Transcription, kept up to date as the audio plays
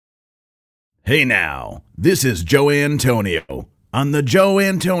Hey now, this is Joe Antonio on The Joe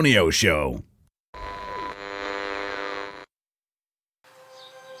Antonio Show.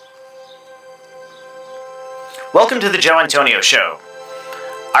 Welcome to The Joe Antonio Show.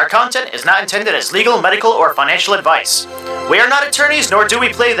 Our content is not intended as legal, medical, or financial advice. We are not attorneys, nor do we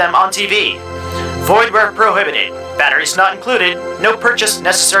play them on TV. Void where prohibited. Batteries not included. No purchase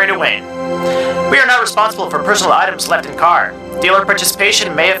necessary to win. We are not responsible for personal items left in car. Dealer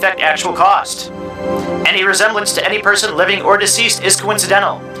participation may affect actual cost. Any resemblance to any person living or deceased is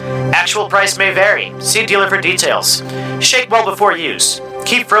coincidental. Actual price may vary. See dealer for details. Shake well before use.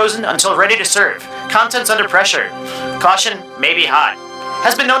 Keep frozen until ready to serve. Contents under pressure. Caution may be hot.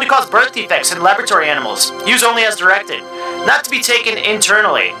 Has been known to cause birth defects in laboratory animals. Use only as directed. Not to be taken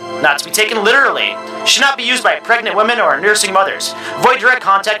internally. Not to be taken literally. Should not be used by pregnant women or nursing mothers. Avoid direct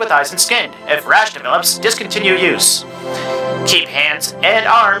contact with eyes and skin. If rash develops, discontinue use. Keep hands and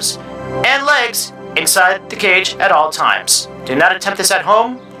arms and legs inside the cage at all times. Do not attempt this at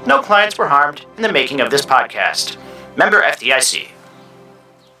home. No clients were harmed in the making of this podcast. Member FDIC.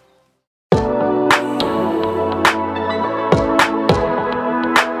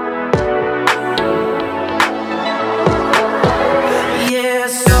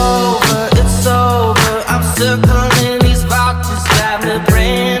 Circling these boxes got me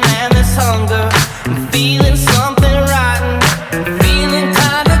praying and this hunger. I'm feeling something rotten. I'm feeling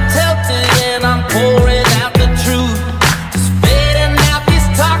kinda tilted and I'm pouring out the truth. Just fading out these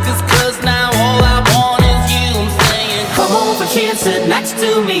talkers, cause now all I want is you. I'm saying, come over here and sit next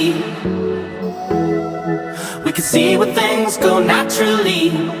to me. We can see where things go naturally.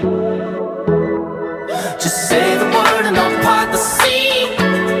 Just say the word and I'll part the sea.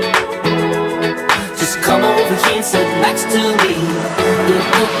 Come over here and sit next to me.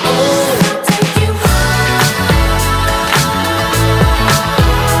 Take you well,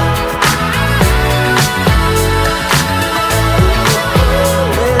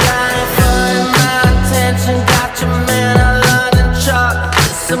 I ain't fronting my attention. Got your man out London chalk.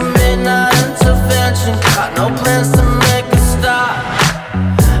 It's a midnight intervention. Got no plans to make a stop.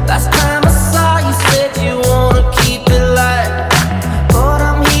 Last time I saw you said you wanna keep it light. But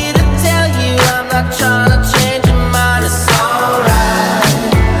I'm here to tell you I'm not trying to change your mind. It's alright.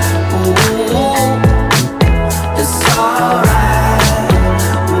 Ooh, it's alright.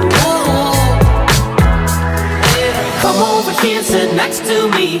 Ooh, yeah. Come over here and sit next to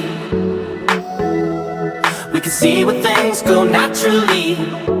me. We can see where things go naturally.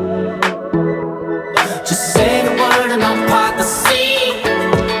 Just say the word and I'll part the sea.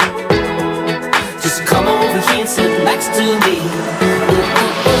 Just come over here and sit next to me.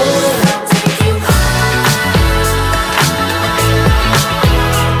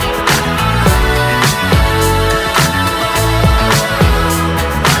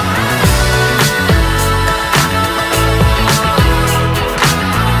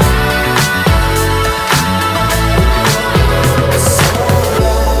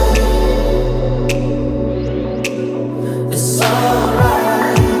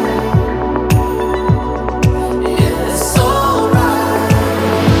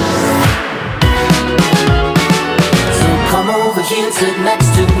 Sit next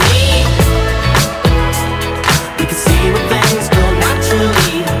to me. We can see where things go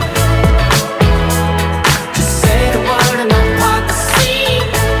naturally. Just say the word and I'll part the sea.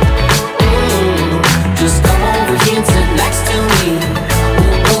 Just come over here and sit next to me.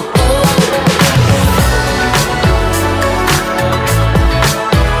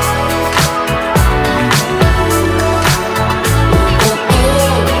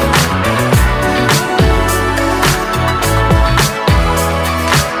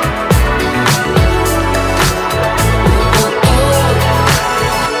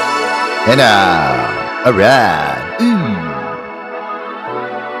 And now, all right.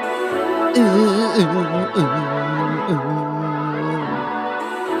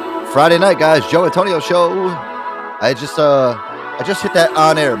 Friday night, guys. Joe Antonio Show. I just hit that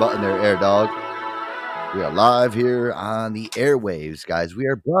on air button there, air dog. We are live here on the airwaves, guys. We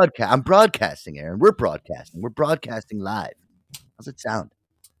are I'm broadcasting, Aaron. We're broadcasting. We're broadcasting live. How's it sound?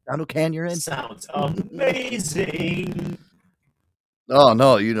 Sound okay on your end? Sounds amazing. Oh,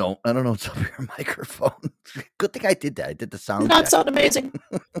 no, you don't. I don't know what's up with your microphone. Good thing I did that. I did the sound. Does not sound amazing.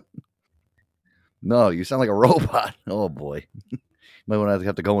 No, you sound like a robot. Oh, boy. Might want to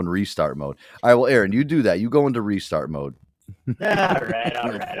have to go in restart mode. All right, well, Aaron, you do that. You go into restart mode. All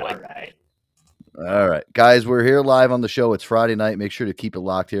right. All right, guys, we're here live on the show. It's Friday night. Make sure to keep it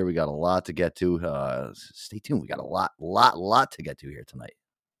locked here. We got a lot to get to. Stay tuned. We got a lot to get to here tonight.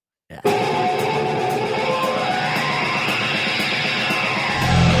 Yeah.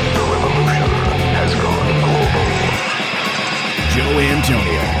 Joe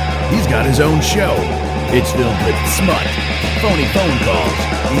Antonio. He's got his own show. It's filled with smut, phony phone calls,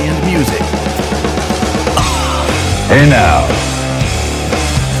 and music. Hey now.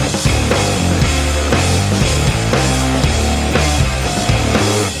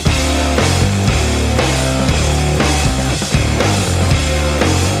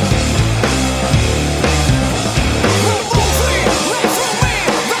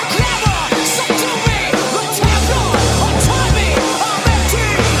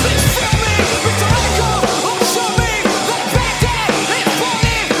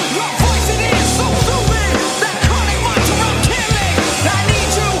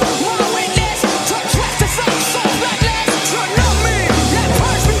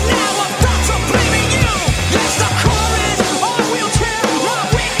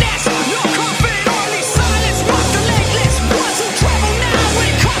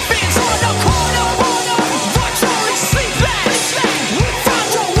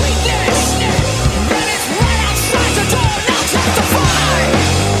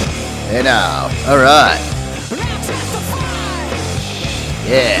 Hey now. All right.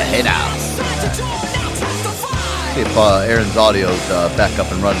 Yeah, hey now. See if Aaron's audio's back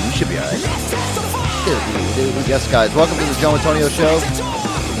up and running. You should be all right. Yes, guys. Welcome to the Joe Antonio Show.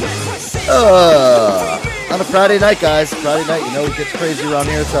 On a Friday night, guys. Friday night, you know, it gets crazy around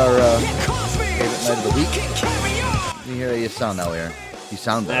here. It's our favorite night of the week. You hear how you sound now, Aaron. You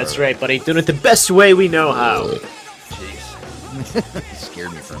sound better. That's right, buddy. Doing it the best way we know how. Jeez. You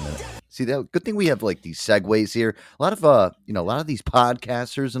scared me for a minute. See, that good thing we have like these segues here. A lot of a lot of these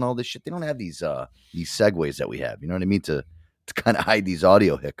podcasters and all this shit, they don't have these segues that we have. You know what I mean? To kind of hide these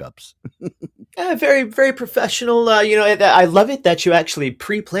audio hiccups. Very, very professional. I love it that you actually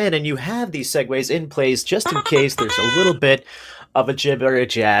pre-plan and you have these segues in place just in case there's a little bit of a jib or a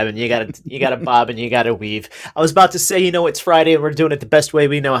jab, and you gotta bob and you gotta weave. I was about to say, it's Friday and we're doing it the best way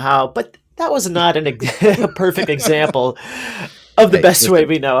we know how, but that was not a perfect example of the best way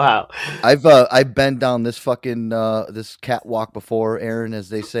we know how. I've been down this fucking this catwalk before, Aaron, as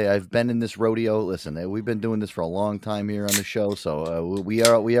they say. I've been in this rodeo. Listen, we've been doing this for a long time here on the show, so we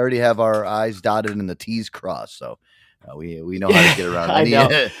already have our I's dotted and the T's crossed. So we know how to get around. I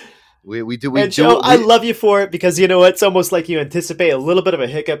know. We do. And Joe, I love you for it because it's almost like you anticipate a little bit of a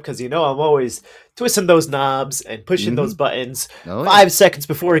hiccup because I'm always twisting those knobs and pushing those buttons 5 seconds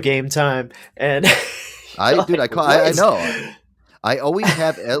before game time. And I know. I always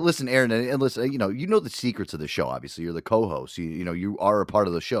have. Listen, Aaron, and listen. You know the secrets of the show. Obviously, you're the co-host. You are a part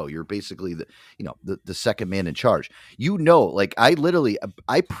of the show. You're basically the second man in charge. Like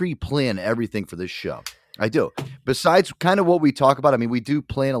I pre-plan everything for this show. I do. Besides kind of what we talk about, I mean, we do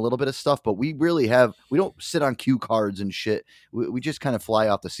plan a little bit of stuff, but we don't sit on cue cards and shit. We just kind of fly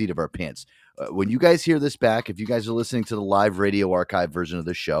off the seat of our pants. When you guys hear this back, if you guys are listening to the live radio archive version of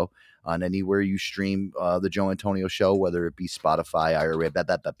the show on anywhere you stream the Joe Antonio Show, whether it be Spotify, IRA,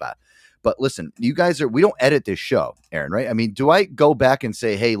 but listen, you guys we don't edit this show, Aaron, right? I mean, do I go back and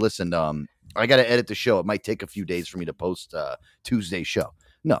say, hey, listen, I got to edit the show. It might take a few days for me to post Tuesday's show.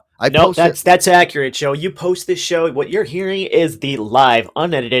 No, that's accurate, Joe. You post this show. What you're hearing is the live,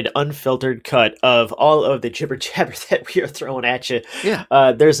 unedited, unfiltered cut of all of the jibber jabber that we are throwing at you. Yeah.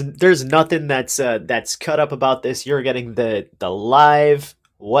 There's nothing that's cut up about this. You're getting the live,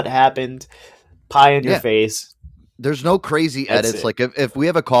 what happened, pie in your face. There's no crazy edits. Like if we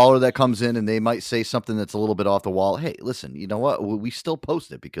have a caller that comes in and they might say something that's a little bit off the wall, hey, listen, you know what? We still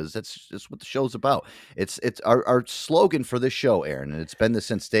post it because that's just what the show's about. It's our slogan for this show, Aaron, and it's been this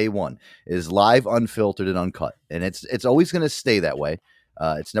since day one, is live, unfiltered, and uncut. And it's always going to stay that way.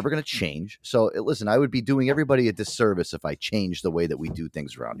 It's never going to change. So listen, I would be doing everybody a disservice if I changed the way that we do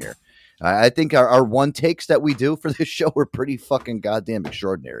things around here. I think our one takes that we do for this show are pretty fucking goddamn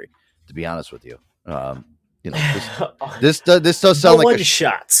extraordinary, to be honest with you. This does sound like one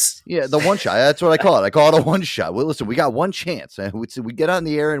shots. Yeah, the one shot. That's what I call it. I call it a one shot. Well, listen, we got one chance. We get on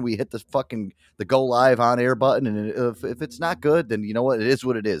the air and we hit the go live on air button. And if it's not good, then you know what? It is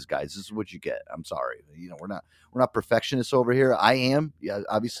what it is, guys. This is what you get. I'm sorry. We're not perfectionists over here. I am. Yeah,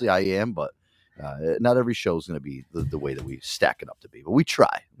 obviously I am, but not every show is going to be the way that we stack it up to be. But we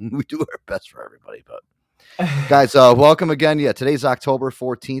try. We do our best for everybody. But guys, welcome again. Yeah, today's October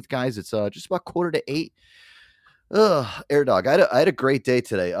 14th, guys. It's just about 7:45. Air Dog, I had a great day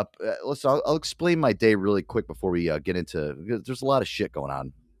today. Listen, I'll explain my day really quick before we get into. There's a lot of shit going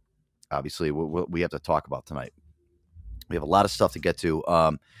on. Obviously, we have to talk about tonight. We have a lot of stuff to get to.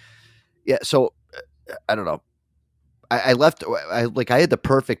 So I don't know. I left. I had the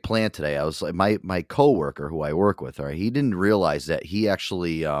perfect plan today. I was like, my coworker who I work with. All right, he didn't realize that he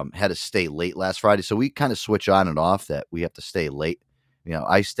actually had to stay late last Friday. So we kind of switch on and off that we have to stay late. You know,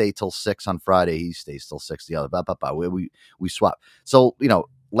 I stay till 6 on Friday. He stays till 6 the other. Blah, blah, blah. We swap. So, you know,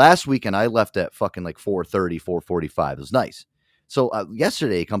 last weekend I left at fucking like 4:30, 4:45. It was nice. So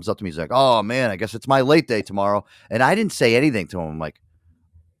yesterday he comes up to me. He's like, "Oh man, I guess it's my late day tomorrow." And I didn't say anything to him. I'm like,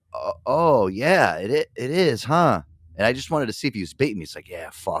 "Oh yeah, it is, huh?" And I just wanted to see if he was baiting me. He's like, "Yeah,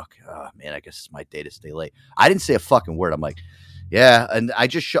 fuck, man, I guess it's my day to stay late." I didn't say a fucking word. I'm like, "Yeah," and I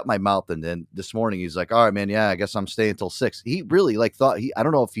just shut my mouth. And then this morning he's like, "All right, man, yeah, I guess I'm staying until 6." He really like thought I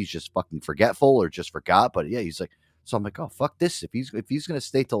don't know if he's just fucking forgetful or just forgot, but yeah, he's like, so I'm like, "Oh fuck this! If he's gonna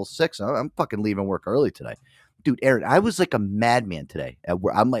stay till 6, I'm fucking leaving work early today." Dude, Aaron, I was like a madman today.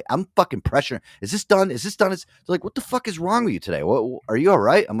 I'm like, I'm fucking pressuring. Is this done? Is this done? They're like, what the fuck is wrong with you today? What, are you all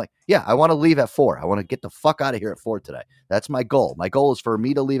right? I'm like, yeah, I want to leave at 4. I want to get the fuck out of here at 4 today. That's my goal. My goal is for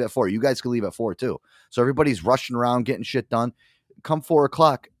me to leave at 4. You guys can leave at 4 too. So everybody's rushing around, getting shit done. Come 4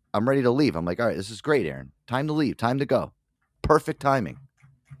 o'clock, I'm ready to leave. I'm like, all right, this is great, Aaron. Time to leave. Time to go. Perfect timing.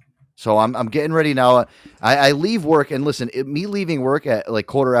 So I'm getting ready now. I leave work, and listen, me leaving work at like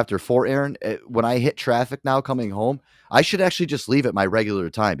 4:15, Aaron, when I hit traffic now coming home, I should actually just leave at my regular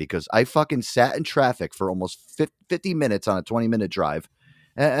time because I fucking sat in traffic for almost 50 minutes on a 20-minute drive.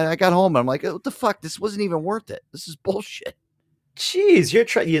 And I got home and I'm like, what the fuck? This wasn't even worth it. This is bullshit. Jeez, you're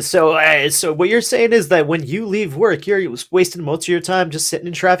trying. So what you're saying is that when you leave work, you're wasting most of your time just sitting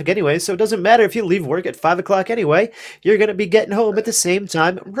in traffic anyway. So it doesn't matter if you leave work at 5 o'clock anyway. You're gonna be getting home at the same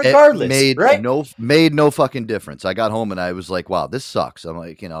time, regardless. Made no fucking difference. I got home and I was like, wow, this sucks. I'm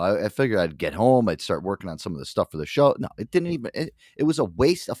like, you know, I figured I'd get home, I'd start working on some of the stuff for the show. No, it didn't even. It was a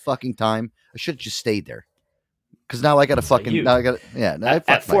waste of fucking time. I should have just stayed there. Because now I got to fucking. Now I got. Yeah.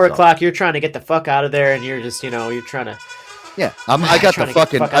 At 4 o'clock, you're trying to get the fuck out of there, and you're just, you're trying to. Yeah, I got the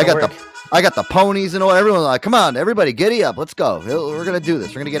fucking, I got the ponies and all. Everyone's like, "Come on, everybody, giddy up, let's go. We're gonna do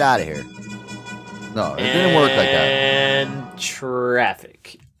this. We're gonna get out of here." No, it didn't work like that. And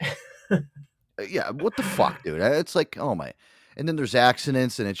traffic. Yeah, what the fuck, dude? It's like, oh my, and then there's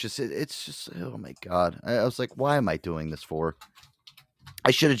accidents, and it's just, oh my god. I was like, why am I doing this for?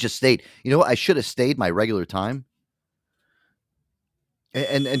 I should have just stayed. You know what? I should have stayed my regular time,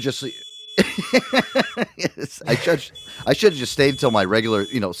 and just. Yes, I should have just stayed until my regular,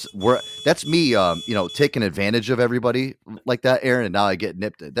 that's me, taking advantage of everybody like that, Aaron, and now I get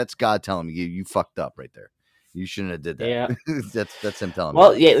nipped. That's God telling me you fucked up right there. You shouldn't have did that. Yeah. that's him telling me.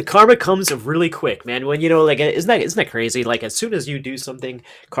 Well, yeah, the karma comes really quick, man. When isn't that crazy? Like as soon as you do something,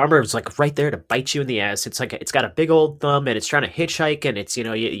 karma is like right there to bite you in the ass. It's like it's got a big old thumb and it's trying to hitchhike, and it's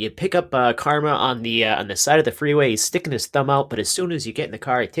you pick up karma on the side of the freeway. He's sticking his thumb out, but as soon as you get in the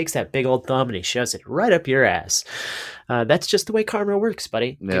car, he takes that big old thumb and he shoves it right up your ass. That's just the way karma works,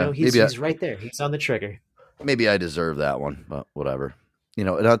 buddy. Yeah, he's right there. He's on the trigger. Maybe I deserve that one, but whatever. And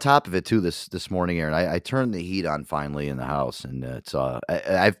on top of it too, this morning, Aaron, I turned the heat on finally in the house, and it's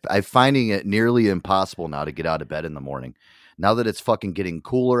I'm finding it nearly impossible now to get out of bed in the morning. Now that it's fucking getting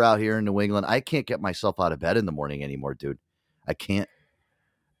cooler out here in New England, I can't get myself out of bed in the morning anymore, dude. I can't.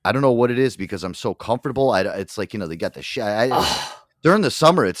 I don't know what it is because I'm so comfortable. It's like they got the shit. During the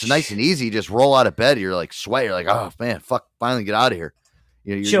summer, it's nice and easy. You just roll out of bed. You're like sweat. You're like, oh man, fuck! Finally get out of here.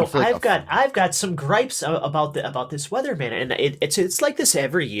 Joe, I've got some gripes about this weather, man, and it's like this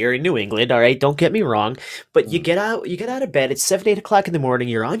every year in New England. All right, don't get me wrong, but you get out of bed. It's 7, 8 o'clock in the morning.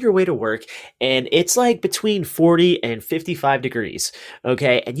 You're on your way to work, and it's like between 40 and 55 degrees.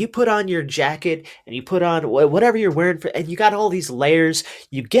 Okay, and you put on your jacket and you put on whatever you're wearing, and you got all these layers.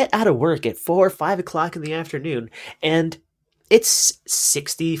 You get out of work at 4 or 5 o'clock in the afternoon, and it's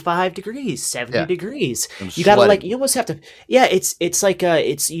 65 degrees, 70 degrees. You gotta you almost have to. Yeah, it's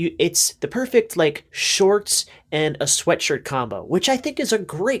the perfect like shorts and a sweatshirt combo, which I think is a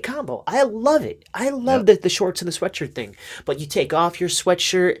great combo. I love it. I love the shorts and the sweatshirt thing. But you take off your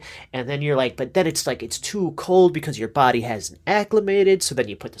sweatshirt and then you're like, but then it's like it's too cold because your body hasn't acclimated. So then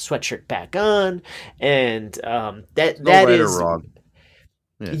you put the sweatshirt back on, and that right is or wrong.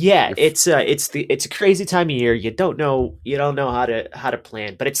 Yeah, it's a crazy time of year. You don't know how to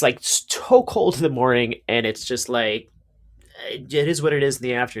plan, but it's like so cold in the morning, and it's just like it is what it is in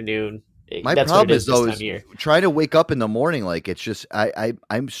the afternoon. My problem is though is trying to wake up in the morning. Like it's just I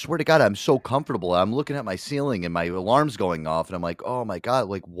swear to God, I'm so comfortable. I'm looking at my ceiling and my alarm's going off, and I'm like, oh my God,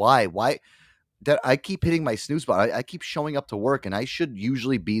 like why that I keep hitting my snooze button. I keep showing up to work, and I should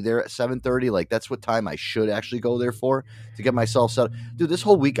usually be there at 7:30. Like that's what time I should actually go there for to get myself set up. Dude, this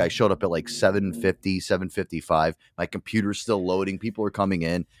whole week I showed up at like 7:50, 7:55. My computer's still loading. People are coming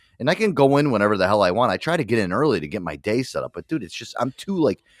in, and I can go in whenever the hell I want. I try to get in early to get my day set up, but dude, it's just I'm too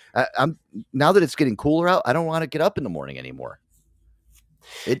like I'm now that it's getting cooler out. I don't want to get up in the morning anymore.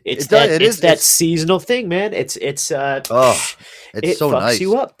 It's that seasonal thing, man. It's it so fucks nice.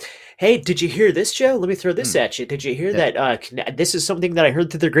 You up. Hey, did you hear this, Joe? Let me throw this at you. Did you hear that? This is something that I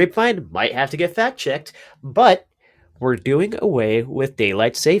heard through the grapevine. Might have to get fact checked, but we're doing away with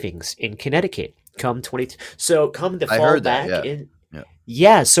daylight savings in Connecticut. Come the fall back in.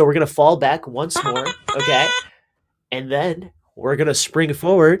 Yeah, so we're gonna fall back once more, okay, and then we're gonna spring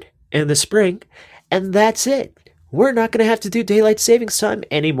forward in the spring, and that's it. We're not going to have to do daylight savings time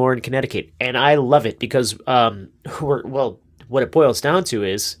anymore in Connecticut. And I love it because, what it boils down to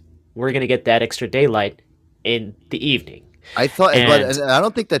is we're going to get that extra daylight in the evening. I thought, but I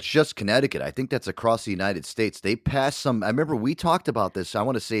don't think that's just Connecticut. I think that's across the United States. They passed some. I remember we talked about this. I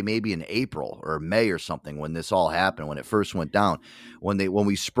want to say maybe in April or May or something when this all happened, when it first went down, when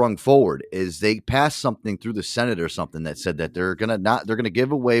we sprung forward, is they passed something through the Senate or something that said that they're gonna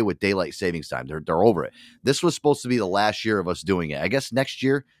give away with daylight savings time. They're over it. This was supposed to be the last year of us doing it. I guess next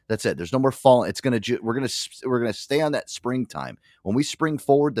year that's it. There's no more fall. It's we're gonna stay on that springtime. When we spring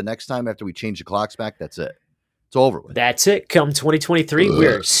forward the next time after we change the clocks back, that's it. It's over with. That's it. Come 2023,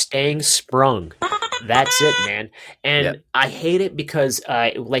 we're staying sprung. That's it, man. And I hate it because,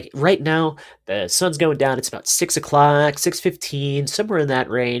 like right now, the sun's going down. It's about 6 o'clock, 6:15, somewhere in that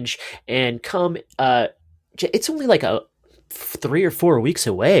range. And it's only like 3 or 4 weeks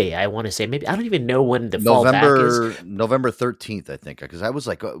away. I want to say maybe I don't even know when the fall back is. November 13th, I think, because I was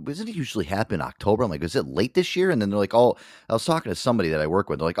like, doesn't it usually happen in October? I'm like, is it late this year? And then they're like, oh, I was talking to somebody that I work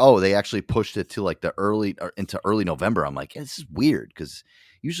with. They're like, oh, they actually pushed it to like into early November. I'm like, this is weird because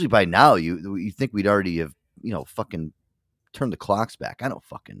usually by now you think we'd already have fucking turned the clocks back. I don't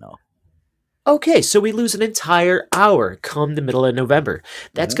fucking know. Okay, so we lose an entire hour come the middle of November.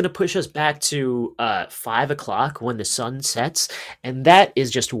 That's going to push us back to 5 o'clock when the sun sets, and that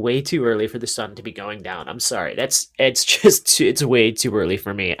is just way too early for the sun to be going down. I'm sorry, it's way too early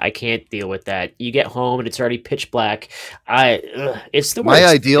for me. I can't deal with that. You get home and it's already pitch black. It's the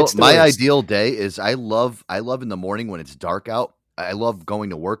worst. My ideal day is I love in the morning when it's dark out. I love going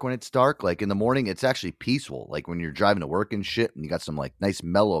to work when it's dark. Like in the morning, it's actually peaceful. Like when you're driving to work and shit, and you got some like nice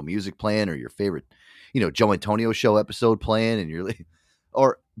mellow music playing, or your favorite, Joe Antonio show episode playing, and you're like,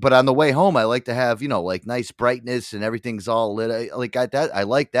 but on the way home, I like to have like nice brightness and everything's all lit. I like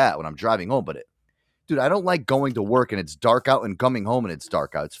that when I'm driving home. But dude, I don't like going to work and it's dark out and coming home and it's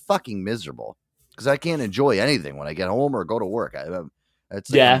dark out. It's fucking miserable because I can't enjoy anything when I get home or go to work. It's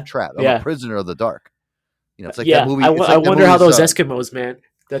like I'm trapped. I'm a prisoner of the dark. It's like that movie. I wonder how those Eskimos, man.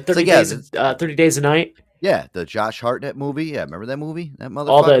 The 30 days a night. Yeah, the Josh Hartnett movie. Yeah, remember that movie? That motherfucker.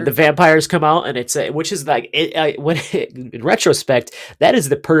 All the vampires come out, and it's which is like in retrospect, that is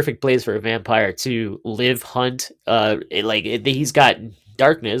the perfect place for a vampire to live, hunt. He's got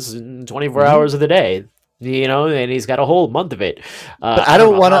darkness 24 hours of the day. And he's got a whole month of it. But I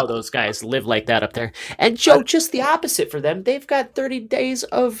don't want how those guys live like that up there. And Joe, just the opposite for them. They've got 30 days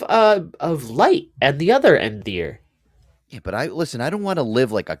of light at the other end of the year. Yeah, but I don't want to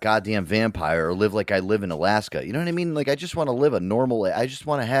live like a goddamn vampire or live like I live in Alaska. You know what I mean? Like I just want to live a normal. I just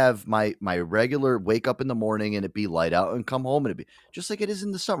want to have my regular wake up in the morning and it be light out and come home and it be just like it is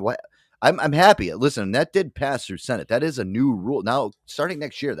in the summer. What? I'm happy. Listen, that did pass through Senate. That is a new rule. Now, starting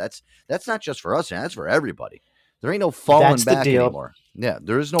next year, that's not just for us, man. That's for everybody. There ain't no falling back anymore. Yeah,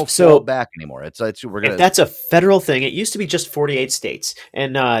 there is no fall back anymore. That's a federal thing. It used to be just 48 states.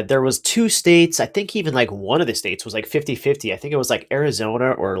 And there was 2 states. I think even like one of the states was like 50-50. I think it was like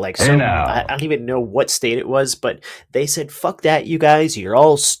Arizona or like I don't even know what state it was, but they said, fuck that, you guys. You're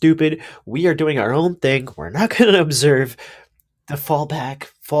all stupid. We are doing our own thing. We're not going to observe the fall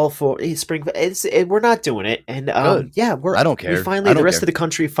back, fall for spring. We're not doing it, and I don't care. The rest of the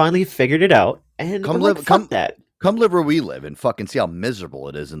country finally figured it out, and come live where we live, and fucking see how miserable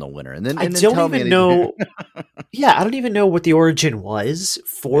it is in the winter. And then I don't even know. I don't even know what the origin was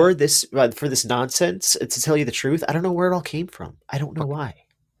for this nonsense. To tell you the truth, I don't know where it all came from. I don't know why.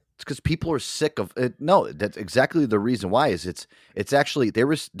 It's because people are sick of it. No, that's exactly the reason why. It's actually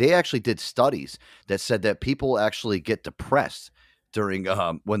they actually did studies that said that people actually get depressed during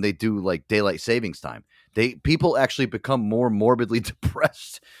when they do like daylight savings time. People actually become more morbidly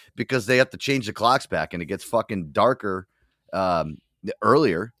depressed because they have to change the clocks back and it gets fucking darker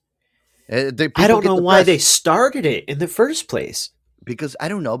earlier. I don't know why they started it in the first place. Because I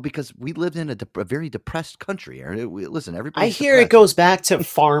don't know, because we lived in a very depressed country. Listen, I everybody's hear it depressed. goes back to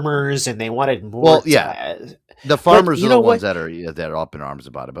farmers, and they wanted more. Well, yeah. The farmers are the ones that are up in arms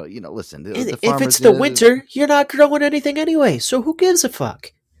about it. But listen, the if farmers, it's the winter, you're not growing anything anyway. So who gives a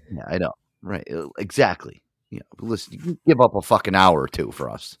fuck? Yeah, I know, right? Exactly. Listen, you can give up a fucking hour or two for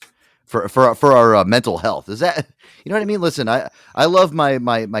us, for our mental health. Is that what I mean? Listen, I love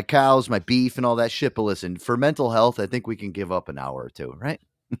my cows, my beef, and all that shit. But listen, for mental health, I think we can give up an hour or two, right?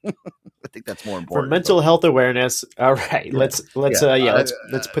 I think that's more important for mental health awareness. All right, let's put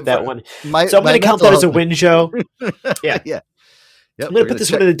that one. So I'm going to count that as a win, Joe. Yeah. Yeah. Yep, I'm going to put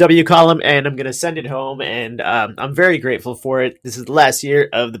this one in the W column, and I'm going to send it home, and I'm very grateful for it. This is the last year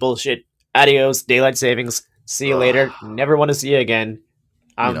of the bullshit. Adios, daylight savings. See you later. Never want to see you again.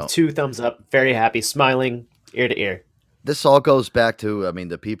 I'm 2 thumbs up. Very happy, smiling ear to ear. This all goes back to,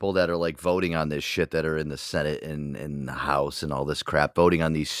 the people that are like voting on this shit that are in the Senate and in the House and all this crap, voting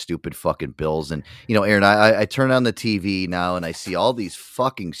on these stupid fucking bills. And, Aaron, I turn on the TV now and I see all these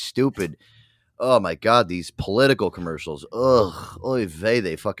fucking stupid, oh my God, these political commercials. Ugh, oy vey,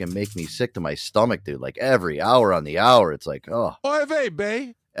 they fucking make me sick to my stomach, dude. Like every hour on the hour, it's like, oh. Oy vey,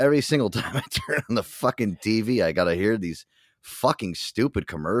 bae. Every single time I turn on the fucking TV, I got to hear these fucking stupid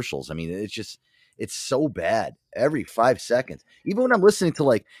commercials. It's so bad every 5 seconds. Even when I'm listening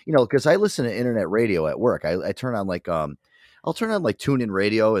to because I listen to internet radio at work, I turn on I'll turn on TuneIn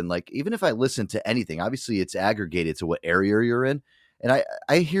Radio, and even if I listen to anything, obviously it's aggregated to what area you're in. And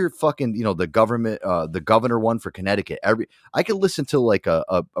I hear fucking, the governor one for Connecticut. I could listen to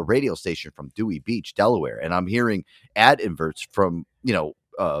a radio station from Dewey Beach, Delaware, and I'm hearing ad inverts from,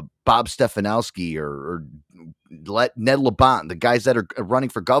 Bob Stefanowski or Ned Labonte, the guys that are running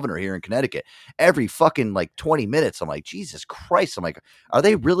for governor here in Connecticut. Every fucking 20 minutes, I'm like, Jesus Christ. I'm like, are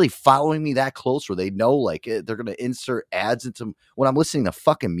they really following me that close where they know they're going to insert ads into when I'm listening to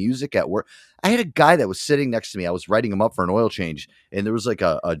fucking music at work? I had a guy that was sitting next to me. I was writing him up for an oil change, and there was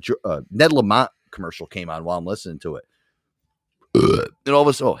a Ned Lamont commercial came on while I'm listening to it. And all of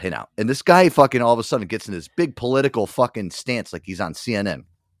a sudden, hey now, and this guy fucking all of a sudden gets in this big political fucking stance like he's on CNN.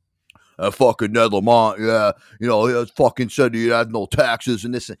 Fucking Ned Lamont, yeah, he fucking said he had no taxes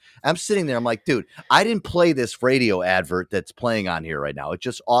and this. I'm sitting there, I'm like, dude, I didn't play this radio advert that's playing on here right now. It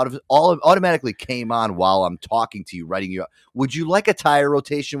just automatically came on while I'm talking to you, writing you up. Would you like a tire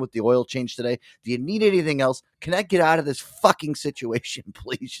rotation with the oil change today? Do you need anything else? Can I get out of this fucking situation,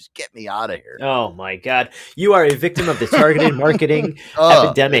 please? Just get me out of here. Oh my God, you are a victim of the targeted marketing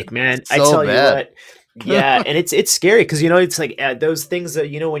epidemic, man. So I tell bad. you what. Yeah, and it's scary because it's like those things that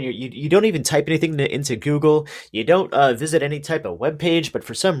when you don't even type anything into Google, you don't visit any type of web page, but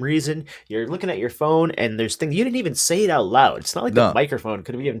for some reason you're looking at your phone and there's things you didn't even say it out loud. It's not like the microphone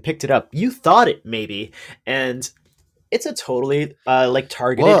could have even picked it up. You thought it maybe, and it's a totally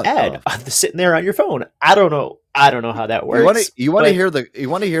targeted ad sitting there on your phone. I don't know how that works. You want to hear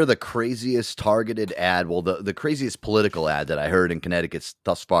the craziest targeted ad? Well, the craziest political ad that I heard in Connecticut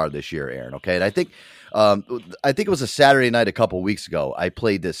thus far this year, Aaron. Okay, and I think it was a Saturday night a couple weeks ago. I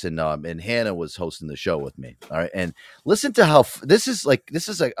played this, and Hannah was hosting the show with me. All right, and listen to how this is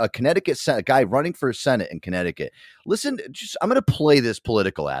a Connecticut Senate guy running for Senate in Connecticut. Listen, I'm going to play this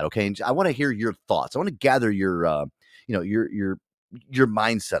political ad. Okay, and I want to hear your thoughts. I want to gather your your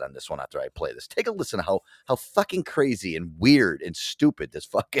mindset on this one after I play this. Take a listen to how fucking crazy and weird and stupid this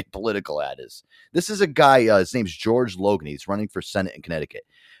fucking political ad is. This is a guy, his name's George Logan. He's running for Senate in Connecticut.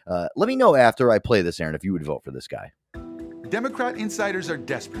 Let me know after I play this, Aaron, if you would vote for this guy. Democrat insiders are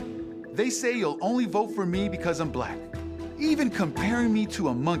desperate. They say you'll only vote for me because I'm black, even comparing me to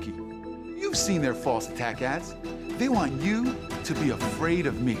a monkey. You've seen their false attack ads. They want you to be afraid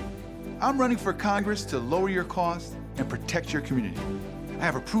of me. I'm running for Congress to lower your costs and protect your community. I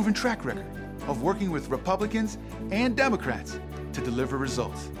have a proven track record of working with Republicans and Democrats to deliver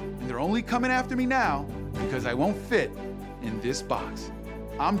results. And they're only coming after me now because I won't fit in this box.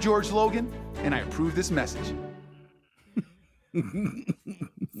 I'm George Logan, and I approve this message.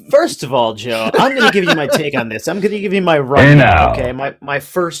 First of all, Joe, I'm going to give you my take on this. I'm going to give you my rundown. Okay, my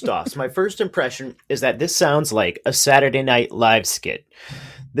first impression is that this sounds like a Saturday Night Live skit.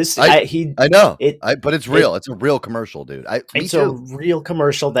 I know, but it's real. It's a real commercial, dude. It's a real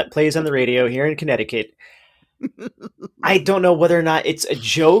commercial that plays on the radio here in Connecticut. I don't know whether or not it's a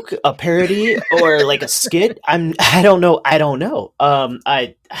joke, a parody, or like a skit. I don't know.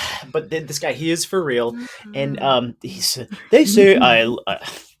 But this guy, he is for real, and they say a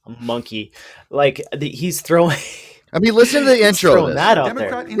monkey, like he's throwing. I mean, listen to the intro. That out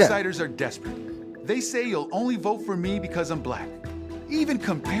Democrat there. insiders are desperate. They say you'll only vote for me because I'm black, even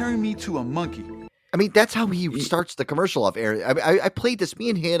comparing me to a monkey. I mean, that's how he starts the commercial off, Aaron. I played this. Me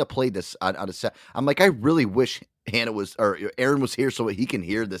and Hannah played this on a set. I'm like, I really wish Aaron was here so he can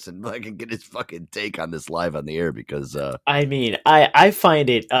hear this and like get his fucking take on this live on the air because I mean, I find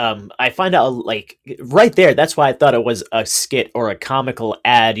it I find out like right there. That's why I thought it was a skit or a comical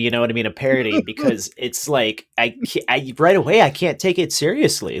ad. You know what I mean? A parody because it's like I right away I can't take it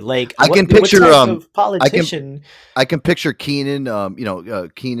seriously. Like I can picture what type of politician. I can picture Keenan,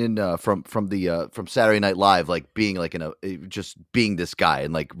 Keenan from Saturday Night Live, like being like just being this guy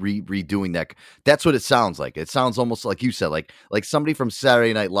and like redoing that. That's what it sounds like. It sounds almost like you said, like somebody from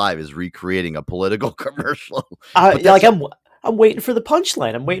Saturday Night Live is recreating a political commercial. Like I'm waiting for the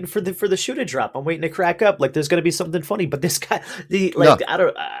punchline. I'm waiting for the shoe to drop. I'm waiting to crack up. Like there's gonna be something funny. But this guy, this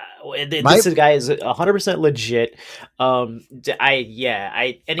guy is 100% legit. I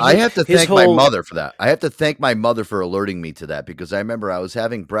have to thank my mother for that. I have to thank my mother for alerting me to that because I remember I was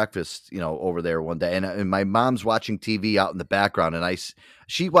having breakfast, over there one day, and my mom's watching TV out in the background, and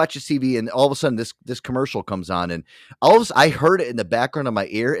she watches TV, and all of a sudden this commercial comes on, and I heard it in the background of my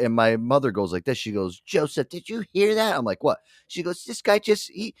ear, and my mother goes like this. She goes, "Joseph, did you hear that?" I'm like, "What?" She goes, "This guy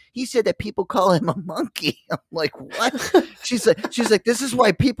he said that people call him a monkey." I'm like, "What?" She's like, "This is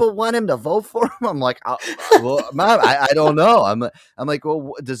why people want him to vote for him." I'm like, "Well, Mom, I don't know." I'm like,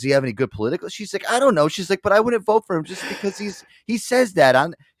 "Well, does he have any good political?" She's like, "I don't know." She's like, "But I wouldn't vote for him just because he says that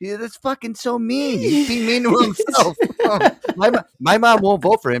on." That's fucking so mean. He's being mean to himself. My mom won't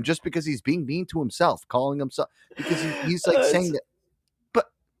vote for him just because he's being mean to himself, calling himself because he's like saying that. But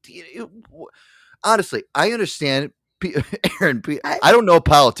honestly, I understand, Aaron. I don't know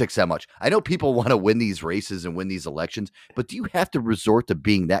politics that much. I know people want to win these races and win these elections, but do you have to resort to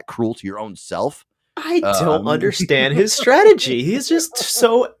being that cruel to your own self? I don't understand his strategy. He's just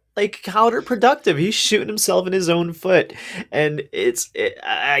so like counterproductive. He's shooting himself in his own foot, and he's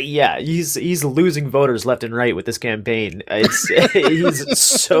losing voters left and right with this campaign. He's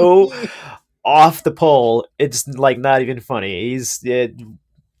so off the pole. It's like not even funny.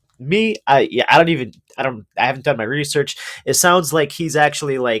 I haven't done my research. It sounds like he's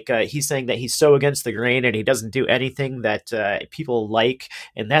actually like he's saying that he's so against the grain and he doesn't do anything that people like,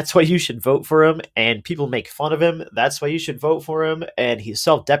 and that's why you should vote for him. And people make fun of him. That's why you should vote for him. And he's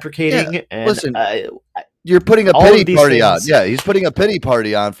self-deprecating. Yeah, and listen, you're putting a pity party on. Yeah, he's putting a pity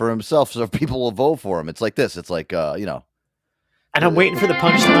party on for himself, so people will vote for him. It's like this. It's like And I'm waiting for the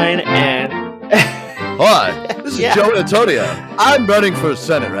punchline and. Hi, this is Joe Antonio. I'm running for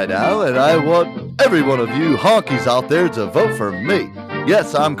Senate right now, and I want every one of you honkies out there to vote for me.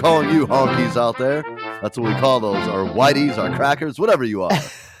 Yes, I'm calling you honkies out there. That's what we call those, our whiteys, our crackers, whatever you are.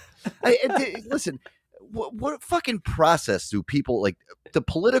 Listen, what fucking process do people like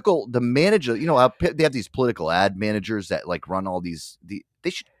the manager? They have these political ad managers that like run all these. They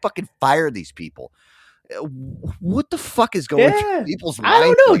should fucking fire these people. What the fuck is going through people's minds? I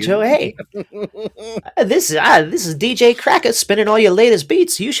don't know, Joe. Hey, this is DJ Cracker spinning all your latest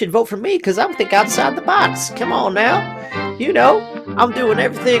beats. You should vote for me because I'm think outside the box. Come on now, I'm doing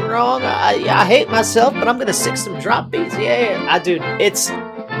everything wrong. I hate myself, but I'm gonna stick some drop beats. Yeah,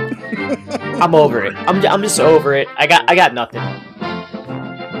 I'm over it. I'm just over it. I got nothing.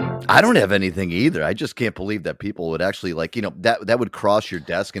 I don't have anything either. I just can't believe that people would actually like, that would cross your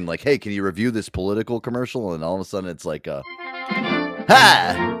desk and like, hey, can you review this political commercial? And all of a sudden it's like,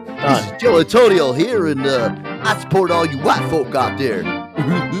 hi, this is Joe Antonio here, and I support all you white folk out there.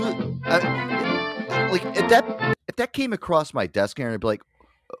 If that came across my desk, Aaron, I'd be like,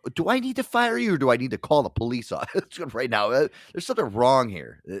 do I need to fire you or do I need to call the police on right now? There's something wrong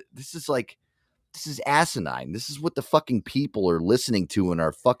here. This is asinine. This is what the fucking people are listening to in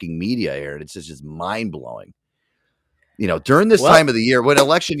our fucking media here. And it's just mind blowing. During this time of the year, when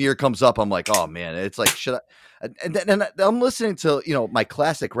election year comes up, I'm like, oh man, it's like, and then I'm listening to, my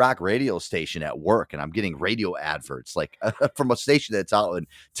classic rock radio station at work, and I'm getting radio adverts like from a station that's out in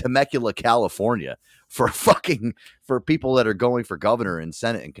Temecula, California for people that are going for governor and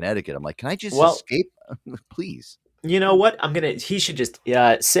Senate in Connecticut. I'm like, can I just escape? Please. You know what? He should just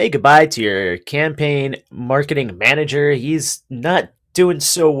say goodbye to your campaign marketing manager. He's not doing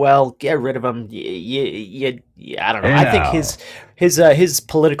so well. Get rid of him. I don't know. I think his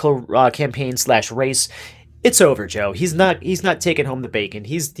political campaign / race, it's over, Joe. He's not taking home the bacon.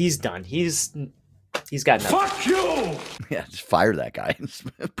 He's done. He's got nothing. Fuck you! Yeah, just fire that guy.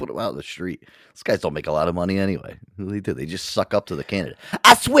 Put him out of the street. These guys don't make a lot of money anyway. What do they do? They just suck up to the candidate.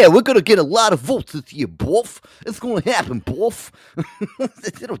 I swear, we're going to get a lot of votes this year, Bolf. It's going to happen, Bolf.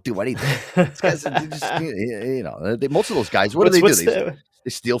 They don't do anything. These guys, most of those guys, what do they do? They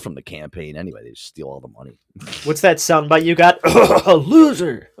steal from the campaign anyway. They just steal all the money. What's that soundbite you got?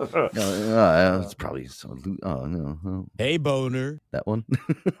 Loser. It's probably no. Hey, boner. That one.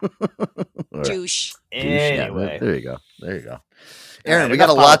 Douche. Anyway, there you go. Aaron, we got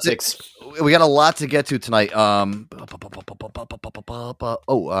a lot to get to tonight. I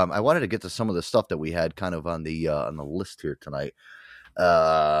wanted to get to some of the stuff that we had kind of on the list here tonight.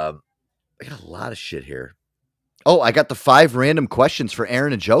 I got a lot of shit here. Oh, I got the 5 random questions for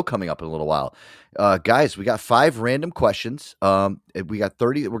Aaron and Joe coming up in a little while. Guys, we got 5 random questions. We got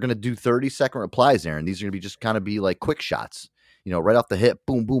 30. We're going to do 30-second replies, Aaron. These are going to be just kind of be like quick shots, right off the hip.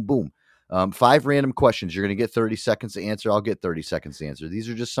 Boom, boom, boom. 5 random questions. You're going to get 30 seconds to answer. I'll get 30 seconds to answer. These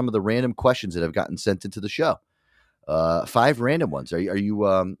are just some of the random questions that have gotten sent into the show. 5 random ones. Are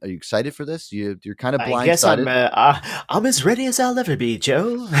you excited for this? You're kind of blindsided. I guess I'm as ready as I'll ever be,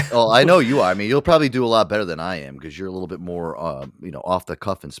 Joe. Oh, I know you are. I mean, you'll probably do a lot better than I am because you're a little bit more, off the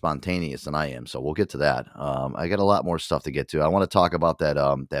cuff and spontaneous than I am. So we'll get to that. I got a lot more stuff to get to. I want to talk about that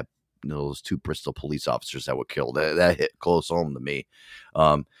those 2 Bristol police officers that were killed. That hit close home to me.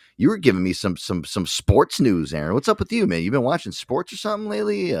 You were giving me some sports news, Aaron. What's up with you, man? You been watching sports or something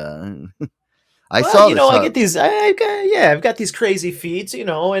lately? I saw this. I get these. I've got these crazy feeds, and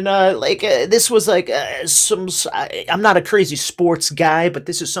this was like I'm not a crazy sports guy, but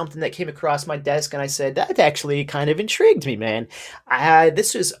this is something that came across my desk, and I said that actually kind of intrigued me, man. I'm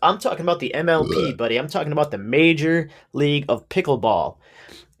talking about the MLP, buddy. I'm talking about the Major League of Pickleball.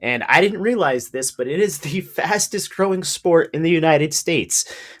 And I didn't realize this, but it is the fastest growing sport in the United States.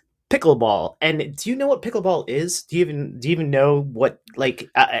 Pickleball. And do you know what pickleball is? Do you even know what,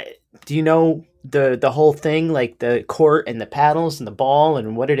 do you know the whole thing, like the court and the paddles and the ball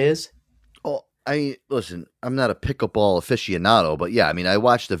and what it is? Oh, listen, I'm not a pickleball aficionado, but yeah, I mean, I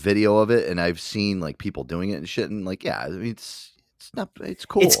watched a video of it and I've seen like people doing it and shit. And it's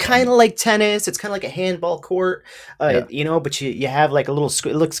cool. It's kind of like tennis. It's kind of like a handball court, but you have like a little,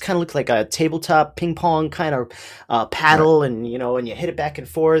 it looks like a tabletop ping pong kind of paddle, right. and you hit it back and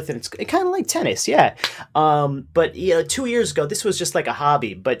forth, and it's kind of like tennis. Yeah. But 2 years ago, this was just like a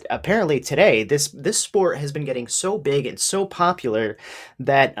hobby, but apparently today, this sport has been getting so big and so popular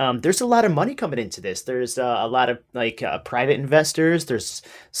that there's a lot of money coming into this. There's a lot of private investors. There's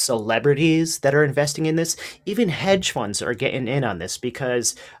celebrities that are investing in this. Even hedge funds are getting in on this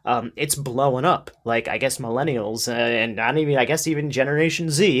because it's blowing up. Like, I guess millennials and not even, I guess even Generation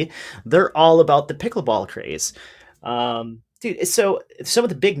Z, they're all about the pickleball craze. Dude, so some of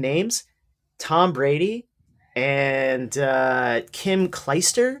the big names, Tom Brady and Kim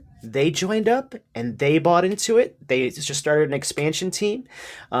Clijsters, they joined up and they bought into it. They just started an expansion team.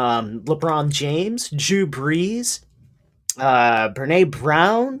 LeBron James, Drew Brees, Brene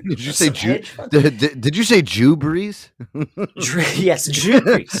Brown. Did you say Jew? Did you say Drew Brees? Yes, Drew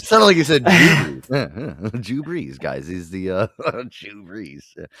Brees. Sounded like you said Drew Brees. Drew Brees, guys. He's the Drew Brees.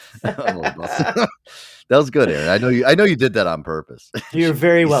 That was good, Aaron. I know you did that on purpose. You're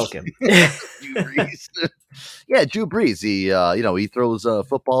very welcome. Drew Brees. Yeah, Drew Brees. He throws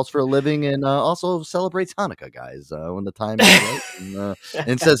footballs for a living and also celebrates Hanukkah, guys, when the time is right,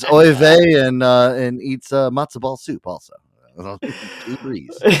 and says oy vey and eats matzo ball soup also. Drew Brees.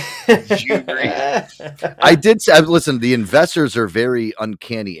 I did say, listen, the investors are very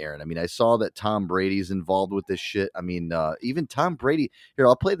uncanny, Aaron. I mean, I saw that Tom Brady's involved with this shit. I mean, even Tom Brady. Here,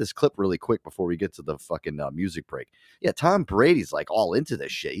 I'll play this clip really quick before we get to the fucking music break. Yeah, Tom Brady's like all into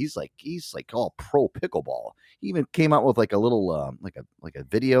this shit. He's like all pro pickleball. He even came out with like a little like a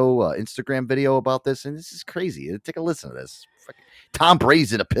video, Instagram video about this, and this is crazy. Take a listen to this. Tom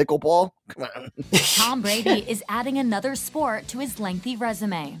Brady's in a pickleball? Come on. Tom Brady is adding another sport to his lengthy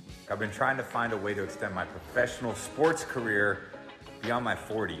resume. I've been trying to find a way to extend my professional sports career beyond my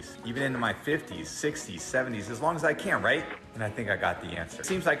 40s, even into my 50s, 60s, 70s, as long as I can, right? And I think I got the answer.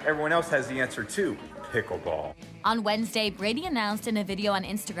 Seems like everyone else has the answer too. Pickleball. On Wednesday, Brady announced in a video on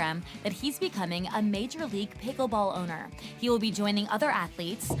Instagram that he's becoming a Major League Pickleball owner. He will be joining other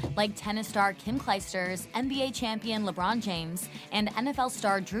athletes like tennis star Kim Clijsters, NBA champion LeBron James, and NFL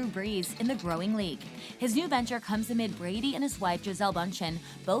star Drew Brees in the growing league. His new venture comes amid Brady and his wife Gisele Bündchen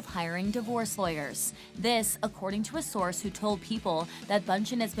both hiring divorce lawyers. This, according to a source who told People that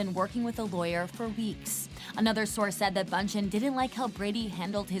Bündchen has been working with a lawyer for weeks. Another source said that Bündchen didn't like how Brady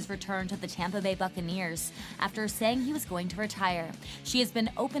handled his return to the Tampa Bay Buccaneers after saying he was going to retire. She has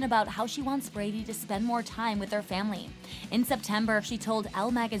been open about how she wants Brady to spend more time with their family. In September, she told Elle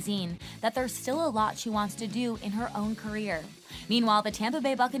magazine that there's still a lot she wants to do in her own career. Meanwhile, the Tampa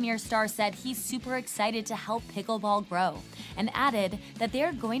Bay Buccaneers star said he's super excited to help pickleball grow and added that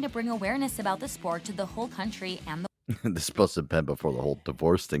they're going to bring awareness about the sport to the whole country and the This is supposed to have been before the whole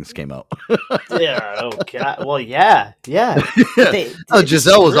divorce things came out. Yeah. Oh God. Well, yeah.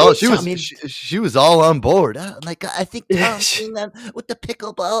 Giselle was all I mean, she was all on board. Like I think Tom's seen them with the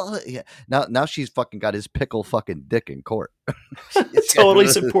pickleball. Yeah. Now she's fucking got his pickle fucking dick in court. totally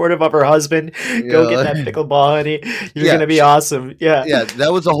supportive of her husband. Go get that pickleball, honey. You're gonna be awesome. Yeah. Yeah,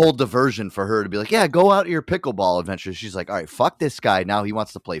 that was a whole diversion for her to be like, yeah, go out to your pickleball adventure. She's like, all right, fuck this guy. Now he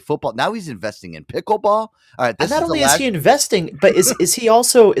wants to play football. Now he's investing in pickleball. All right, And not only is he investing, but is he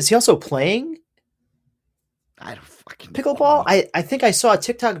also playing I don't fucking pickleball? I think I saw a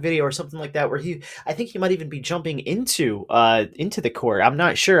TikTok video or something like that where I think he might even be jumping into the court. I'm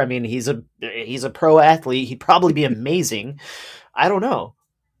not sure. I mean, he's a pro athlete. He'd probably be amazing. I don't know.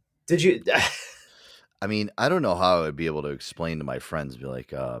 Did you? I mean, I don't know how I would be able to explain to my friends, be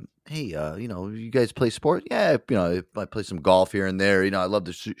like, hey, you guys play sport? Yeah, I play some golf here and there. I love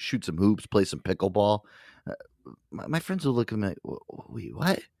to shoot some hoops, play some pickleball. My friends will look at me like, wait,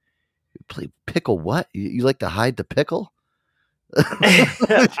 what? You play pickle what? You like to hide the pickle?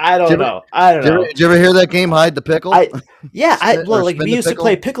 I don't know. Did you ever hear that game, Hide the Pickle? We used to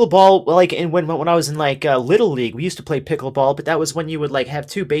play pickleball. Like when I was in like Little League, we used to play pickleball, but that was when you would like have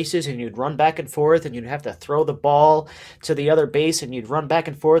two bases and you'd run back and forth, and you'd have to throw the ball to the other base, and you'd run back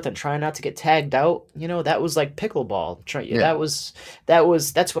and forth and try not to get tagged out. That was like pickleball.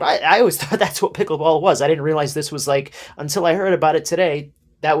 That's what I always thought. That's what pickleball was. I didn't realize this was like until I heard about it today.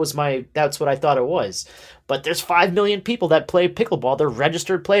 That's what I thought it was. But there's 5 million people that play pickleball. They're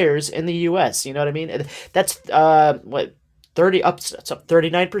registered players in the U.S. You know what I mean? That's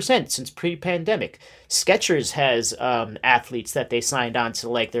 39% since pre-pandemic. Skechers has athletes that they signed on to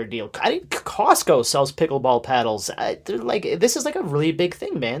like their deal. I think Costco sells pickleball paddles. This is like a really big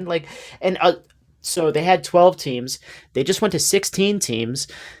thing, man. So they had 12 teams. They just went to 16 teams.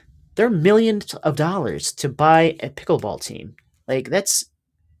 They're millions of dollars to buy a pickleball team.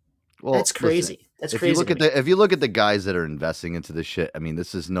 That's crazy. Listen, That's crazy. If you look at the guys that are investing into this shit, I mean,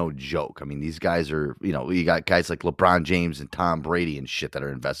 this is no joke. I mean, these guys are, you got guys like LeBron James and Tom Brady and shit that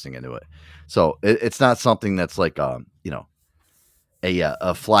are investing into it. So it's not something that's like, a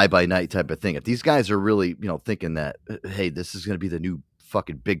fly by night type of thing. If these guys are really, thinking that, hey, this is going to be the new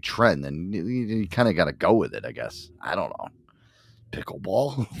fucking big trend, then you kind of got to go with it, I guess. I don't know.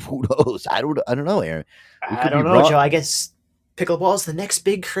 Pickleball? Who knows? I don't know, Aaron. I don't know, Joe. I guess pickleball is the next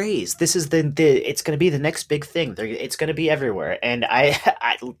big craze. This is it's going to be the next big thing. It's going to be everywhere. And I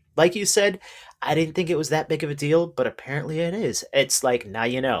like you said, I didn't think it was that big of a deal, but apparently it is. It's like, now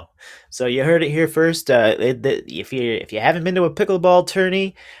you know. So you heard it here first. If you haven't been to a pickleball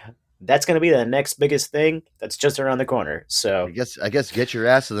tourney, that's going to be the next biggest thing. That's just around the corner. So I guess get your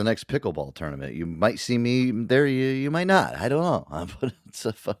ass to the next pickleball tournament. You might see me there. You might not. I don't know. But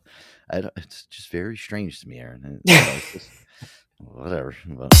it's just very strange to me, Aaron. Whatever.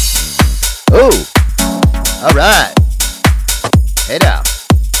 Oh, all right. Hey now,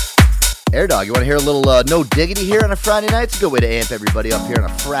 Air Dog. You want to hear a little No Diggity here on a Friday night? It's a good way to amp everybody up here on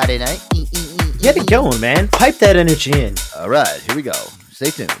a Friday night. Get it going, man. Pipe that energy in. All right, here we go. Stay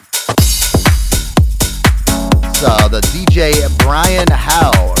tuned. So the DJ Brian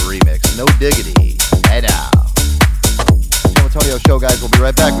Howe remix, No Diggity. Hey now. Joe Antonio Show, guys. We'll be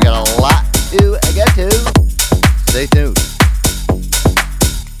right back. We got a lot to get to. Stay tuned.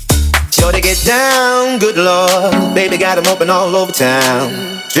 Sure to get down, good lord. Baby got 'em open all over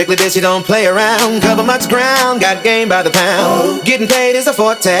town. Strictly bitch, you don't play around. Cover much ground, got game by the pound. Getting paid is a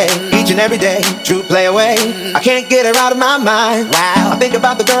forte, each and every day. True play away, I can't get her out of my mind. Wow, I think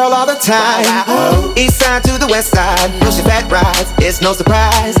about the girl all the time. East side to the west side, pushing fat rides, it's no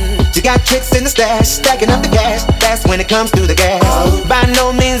surprise. She got tricks in the stash, stacking up the cash. That's when it comes to the gas. By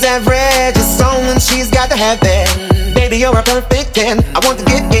no means average, it's someone she's got to have there. Baby, you're a perfect 10. I want to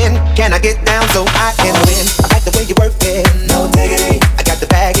get in. Can I get down so I can win? I like the way you work it. No diggity. I got to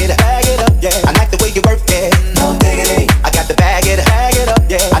bag it up, yeah. I like the way you work it. No diggity. I got to bag it up,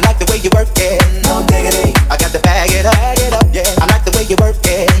 yeah. I like the way you work it. No diggity. I got to bag it up, yeah. I like the way you work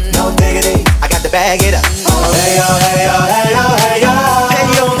it. No diggity. I got to bag it up. Hey yo, hey yo, hey yo, hey yo. Hey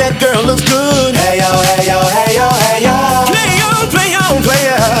yo, that girl looks good. Hey yo, hey yo, hey yo, hey yo. Play on, play on, play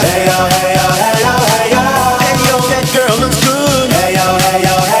on. Hey yo, hey yo, hey yo, hey yo. Hey yo, that girl looks good. Hey yo, hey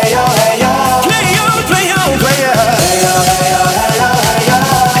yo, hey yo, hey yo. Play on, play on, play on. Hey yo, hey yo, hey yo.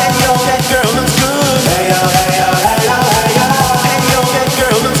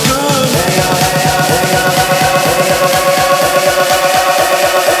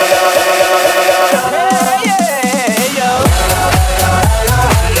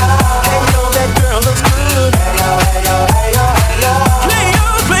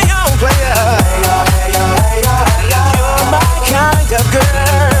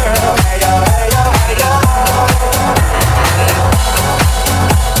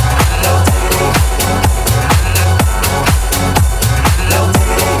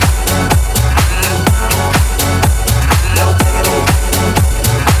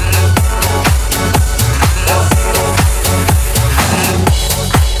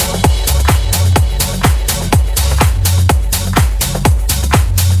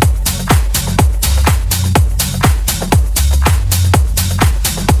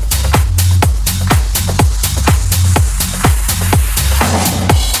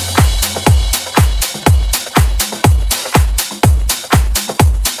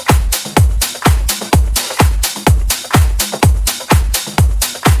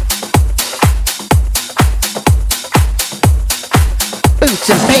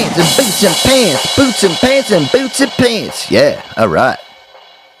 and pants and boots and pants, boots and pants and boots and pants. Yeah, all right.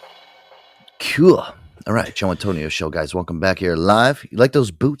 Cool. All right, Joe Antonio Show, guys. Welcome back here live. You like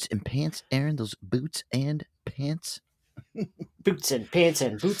those boots and pants, Aaron? Those boots and pants? Boots and pants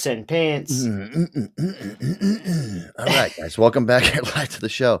and boots and pants. All right, guys. Welcome back here live to the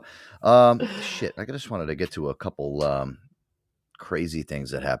show. Shit, I just wanted to get to a couple crazy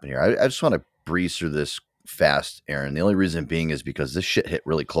things that happen here. I just want to breeze through this fast, Aaron. The only reason being is because this shit hit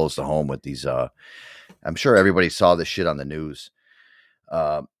really close to home with these. I'm sure everybody saw this shit on the news.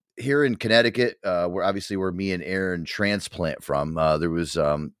 Here in Connecticut, where me and Aaron transplant from, there was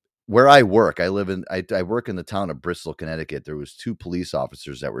where I work. I work in the town of Bristol, Connecticut. There was 2 police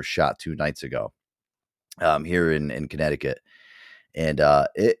officers that were shot 2 nights ago here in Connecticut, and I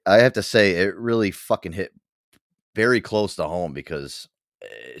have to say it really fucking hit very close to home because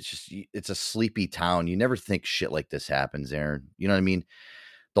it's a sleepy town. You never think shit like this happens, Aaron. You know what I mean?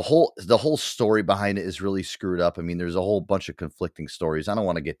 The whole story behind it is really screwed up. I mean, there's a whole bunch of conflicting stories. I don't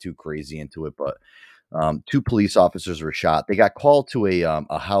want to get too crazy into it, but 2 police officers were shot. They got called to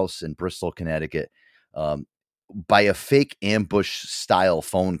a house in Bristol, Connecticut, by a fake ambush style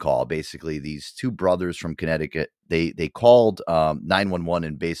phone call. Basically, these 2 brothers from Connecticut, they called 911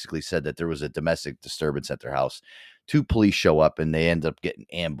 and basically said that there was a domestic disturbance at their house. 2 police show up and they end up getting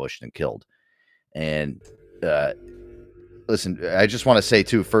ambushed and killed. And listen, I just want to say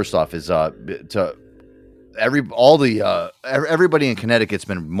too, first off, is to everybody in Connecticut's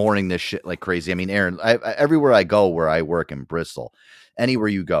been mourning this shit like crazy. I mean, Aaron, everywhere I go where I work in Bristol, anywhere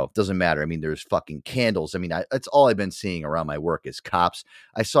you go, doesn't matter. I mean, there's fucking candles. I mean, that's all I've been seeing around my work is cops.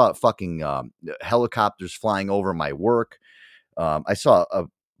 I saw fucking helicopters flying over my work. I saw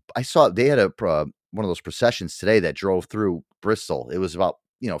they had one of those processions today that drove through Bristol. It was about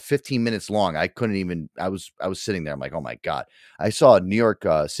 15 minutes long. I couldn't even, I was sitting there. I'm like, oh my God. I saw New York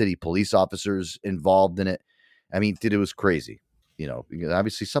City police officers involved in it. I mean, dude, it was crazy. Because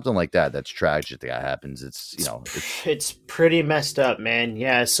obviously something like that's tragic that happens. It's pretty messed up, man.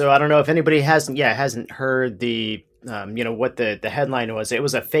 Yeah. So I don't know if anybody hasn't heard the, what the headline was. It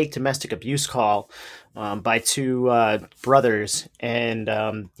was a fake domestic abuse call by 2 brothers. And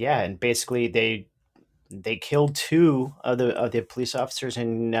and basically they killed 2 of the police officers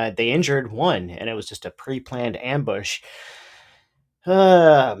and they injured 1, and it was just a pre-planned ambush.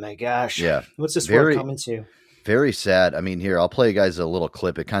 Oh my gosh. Yeah. What's this world coming to? Very sad. I mean, here, I'll play you guys a little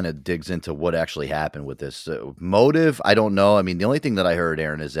clip. It kind of digs into what actually happened with this. Motive, I don't know. I mean, the only thing that I heard,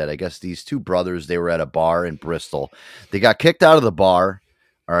 Aaron, is that I guess these 2 brothers, they were at a bar in Bristol. They got kicked out of the bar.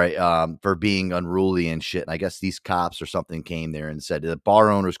 All right, for being unruly and shit. And I guess these cops or something came there and said, the bar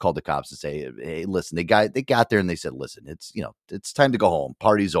owners called the cops to say, hey, listen, they got there and they said, listen, it's time to go home.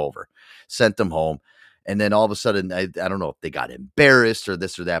 Party's over. Sent them home. And then all of a sudden, I don't know if they got embarrassed or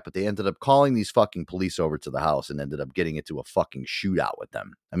this or that, but they ended up calling these fucking police over to the house and ended up getting into a fucking shootout with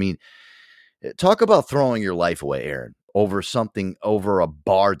them. I mean, talk about throwing your life away, Aaron, over a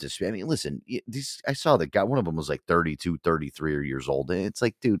bar dispute. I mean, listen, I saw the guy, one of them was like 32, 33 years old. And it's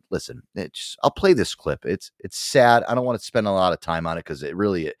like, dude, listen, I'll play this clip. It's sad. I don't want to spend a lot of time on it because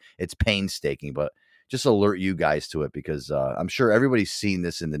it's painstaking, but just alert you guys to it because I'm sure everybody's seen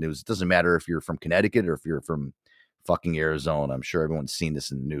this in the news. It doesn't matter if you're from Connecticut or if you're from fucking Arizona. I'm sure everyone's seen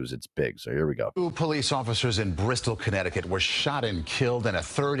this in the news. It's big. So here we go. 2 police officers in Bristol, Connecticut were shot and killed and a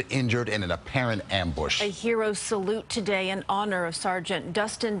 3rd injured in an apparent ambush. A hero salute today in honor of Sergeant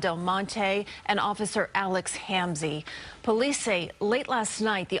Dustin Del Monte and Officer Alex Hamzy. Police say late last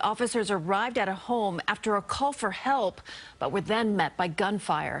night the officers arrived at a home after a call for help, but were then met by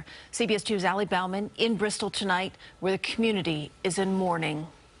gunfire. CBS 2's Allie Bauman in Bristol tonight, where the community is in mourning.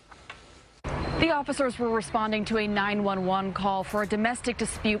 The officers were responding to a 911 call for a domestic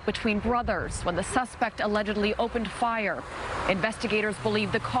dispute between brothers when the suspect allegedly opened fire. Investigators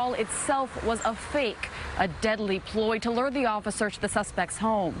believe the call itself was a fake, a deadly ploy to lure the officer to the suspect's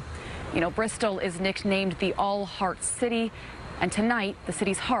home. Bristol is nicknamed the All Hearts City, and tonight the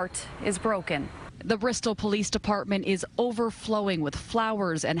city's heart is broken. The Bristol Police Department is overflowing with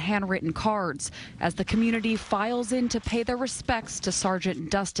flowers and handwritten cards as the community files in to pay their respects to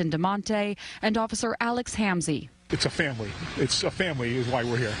Sergeant Dustin DeMonte and Officer Alex Hamzy. It's a family. It's a family is why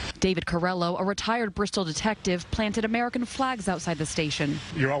we're here. David Corello, a retired Bristol detective, planted American flags outside the station.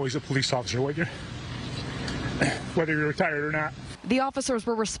 You're always a police officer, whether you're retired or not. The officers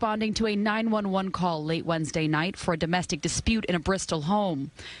were responding to a 911 call late Wednesday night for a domestic dispute in a Bristol home.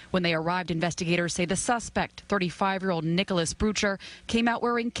 When they arrived, investigators say the suspect, 35-year-old Nicholas Brucher, came out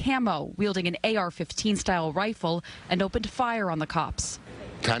wearing camo, wielding an AR-15 style rifle, and opened fire on the cops.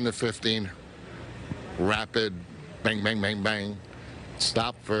 10 to 15, rapid, bang, bang, bang, bang,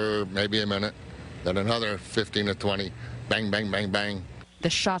 Stopped for maybe a minute, then another 15 to 20. Bang, bang, bang, bang. The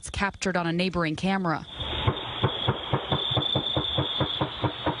shots captured on a neighboring camera.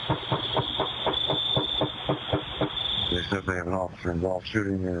 They said they have an officer involved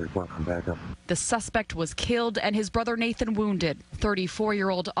shooting. They're requesting backup. The suspect was killed and his brother Nathan wounded.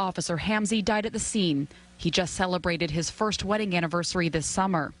 34-year-old Officer Hamzy died at the scene. He just celebrated his first wedding anniversary this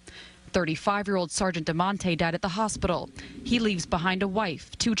summer. 35-year-old Sergeant DeMonte died at the hospital. He leaves behind a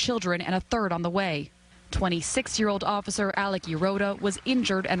wife, 2 children, and a third on the way. 26-year-old Officer Alec Iroda was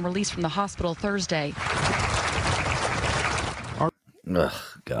injured and released from the hospital Thursday. Ugh,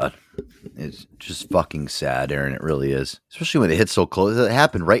 God. It's just fucking sad, Aaron. It really is. Especially when it hits so close. It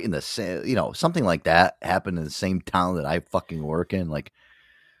happened right in the same, something like that happened in the same town that I fucking work in. Like,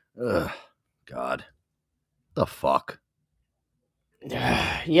 ugh, God. The fuck?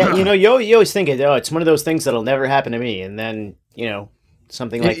 Yeah, you always think it's one of those things that'll never happen to me. And then,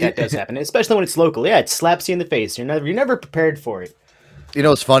 something like that does happen, especially when it's local. Yeah, it slaps you in the face. You're never prepared for it.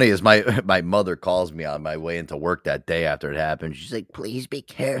 What's funny is my mother calls me on my way into work that day after it happened. She's like, "Please be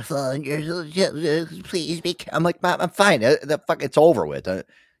careful." And please be. I'm like, "Mom, I'm fine. It's over with."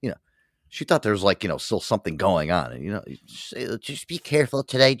 She thought there was still something going on, and just be careful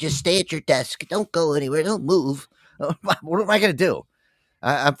today. Just stay at your desk. Don't go anywhere. Don't move. What am I gonna do?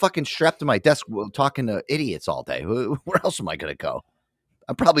 I'm fucking strapped to my desk talking to idiots all day. Where else am I gonna go?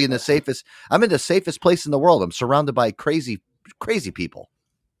 I'm probably in the safest. I'm in the safest place in the world. I'm surrounded by crazy people.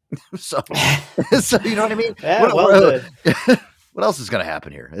 so you know what I mean? Yeah, what else is going to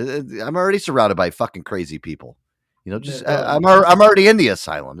happen here? I'm already surrounded by fucking crazy people. I'm already in the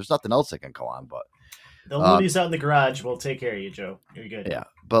asylum. There's nothing else that can go on. But the loonies out in the garage will take care of you, Joe. You're good. Yeah,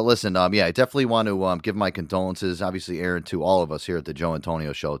 but listen, I definitely want to give my condolences, obviously, Aaron, to all of us here at the Joe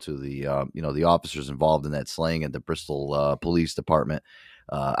Antonio Show, to the the officers involved in that slaying at the Bristol Police Department.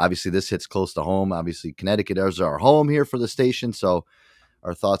 Obviously, this hits close to home. Obviously, Connecticut is our home here for the station. So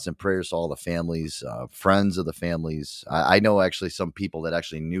our thoughts and prayers to all the families, friends of the families. I know actually some people that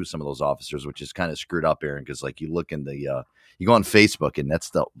actually knew some of those officers, which is kind of screwed up, Aaron, because you look in you go on Facebook, and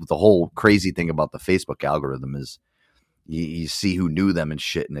that's the whole crazy thing about the Facebook algorithm is you see who knew them and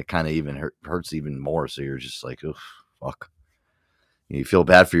shit, and it kind of even hurts even more. So you're just like, oh, fuck. You feel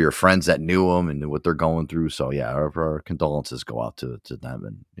bad for your friends that knew them and what they're going through. So yeah, our condolences go out to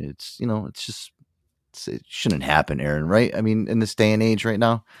them. And it's, it shouldn't happen, Aaron, right? I mean, in this day and age right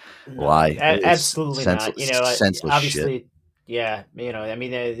now, why? Absolutely not. Senseless obviously, shit. Yeah.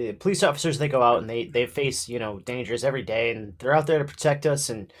 The police officers, they go out and they face, dangers every day, and they're out there to protect us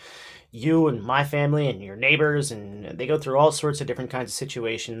and you and my family and your neighbors, and they go through all sorts of different kinds of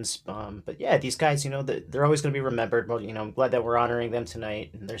situations. But yeah, these guys, they're always going to be remembered. Well, I'm glad that we're honoring them tonight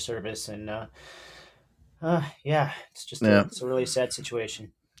and their service. And it's just it's a really sad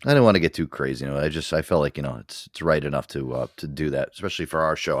situation. I didn't want to get too crazy. I felt like, it's right enough to do that, especially for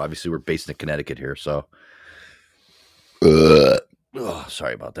our show. Obviously, we're based in Connecticut here, so.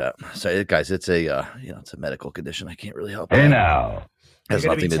 Sorry about that. So, guys, it's a it's a medical condition. I can't really help. Hey, now. Has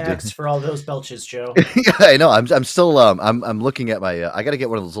You're nothing gonna be to do taxed for all those belches, Joe. Yeah, I know. I'm still I'm looking at my I got to get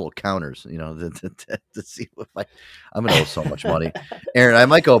one of those little counters, to see if I'm gonna owe so much money. Aaron, I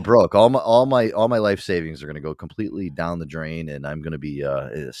might go broke. All my life savings are gonna go completely down the drain, and I'm gonna be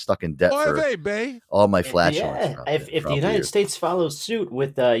stuck in debt for all my flatulence. Yeah, if the United States follows suit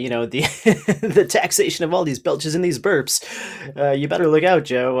with the the taxation of all these belches and these burps, you better look out,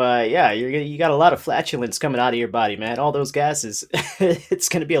 Joe. You got a lot of flatulence coming out of your body, man. All those gases. It's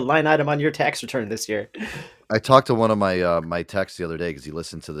going to be a line item on your tax return this year. I talked to one of my texts the other day because he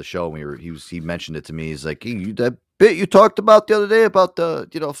listened to the show. And he mentioned it to me. He's like, hey, that bit you talked about the other day about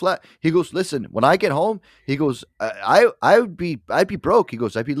the flat. He goes, listen, when I get home, he goes, I'd be broke. He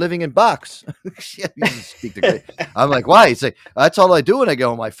goes, I'd be living in box. I'm like, why? He's like, that's all I do when I get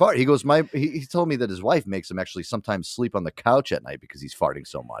home. I fart. He goes, he told me that his wife makes him actually sometimes sleep on the couch at night because he's farting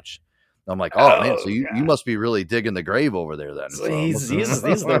so much. I'm like, man, so you must be really digging the grave over there then. So he's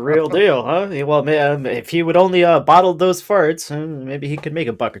the real deal, huh? Well, man, if he would only bottled those farts, maybe he could make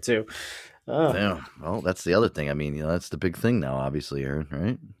a buck or two. Yeah, well, that's the other thing. I mean, that's the big thing now, obviously, Aaron,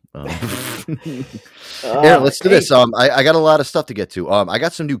 right? Aaron, let's do this. I got a lot of stuff to get to. I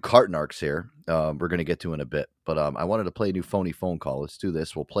got some new carton arcs here. We're going to get to in a bit, but I wanted to play a new phony phone call. Let's do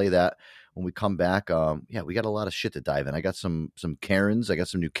this. We'll play that. When we come back, we got a lot of shit to dive in. I got some Karens. I got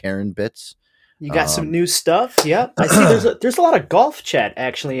some new Karen bits. You got some new stuff? Yep. I see there's a lot of golf chat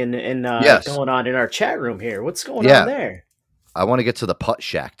actually in going on in our chat room here. What's going on there? I want to get to the Putt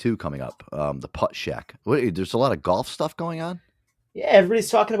Shack too coming up. The Putt Shack. Wait, there's a lot of golf stuff going on? Yeah, everybody's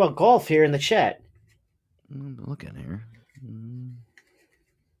talking about golf here in the chat. Look in here.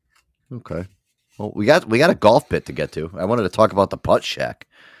 Okay. Well, we got a golf bit to get to. I wanted to talk about the putt shack.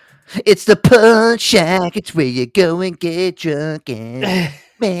 It's the putt shack. It's where you go and get drunk and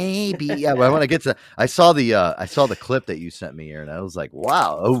maybe. Yeah, well, I want to get to. I saw the clip that you sent me, Aaron. I was like,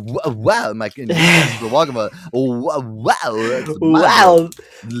 wow, wow. My we're walking about. Wow.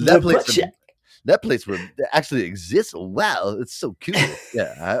 That place where actually exists. Wow, it's so cool.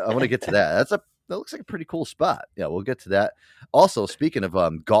 Yeah, I want to get to that. That looks like a pretty cool spot. Yeah, we'll get to that. Also, speaking of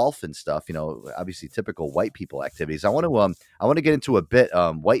golf and stuff, obviously typical white people activities. I want to get into a bit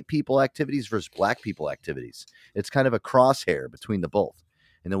white people activities versus black people activities. It's kind of a crosshair between the both,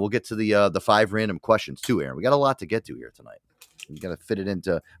 and then we'll get to the 5 random questions too, Aaron. We got a lot to get to here tonight. We got to fit it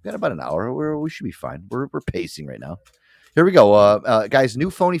into. We got about an hour. We should be fine. We're pacing right now. Here we go, guys. New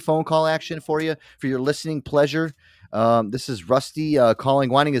phony phone call action for you for your listening pleasure. This is Rusty calling,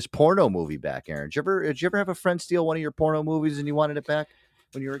 wanting his porno movie back. Aaron, did you ever have a friend steal one of your porno movies and you wanted it back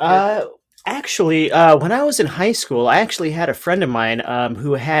when you were a kid? Actually, when I was in high school, I actually had a friend of mine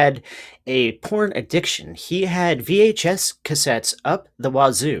who had a porn addiction. He had VHS cassettes up the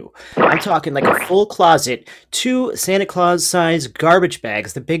wazoo. I'm talking like a full closet, 2 Santa Claus-sized garbage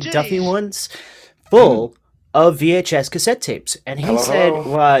bags, the big Duffy ones, full of VHS cassette tapes. And he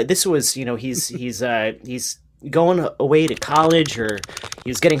said, this was, he's going away to college, or he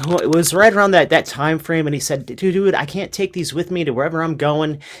was getting home. It was right around that time frame, and he said, dude, I can't take these with me to wherever I'm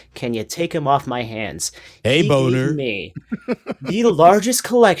going. Can you take them off my hands? Hey, he boner. gave me the largest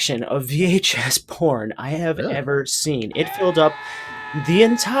collection of VHS porn I have ever seen. It filled up the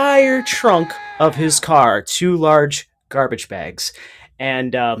entire trunk of his car, 2 large garbage bags.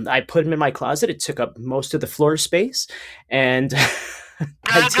 And I put him in my closet. It took up most of the floor space, and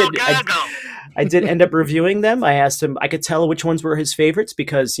I did end up reviewing them. I asked him, I could tell which ones were his favorites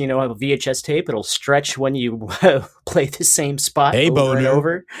because, a VHS tape, it'll stretch when you play the same spot over and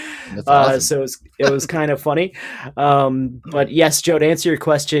over. That's awesome. So it was kind of funny. But yes, Joe, to answer your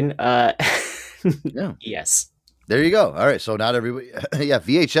question, yes. There you go. All right. So not everybody. Yeah.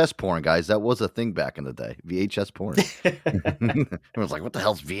 VHS porn, guys. That was a thing back in the day. VHS porn. Everyone's like, what the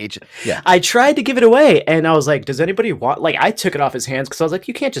hell's VHS? Yeah. I tried to give it away and I was like, does anybody want, I took it off his hands because I was like,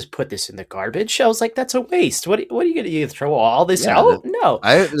 you can't just put this in the garbage. I was like, that's a waste. What are you going to throw all this out? No.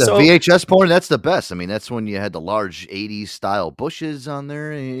 VHS porn, that's the best. I mean, that's when you had the large 80s style bushes on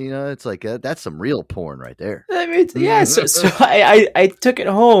there. It's like, that's some real porn right there. I mean, yeah. So I took it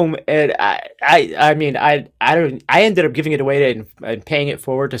home and I ended up giving it away and paying it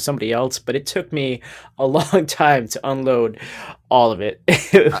forward to somebody else, but it took me a long time to unload all of it.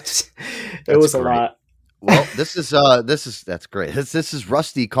 It was a lot. Well, that's great. This is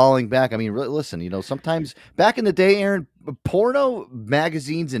Rusty calling back. I mean, listen, sometimes back in the day, Aaron, porno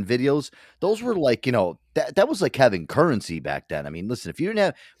magazines and videos, those were like, that was like having currency back then. I mean, listen, if you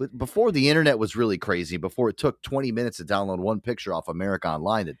didn't have, before the internet was really crazy, before it took 20 minutes to download one picture off America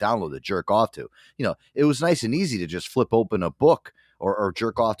Online to download to jerk off to, it was nice and easy to just flip open a book or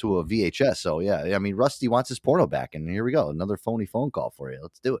jerk off to a VHS. So yeah, I mean, Rusty wants his porno back, and here we go. Another phony phone call for you.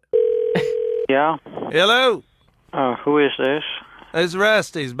 Let's do it. Yeah. Hello. Who is this? It's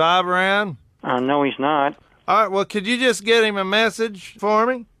Rusty. Is Bob around? No, he's not. All right, well, could you just get him a message for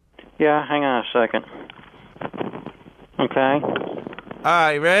me? Yeah, hang on a second. Okay. All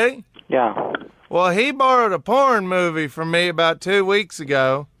right, ready? Yeah. Well, he borrowed a porn movie from me about 2 weeks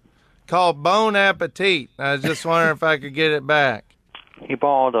ago called Bon Appetit. I was just wondering if I could get it back. He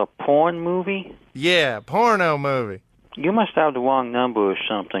borrowed a porn movie? Yeah, porno movie. You must have the wrong number or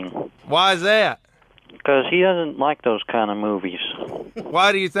something. Why is that? Because he doesn't like those kind of movies.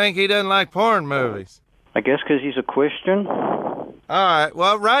 Why do you think he doesn't like porn movies? I guess because he's a Christian. All right,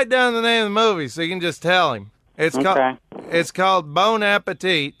 well, write down the name of the movie so you can just tell him. It's called Bon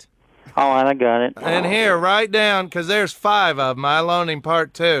Appetit. All right, I got it. And here, write down, because there's 5 of them. I loaned him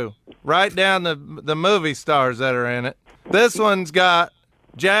part 2. Write down the movie stars that are in it. This one's got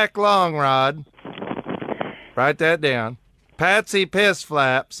Jack Longrod. Write that down. Patsy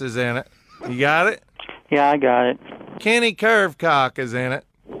Pissflaps is in it. You got it? Yeah, I got it. Kenny Curvecock is in it.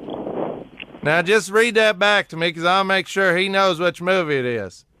 Now just read that back to me, because I'll make sure he knows which movie it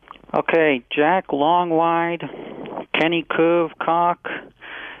is. Okay, Jack Longwide, Kenny Curvecock,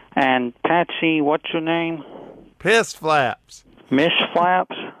 and Patsy, what's her name? Pissflaps. Miss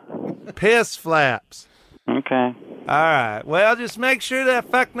Flaps? Pissflaps. Okay. All right. Well, just make sure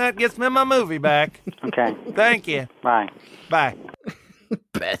that fucknut gets me my movie back. Okay. Thank you. Bye. Bye.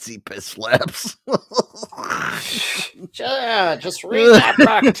 Patsy Pissflaps. Yeah, just read that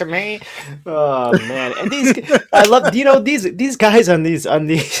back to me. Oh man, and I love these guys on these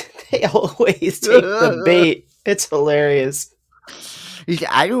they always take the bait. It's hilarious. He said,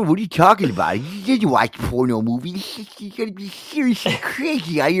 I don't know what are you talking about. You didn't watch porno movies. You're going to be seriously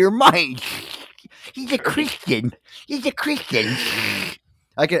crazy out of your mind. He's a Christian. He's a Christian.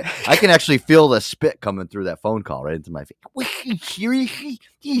 I can actually feel the spit coming through that phone call right into my face. Seriously?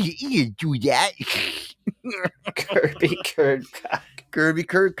 You didn't do that. Kirby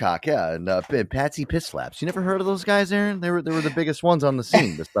Kurdcock, yeah, and Patsy Piss Slaps. You never heard of those guys, Aaron? They were the biggest ones on the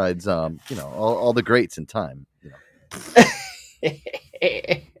scene, besides all the greats in time.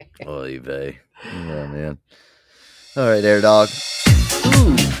 Oy vey. Yeah, man. All right, Air Dog.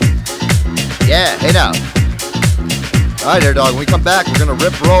 Ooh. Yeah, hey now. All right, Air Dog. When we come back, we're gonna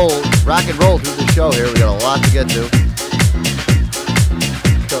rock and roll through the show here. We got a lot to get to.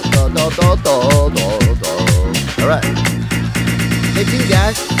 All right. Hey, tuned,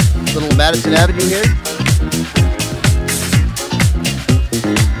 guys. Little Madison Avenue here.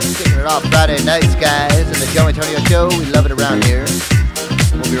 Kicking it off Friday nights, guys, and the Joe Antonio Show. We love it around here.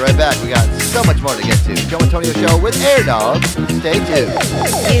 We'll be right back. We got so much more to get to. Joe Antonio Show with Air Dog. Stay tuned.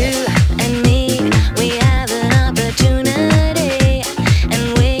 You and me, we have an opportunity,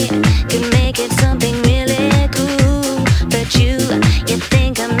 and we could make it something really cool. But you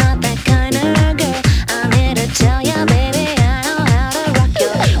think I'm not that kind of girl. I'm here to tell you, baby, I know how to rock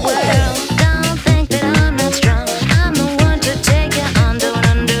your world. Don't think that I'm not strong. I'm the one to take you on. Don't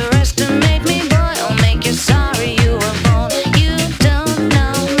underestimate me, boy. I'll make you sorry you were born. You don't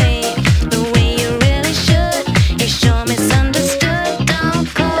know me the way you really should. You sure misunderstood. Don't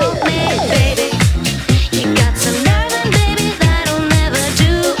call me baby. You got some nerve, and baby, that'll never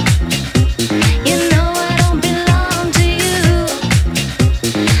do. You know I don't belong to you.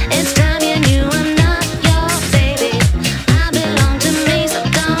 It's time you knew I'm not your baby. I belong to me, so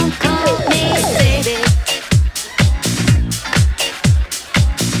don't call me baby.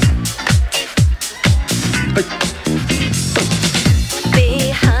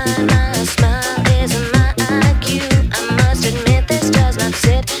 Behind my smile is my IQ. I must admit this does not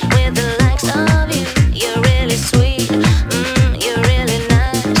sit with the likes of you. You're really sweet, you're really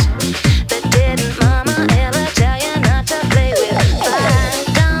nice. But didn't mama ever tell you not to play with fire?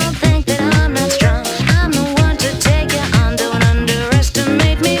 Don't think that I'm not strong. I'm the one to take you on. Don't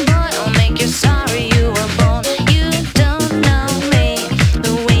underestimate me, boy. I'll make you sorry you were born. You don't know me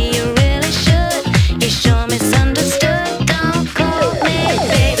the way you really should. You sure misunderstood. Don't call me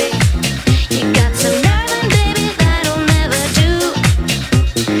baby. You got some nerve, and baby, that'll never do.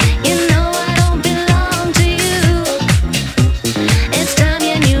 You know I don't belong to you. It's time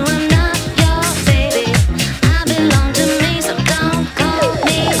you knew I'm not your baby. I belong to me, so don't call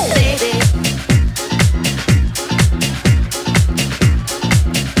me baby.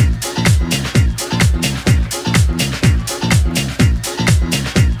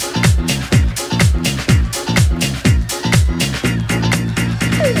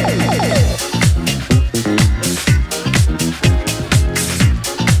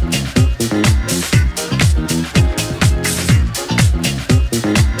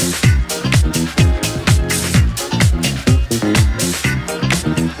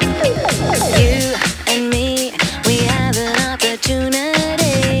 You and me, we have an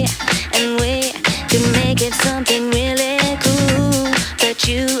opportunity, and we could make it something really cool. But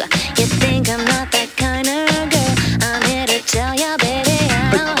you think I'm not that kind of girl. I'm here to tell you, baby,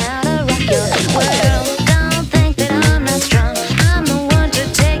 I know how to rock your world. Don't think that I'm not strong. I'm the one to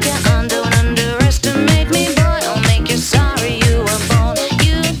take you on. Don't underestimate me, boy. I'll make you sorry you were born.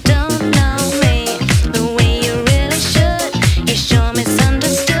 You don't know me the way you really should. You sure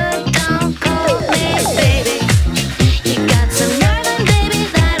misunderstood. Don't call me baby. You got some nerve, and baby,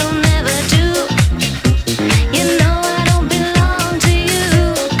 that'll never do. You know I don't belong to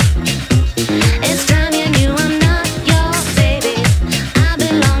you. It's time you knew I'm not your baby. I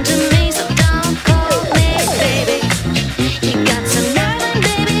belong to me, so don't call me baby. You got some nerve, and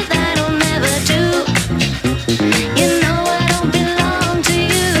baby, that'll never do. You know I don't belong to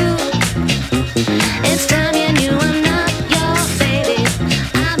you. It's time you knew I'm not your baby.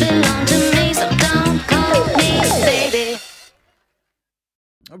 I belong to me, so don't call me baby.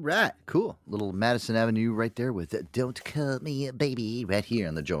 All right, cool. Little Madison Avenue right there with Don't Call Me a Baby right here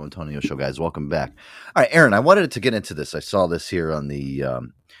on the Joe Antonio Show, guys. Welcome back. All right, Aaron, I wanted to get into this. I saw this here on the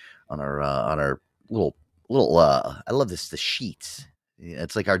on our little I love this, the sheets. Yeah,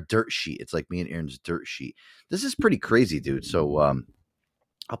 it's like our dirt sheet. It's like me and Aaron's dirt sheet. This is pretty crazy, dude. So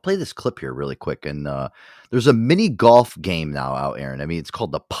I'll play this clip here really quick. And there's a mini golf game now out, Aaron. I mean, it's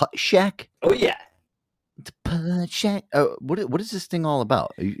called the Putt Shack. Oh yeah. The Putt Shack. What is this thing all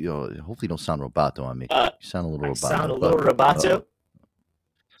about? Hopefully you don't sound roboto on me. You sound a little roboto. Sound a little roboto.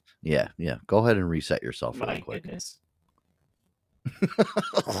 Yeah. Go ahead and reset yourself My real quick. goodness.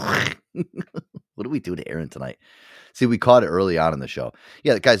 What do we do to Aaron tonight? See, we caught it early on in the show.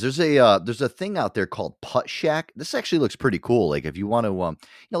 Yeah, guys, there's a thing out there called Putt Shack. This actually looks pretty cool. Like if you want to,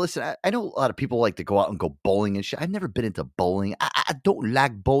 listen, I know a lot of people like to go out and go bowling and shit. I've never been into bowling. I don't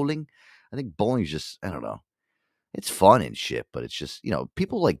like bowling. I think bowling is just, I don't know. It's fun and shit, but it's just,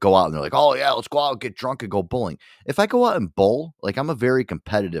 people like go out and they're like, oh yeah, let's go out and get drunk and go bowling. If I go out and bowl, like I'm a very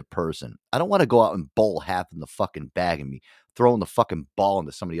competitive person. I don't want to go out and bowl half in the fucking bag and me throwing the fucking ball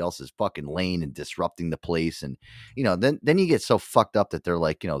into somebody else's fucking lane and disrupting the place. And, then you get so fucked up that they're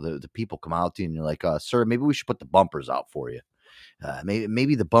like, the people come out to you and you're like, sir, maybe we should put the bumpers out for you.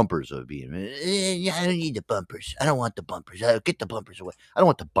 Maybe the bumpers would be, I don't need the bumpers. I don't want the bumpers. Get the bumpers away. I don't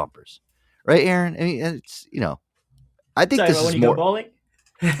want the bumpers. Right, Aaron? I mean, it's, I think this is more bowling.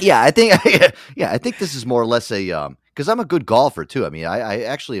 Yeah, I think this is more or less a because I'm a good golfer too. I mean, I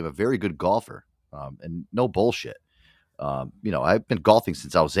actually am a very good golfer, and no bullshit. I've been golfing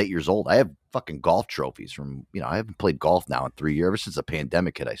since I was 8 years old. I have fucking golf trophies from I haven't played golf now in 3 years. Ever since the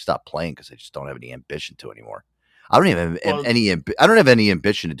pandemic hit, I stopped playing because I just don't have any ambition to anymore. I don't even have I don't have any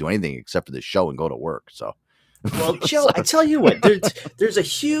ambition to do anything except for this show and go to work. So. Well, Joe, I tell you what, there's a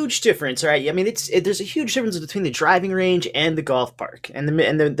huge difference, right? I mean, there's a huge difference between the driving range and the golf park and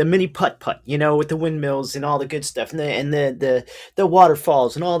the mini putt, with the windmills and all the good stuff and the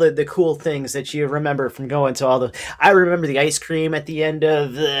waterfalls and all the cool things that you remember from going to all the. I remember the ice cream at the end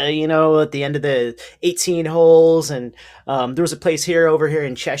of the 18 holes, and there was a place over here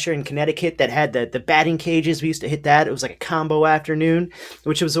in Cheshire in Connecticut that had the batting cages. We used to hit that. It was like a combo afternoon,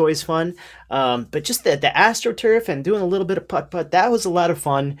 which was always fun. But just the AstroTurf and doing a little bit of putt, that was a lot of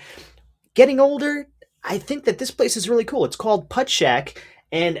fun. Getting older, I think that this place is really cool. It's called Putt Shack,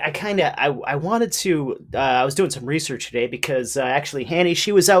 and I wanted to. I was doing some research today because actually Hanny,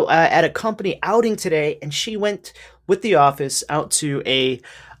 she was out at a company outing today, and she went with the office out to a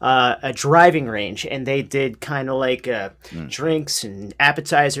driving range, and they did kind of like drinks and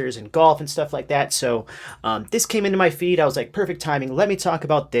appetizers and golf and stuff like that. So this came into my feed. I was like, perfect timing. Let me talk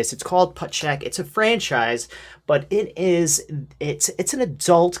about this. It's called Putt Shack. It's a franchise, but it's an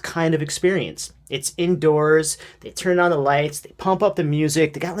adult kind of experience. It's indoors. They turn on the lights. They pump up the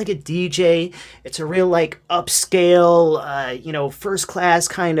music. They got like a DJ. It's a real like upscale, first class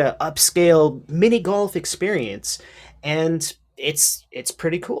kind of upscale mini golf experience, and it's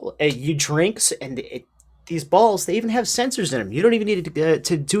pretty cool. You drinks and these balls. They even have sensors in them. You don't even need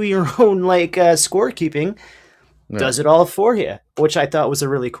to do your own like scorekeeping. Yeah. Does it all for you, which I thought was a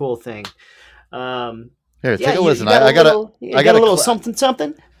really cool thing. Here, take a listen. I got a little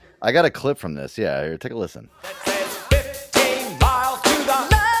something. I got a clip from this. Yeah, here, take a listen.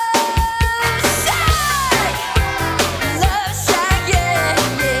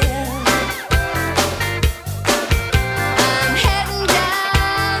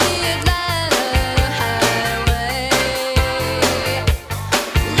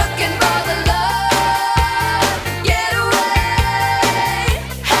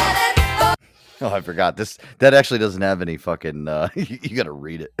 Oh, I forgot this. That actually doesn't have any fucking. You got to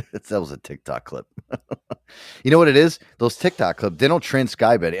read it. That was a TikTok clip. You know what it is? Those TikTok clips, they don't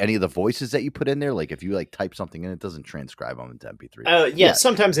transcribe any of the voices that you put in there. Like if you like type something in, it doesn't transcribe them into MP3. Oh yeah,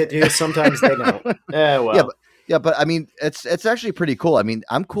 sometimes they do, sometimes they don't. Well. But I mean, it's actually pretty cool. I mean,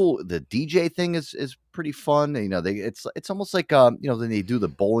 I'm cool. The DJ thing is pretty fun. It's almost like then they do the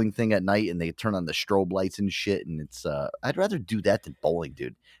bowling thing at night and they turn on the strobe lights and shit. And it's I'd rather do that than bowling,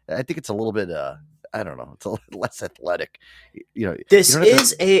 dude. I think it's a little bit I don't know. It's a little less athletic. This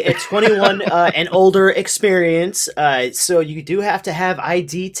is a 21 and older experience. So you do have to have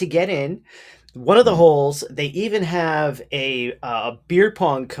ID to get in. One of the holes, they even have a beer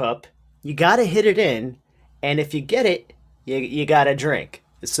pong cup. You got to hit it in. And if you get it, you got to drink.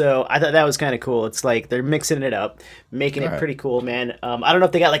 So I thought that was kind of cool. It's like they're mixing it up, making it pretty cool, man. I don't know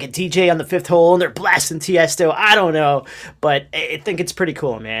if they got like a DJ on the fifth hole and they're blasting Tiesto. I don't know, but I think it's pretty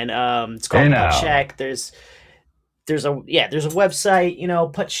cool, man. It's called Putt Shack. There's a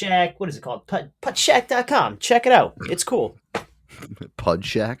website, Putt Shack. What is it called? Puttshack.com. Check it out. It's cool. Pud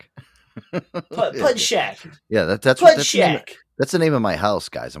Shack? Putt Shack. Yeah, that's Putt Shack. That's the name of my house,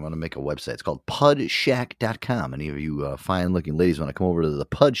 guys. I'm going to make a website. It's called pudshack.com. Any of you fine-looking ladies want to come over to the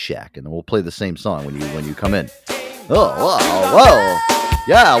Pud Shack, and we'll play the same song when you come in. Oh, whoa.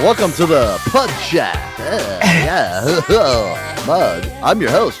 Yeah, welcome to the Pud Shack. Mud. I'm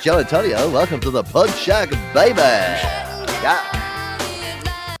your host, Joe Antonio. Welcome to the Pud Shack, baby. Yeah.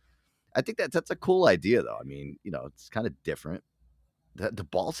 I think that's a cool idea, though. I mean, it's kind of different. The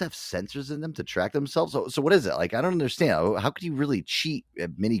balls have sensors in them to track themselves. So what is it? Like, I don't understand. How could you really cheat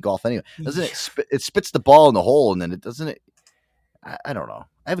at mini golf anyway? Doesn't it? It spits the ball in the hole, and then it doesn't. I don't know.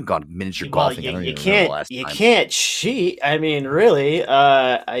 I haven't gone miniature Well, golfing. I don't you even remember the can't last you time. can't cheat. I mean, really,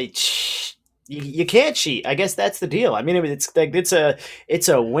 you can't cheat. I guess that's the deal. I mean, it's like it's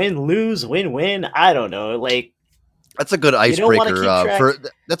a win-lose, win-win. I don't know. Like, That's a good you don't wanna icebreaker. keep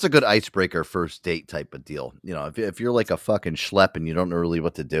track. That's a good icebreaker first date type of deal. You know, if you're like a fucking schlep and you don't know really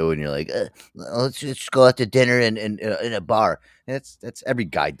what to do, and you're like, let's just go out to dinner in a bar. That's every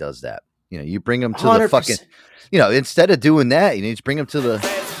guy does that. You know, you bring them to the 100%. fucking. You know, instead of doing that, you need to bring them to the.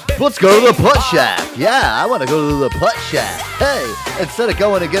 Let's go to the putt shack. Yeah, I want to go to the putt shack. Hey, instead of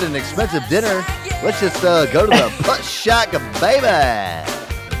going to get an expensive dinner, let's just go to the putt shack, baby.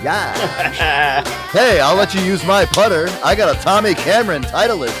 Yeah. Hey, I'll let you use my putter. I got a Tommy Cameron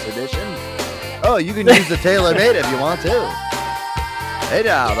Titleist edition. Oh, you can use the TaylorMade if you want to. Hey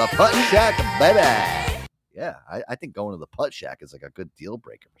now, the putt shack, baby. Yeah, I think going to the putt shack is like a good deal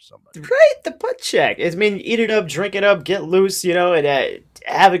breaker for somebody. Right, the putt shack. I mean, eat it up, drink it up, get loose, you know, and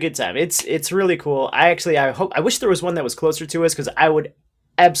have a good time. It's really cool. I wish there was one that was closer to us because I would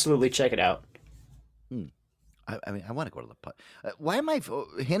absolutely check it out. I mean, I want to go to the putt. Why am I?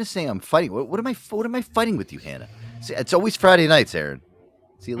 Hannah's saying I'm fighting. What am I fighting with you, Hannah? See, it's always Friday nights, Aaron.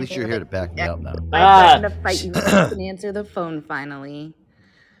 See, at least you're here to back me up now. I threatened to fight you. You can answer the phone finally.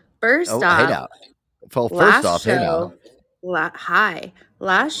 First off, hey now. Well, first off, hey now. Hi.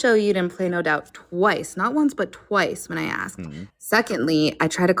 Last show you didn't play No Doubt twice. Not once, but twice when I asked. Mm-hmm. Secondly, I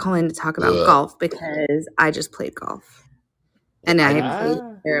tried to call in to talk about golf because I just played golf. And I played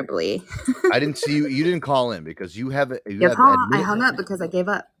terribly. I didn't see you. You didn't call in because you have. I hung up because I gave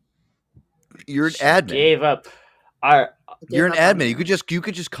up. You're an admin. Gave up. You're an admin. You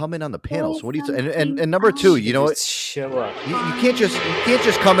could just come in on the panel. So what do you? And number two, you know what? Show up. You can't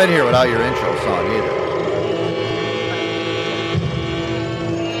just come in here without your intro song either.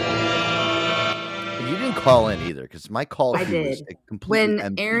 You didn't call in either because my call. I did. Was completely When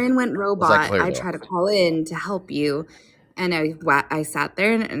empty. Aaron went robot, clear, I though? tried to call in to help you, and I sat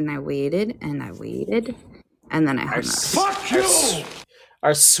there and I waited and I waited, and then I hung up. Fuck you!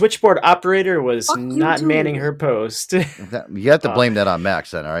 Our switchboard operator was not manning her post. You have to blame that on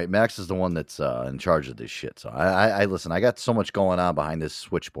Max then, all right? Max is the one that's in charge of this shit. So I listen, I got so much going on behind this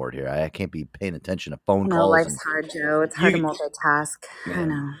switchboard here. I can't be paying attention to phone No, calls. life's hard, Joe. It's hard to multitask. I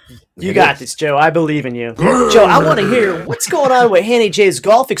know. You got this, Joe. I believe in you. Joe, I want to hear what's going on with Hanny J's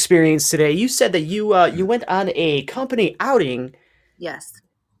golf experience today. You said that you went on a company outing. Yes.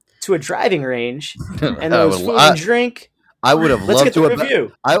 To a driving range, and there was food and drink. I would have Let's loved get the to have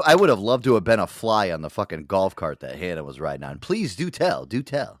review. I would have loved to have been a fly on the fucking golf cart that Hannah was riding on. Please do tell.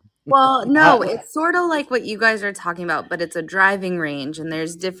 Well, no, it's sort of like what you guys are talking about, but it's a driving range, and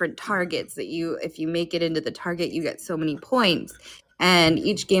there's different targets that if you make it into the target, you get so many points, and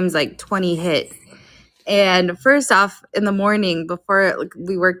each game's like 20 hits. And first off, in the morning before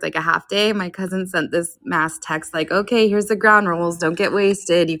we worked like a half day, my cousin sent this mass text like, okay, here's the ground rules. Don't get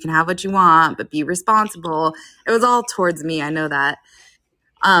wasted. You can have what you want, but be responsible. It was all towards me. I know that.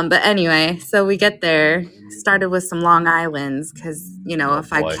 But anyway, so we get there, started with some Long Islands because,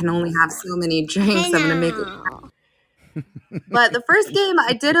 if I can only have so many drinks, I'm going to make it count. But the first game,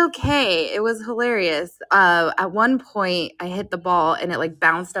 I did okay. It was hilarious. At one point, I hit the ball and it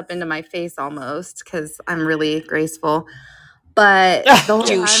bounced up into my face almost because I'm really graceful. But the whole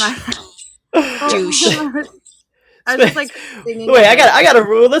time I was just singing. Wait, I got a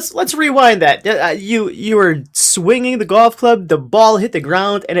rule. Let's rewind that. You were swinging the golf club, the ball hit the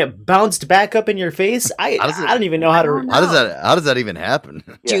ground, and it bounced back up in your face. I don't even know how to. How does that even happen?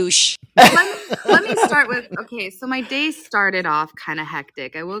 Douche. Let me start with so my day started off kind of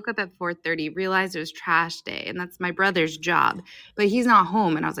hectic. I woke up at 4:30, realized it was trash day, and that's my brother's job, but he's not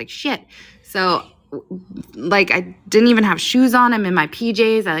home, and I was like, shit. So I didn't even have shoes on. I'm in my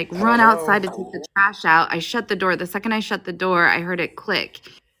PJs. I run outside to take the trash out. I shut the door. The second I shut the door, I heard it click.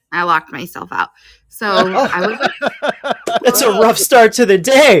 I locked myself out. So I was. That's a rough start to the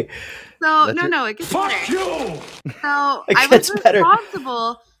day. So no, it gets better. Fuck you. So It I was gets better.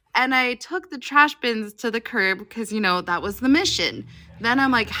 responsible, and I took the trash bins to the curb because that was the mission. Then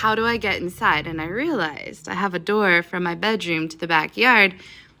I'm like, how do I get inside? And I realized I have a door from my bedroom to the backyard.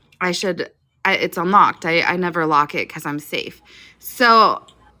 It's unlocked. I never lock it because I'm safe. So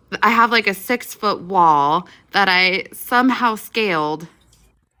I have a 6-foot wall that I somehow scaled,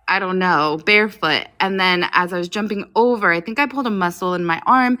 I don't know, barefoot. And then as I was jumping over, I think I pulled a muscle in my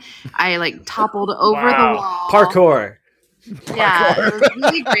arm. I toppled over the wall. Parkour. Yeah, it was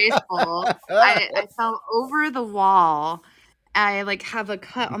really graceful. I fell over the wall. I have a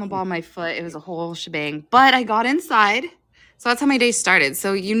cut on the ball of my foot. It was a whole shebang. But I got inside. So that's how my day started.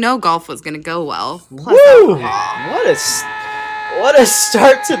 So golf was going to go well. Plus Woo! What a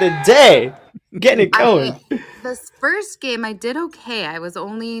start to the day. Getting it going. This first game, I did okay. I was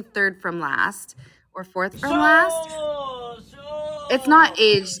only third from last or fourth from last. It's not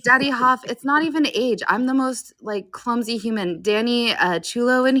age, Daddy Hoff. It's not even age. I'm the most like clumsy human. Danny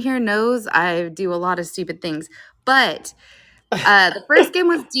Chulo in here knows I do a lot of stupid things. But the first game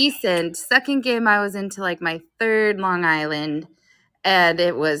was decent. Second game, I was into like my third Long Island. And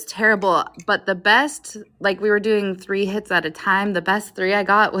it was terrible. But the best, like we were doing 3 hits at a time. The best 3 I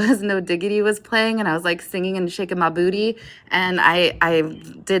got was No Diggity was playing. And I was like singing and shaking my booty. And I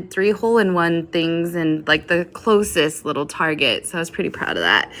did 3 hole-in-one things and like the closest little target. So I was pretty proud of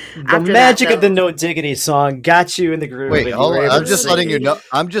that. The magic of the No Diggity song got you in the groove. Wait, hold on. I'm just letting you know.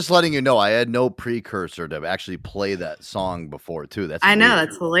 I'm just letting you know. I had no precursor to actually play that song before too. That's I know, weird.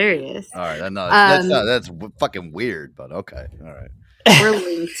 that's hilarious. All right, I know that's fucking weird, but okay, all right. We're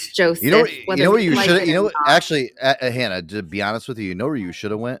linked, Joseph. You know where you like should. it You know, or not. actually, Hannah. To be honest with you, know where you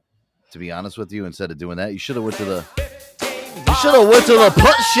should have went. To be honest with you, instead of doing that, you should have went to the. You should have went to the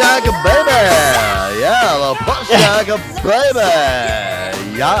Putt Shack, baby. Yeah, the Putt Shack, baby.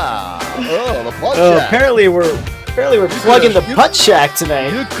 Yeah. Oh, the Putt Shack. Apparently we're plugging the Putt Shack tonight.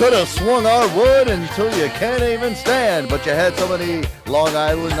 You could have swung our wood until you can't even stand, but you had so many Long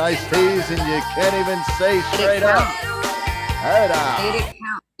Island iced teas, and you can't even say straight up.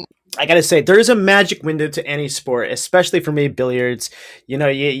 I gotta say, there's a magic window to any sport, especially for me, billiards. You know,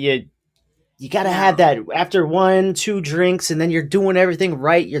 you gotta have that after 1-2 drinks, and then you're doing everything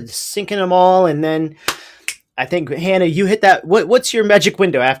right. You're sinking them all, and then I think Hannah, you hit that. What's your magic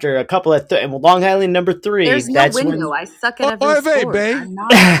window after a couple of Long Island number 3? There's no window. I suck at every sport. I'm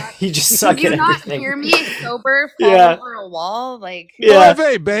not- You just suck Do you at not everything. hear me sober fall Yeah. over a wall? Like, Yeah. Oy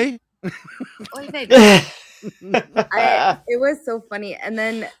vey, Oy vey. It was so funny. And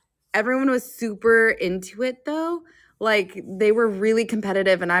then everyone was super into it though. Like they were really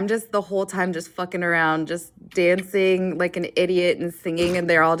competitive and I'm just the whole time just fucking around, just dancing like an idiot and singing, and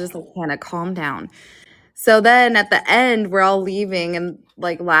they're all just like, Hannah, calm down. So then at the end, we're all leaving and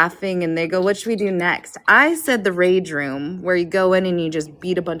like laughing, and they go, what should we do next? I said the rage room, where you go in and you just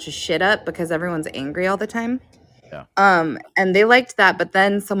beat a bunch of shit up because everyone's angry all the time. Yeah. And they liked that, but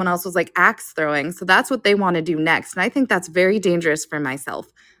then someone else was like axe throwing. So that's what they want to do next. And I think that's very dangerous for myself.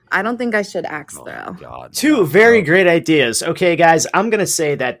 I don't think I should axe throw. God. 2 very great ideas. Okay, guys, I'm going to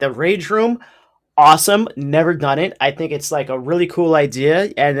say that the Rage Room, awesome. Never done it. I think it's like a really cool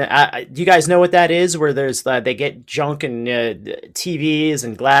idea. And do you guys know what that is? Where there's they get junk and TVs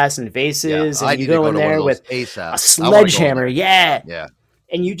and glass and vases, I and you need to go in to one there of with those ASAP. a I wanna go sledgehammer. there. Yeah. Yeah.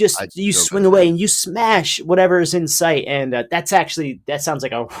 And you just you swing away and you smash whatever is in sight, and that sounds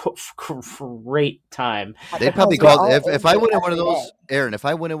like a great time. They probably call if I win at one of those, Aaron. If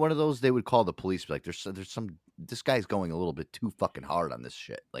I win at one of those, they would call the police. Be like, there's some. This guy's going a little bit too fucking hard on this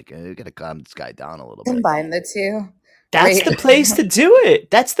shit. Like, you gotta calm this guy down a little bit. Combine the 2. That's the place to do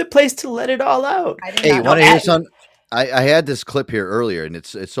it. That's the place to let it all out. Hey, you want to hear something? I had this clip here earlier, and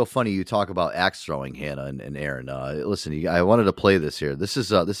it's so funny you talk about axe throwing, Hannah and Aaron. Listen, I wanted to play this here. This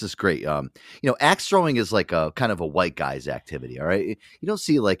is great. Axe throwing is like a kind of a white guy's activity. All right, you don't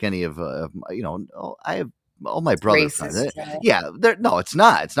see like any of I have all my brothers. Yeah, no, it's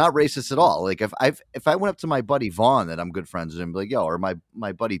not. It's not racist at all. Like if I went up to my buddy Vaughn that I'm good friends with and be like, yo, or my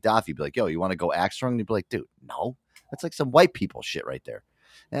buddy Daffy be like, yo, you want to go axe throwing? And he'd be like, dude, no, that's like some white people shit right there.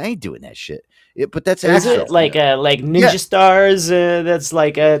 I ain't doing that shit. But that's is it like Ninja Stars? That's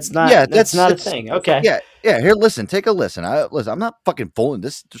like it's not. Yeah, that's not a thing. Okay. Yeah. Here, listen. Take a listen. I'm not fucking fooling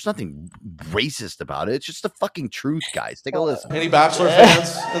this. There's nothing racist about it. It's just the fucking truth, guys. Take a listen. Any Bachelor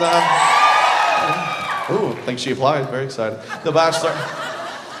fans? Ooh, I think she applied. Very excited. The Bachelor.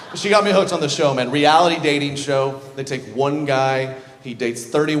 She got me hooked on the show, man. Reality dating show. They take one guy. He dates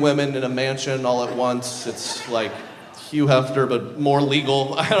 30 women in a mansion all at once. It's like Hugh Hefner, but more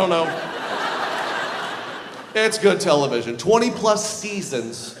legal. I don't know. It's good television. 20 plus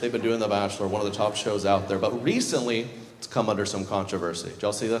seasons they've been doing The Bachelor, one of the top shows out there. But recently, it's come under some controversy. Did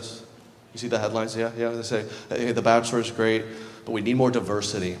y'all see this? You see the headlines? Yeah. They say, hey, The Bachelor is great, but we need more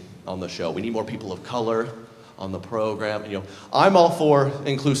diversity on the show. We need more people of color on the program. You know, I'm all for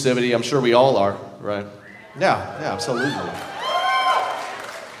inclusivity. I'm sure we all are, right? Yeah, absolutely.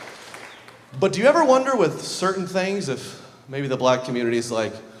 But do you ever wonder with certain things if maybe the black community is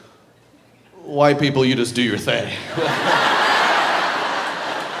like, white people, you just do your thing?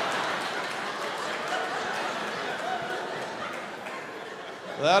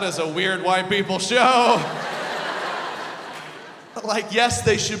 That is a weird white people show. Like, yes,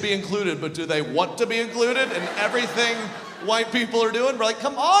 they should be included, but do they want to be included in everything white people are doing? We're like,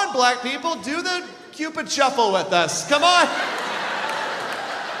 come on, black people, do the Cupid shuffle with us. Come on.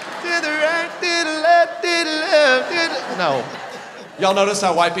 to the right, to the left, to the left, to the... No. Y'all notice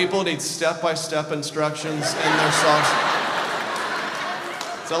how white people need step-by-step instructions in their songs?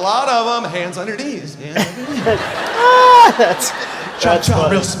 It's a lot of them. Hands under knees. That's Cha-cha,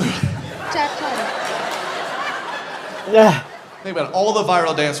 real smooth. Yeah. Think about it. All the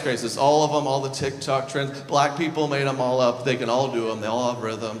viral dance crazes, all of them, all the TikTok trends. Black people made them all up. They can all do them. They all have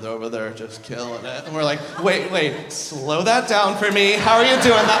rhythm. They're over there just killing it. And we're like, wait, slow that down for me. How are you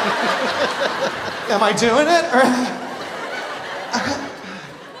doing that? Am I doing it?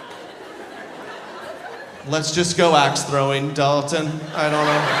 Let's just go axe throwing, Dalton. I don't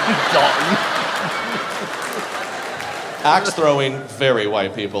know. Dalton. Axe throwing, very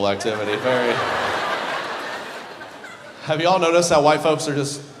white people activity. Very. Have you all noticed how white folks are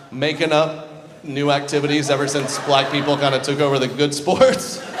just making up new activities ever since black people kind of took over the good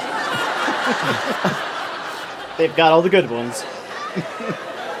sports? They've got all the good ones.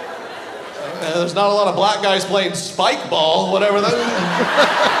 There's not a lot of black guys playing spike ball, whatever that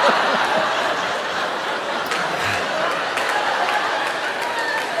is.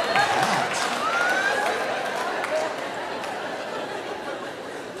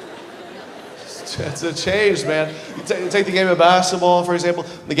 It's a change, man. You take the game of basketball, for example.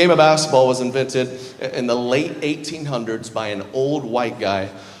 The game of basketball was invented in the late 1800s by an old white guy,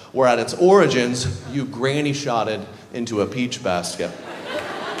 where at its origins, you granny shotted into a peach basket.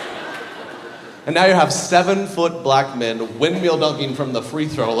 And now you have 7-foot black men windmill dunking from the free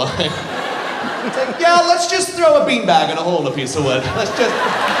throw line. It's like, yeah, let's just throw a beanbag in a hole in a piece of wood. Let's just...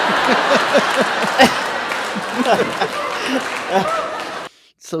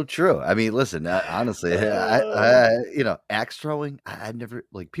 So true. I mean, listen, honestly, axe throwing, I've never,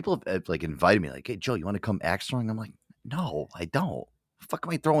 like, people have like invited me, like, hey, Joe, you want to come axe throwing? I'm like, no, I don't. The fuck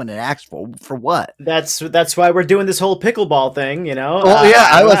am I throwing an axe for what? That's why we're doing this whole pickleball thing, you know? Oh, yeah,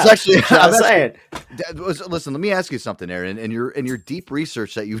 I was actually saying. Listen, let me ask you something, Aaron. In your deep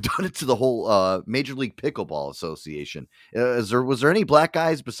research that you've done into the whole Major League Pickleball Association, was there any black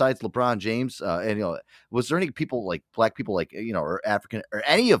guys besides LeBron James? And was there any people like black people, like or African, or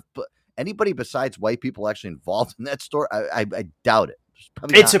anybody besides white people actually involved in that store? I doubt it.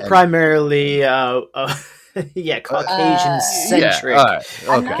 It's primarily Caucasian centric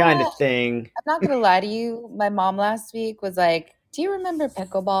kind of thing. I'm not gonna lie to you. My mom last week was like, "Do you remember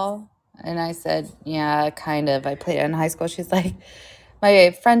pickleball?" And I said, "Yeah, kind of. I played it in high school." She's like, "My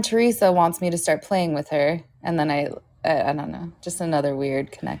friend Teresa wants me to start playing with her," and then I don't know, just another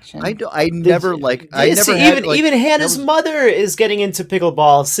weird connection. Even Hannah's mother is getting into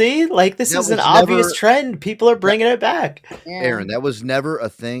pickleball. See, like this is an obvious trend. People are bringing it back. Yeah. Aaron, that was never a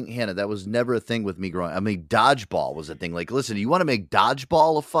thing. Hannah, that was never a thing with me growing up. I mean, dodgeball was a thing. Like, listen, you want to make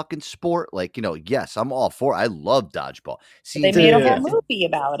dodgeball a fucking sport? Like, yes, I'm all for it. I love dodgeball. See, they made a whole movie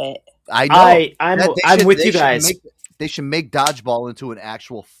about it. I know. I'm with you guys. They should make dodgeball into an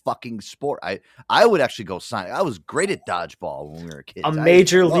actual fucking sport. I would actually go sign. I was great at dodgeball when we were kids. A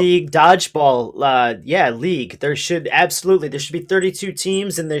major league dodgeball, league. There should be 32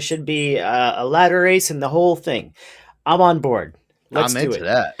 teams, and there should be a ladder race and the whole thing. I'm on board. Let's do it.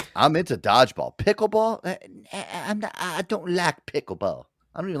 That. I'm into dodgeball. Pickleball. I don't like pickleball.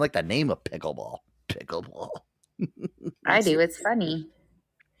 I don't even like the name of pickleball. Pickleball. I do. It's funny.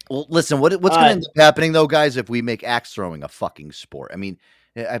 Well, listen, what's going to end up happening, though, guys, if we make axe throwing a fucking sport? I mean,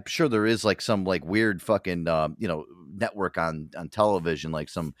 I'm sure there is like some like weird fucking, network on television, like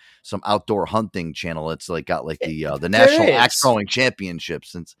some outdoor hunting channel. It's like got like the National Axe Throwing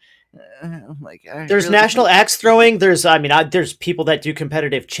Championships. And there's national axe throwing. There's people that do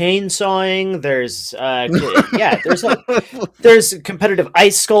competitive chainsawing. There's competitive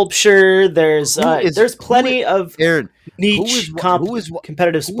ice sculpture. There's plenty of niche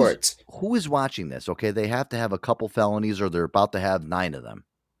competitive sports. Who is watching this? Okay, they have to have a couple felonies, or they're about to have 9 of them.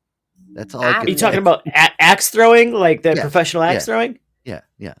 That's all. Are you talking about axe throwing, like the professional axe throwing? Yeah.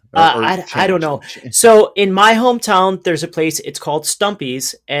 I don't know. So in my hometown, there's a place. It's called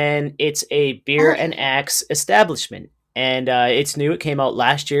Stumpy's, and it's a beer and axe establishment. And it's new. It came out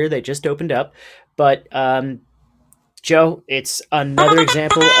last year. They just opened up. But Joe, it's another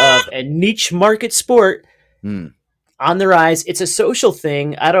example of a niche market sport on the rise. It's a social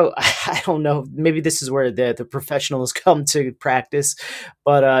thing. I don't know. Maybe this is where the professionals come to practice.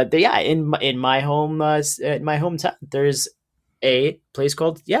 But in my hometown, there's a place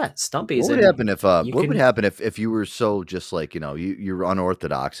called Stumpy's. What would and happen if you what can- would happen if you were so just like, you're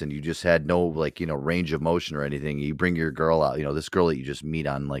unorthodox and you just had no like, range of motion or anything. You bring your girl out, this girl that you just meet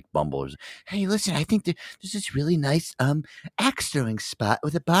on like Bumble or hey, listen, I think there's this really nice axe throwing spot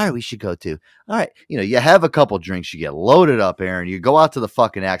with a bar we should go to. All right, you have a couple drinks, you get loaded up, Aaron, you go out to the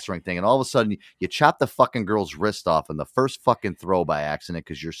fucking axe throwing thing, and all of a sudden you chop the fucking girl's wrist off in the first fucking throw by accident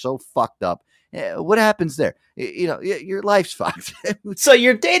because you're so fucked up. What happens there? Your life's fucked. So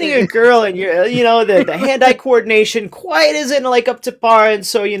you're dating a girl, and you're, the hand-eye coordination quite isn't like up to par, and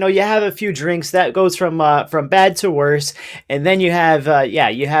so you have a few drinks that goes from bad to worse, and then you have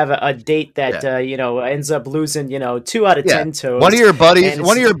a date that ends up losing 2 out of 10 toes. One of your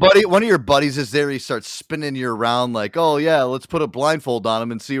buddies is there. He starts spinning you around like, oh yeah, let's put a blindfold on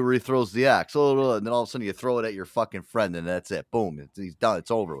him and see where he throws the axe. And then all of a sudden you throw it at your fucking friend, and that's it. Boom, he's done.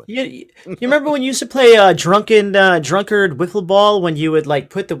 It's over with. You remember when you used to play drunkard wiffle ball, when you would like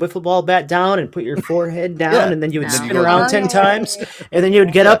put the wiffle ball bat down and put your forehead down, and then you would spin around 10 times, and then you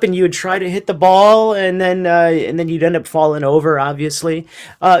would get up and you would try to hit the ball, and then you'd end up falling over, obviously.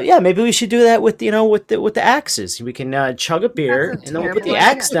 Maybe we should do that with the axes. We can chug a beer, and then we'll put the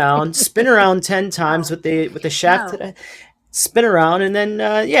axe down, spin around 10 times with the shaft. Spin around, and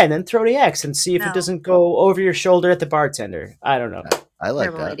then throw the axe and see if it doesn't go over your shoulder at the bartender. I don't know. I like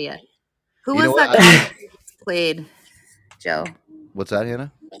Terrible that. idea. Who was that comic you just played, Joe? What's that,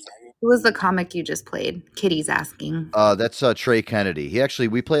 Hannah? Who was the comic you just played? Kitty's asking. That's Trey Kennedy.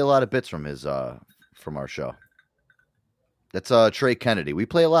 We play a lot of bits from his from our show. That's Trey Kennedy. We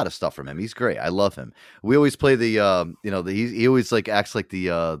play a lot of stuff from him. He's great. I love him. We always play the he always like acts like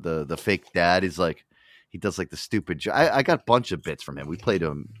the fake dad. He's like he does like the stupid. I got a bunch of bits from him. We played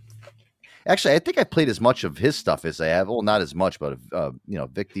him. Actually, I think I played as much of his stuff as I have. Well, not as much, but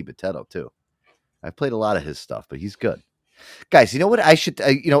Vic DiBitetto too. I've played a lot of his stuff, but he's good. Guys, you know what? I should,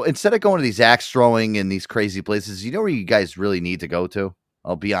 instead of going to these axe throwing and these crazy places, you know where you guys really need to go to?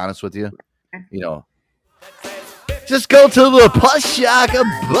 I'll be honest with you. Just go to the Putt Shack, baby.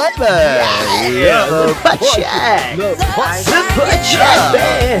 Yeah, the Putt Shack. The Putt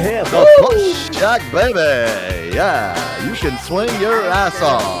Shack, baby. Yeah, you can swing your ass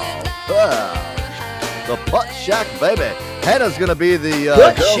off. The Putt Shack, baby. Hannah's gonna be the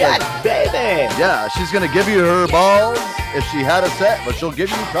Putt girl Shack, baby. Yeah, she's gonna give you her balls if she had a set, but she'll give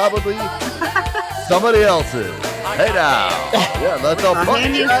you probably somebody else's. Hey now, yeah, that's a I'll Putt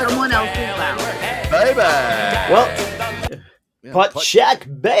hand you Shack, someone else's bounce. baby. Well, Putt Shack,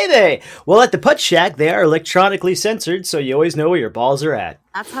 baby. Well, at the Putt Shack, they are electronically censored, so you always know where your balls are at.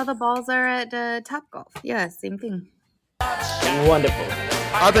 That's how the balls are at Topgolf. Yeah, same thing. Wonderful.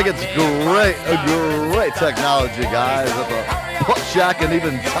 I think it's great technology, guys. At the Putt Shack and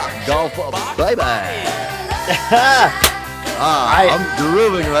even Topgolf, baby. I'm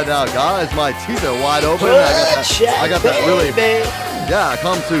drooling right now, guys. My teeth are wide open. I got that really. Yeah,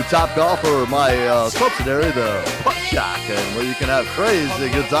 come to Topgolf or my subsidiary, the Putt Shack, and where you can have crazy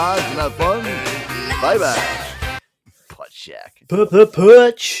good times and have fun. Bye-bye. Putt Shack.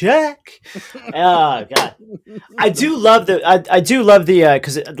 Putt Shack. Oh God, I do love the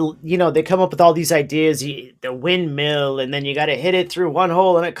because they come up with all these ideas, the windmill, and then you got to hit it through one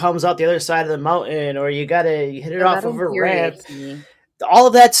hole and it comes out the other side of the mountain, or you got to hit it off of a ramp. All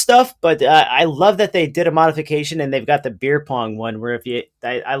of that stuff, but I love that they did a modification and they've got the beer pong one where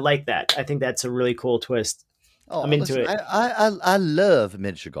I like that. I think that's a really cool twist. I'm into it. I love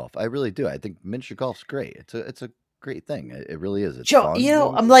miniature golf. I really do. I think miniature golf's great. It's a great thing. It really is. It's Joe,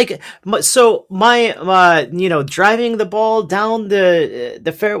 fun. I'm like, so my driving the ball down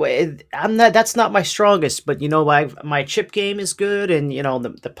the fairway, that's not my strongest, but my chip game is good, and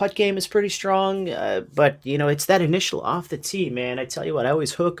the putt game is pretty strong, but it's that initial off the tee, man. I tell you what, I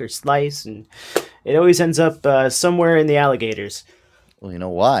always hook or slice, and it always ends up somewhere in the alligators. Well, you know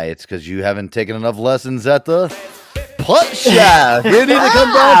why? It's because you haven't taken enough lessons at the Putt Shack. You need to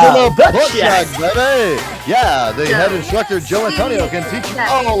come down to the Putt Shack, baby. Yeah, the head instructor, Joe Antonio, can teach you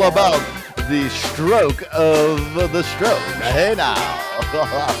all about the stroke of the stroke. Hey, now.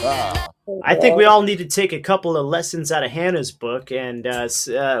 I think we all need to take a couple of lessons out of Hannah's book. And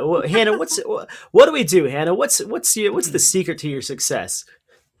Hannah, what do we do, Hannah? What's the secret to your success?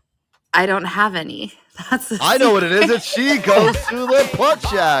 I don't have any. I know what it is. It's she goes to the Putt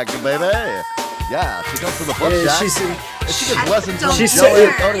Shack, baby. Yeah, she comes to the Putt Shack. She gets lessons from Joe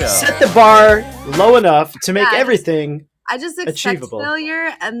Antonio. Set the bar low enough to make everything I just expect achievable.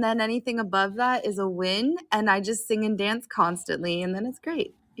 failure, and then anything above that is a win, and I just sing and dance constantly, and then it's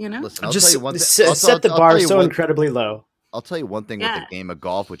great, Listen, just set the bar so incredibly low. I'll tell you one thing with the game of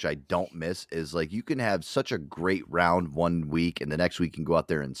golf, which I don't miss, is like you can have such a great round one week, and the next week you can go out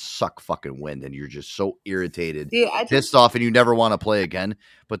there and suck fucking wind, and you're just so irritated, pissed off, and you never want to play again.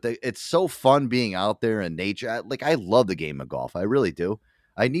 But it's so fun being out there in nature. I love the game of golf. I really do.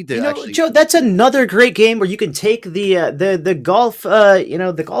 I need to actually, Joe. That's another great game where you can take the golf,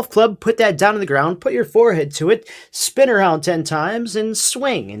 the golf club, put that down on the ground, put your forehead to it, spin around 10 times, and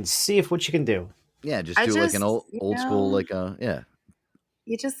swing, and see what you can do. Yeah, just do like an old school,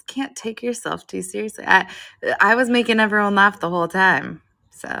 You just can't take yourself too seriously. I was making everyone laugh the whole time.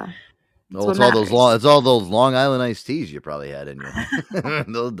 So it's all those Long Island iced teas you probably had in you.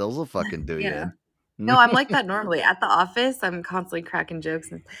 those will fucking do you. No, I'm like that normally. At the office, I'm constantly cracking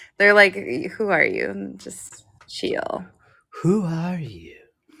jokes. And they're like, "Who are you?" And just chill. Who are you?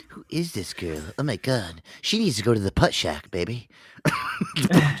 Who is this girl? Oh my god, she needs to go to the putt shack, baby. The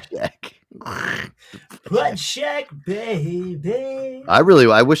putt shack. Putt shack, baby. I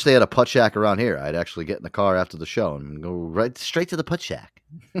wish they had a putt shack around here. I'd actually get in the car after the show and go right straight to the putt shack.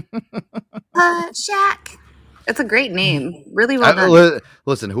 Putt shack. It's a great name. Really well done.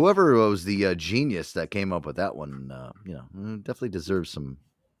 Listen, whoever was the genius that came up with that one, definitely deserves some,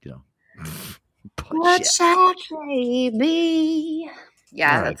 putt shack, baby.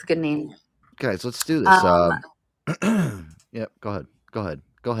 Yeah, All that's right. a good name. Guys, let's do this. Yep, go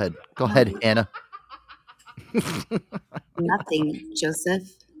ahead, Anna. Nothing, Joseph.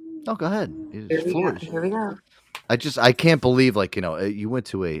 Oh, go ahead. Here we go. I can't believe, you went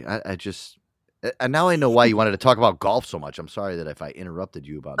to and now I know why you wanted to talk about golf so much. I'm sorry that if I interrupted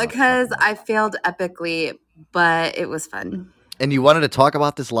you about Because I failed epically, but it was fun. And you wanted to talk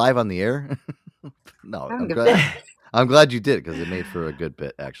about this live on the air? No, I'm glad you did because it made for a good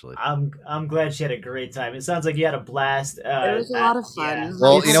bit, actually. I'm glad she had a great time. It sounds like you had a blast. It was a lot of fun. Yeah.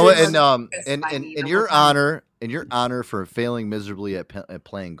 Well, you know what? In your honor for failing miserably at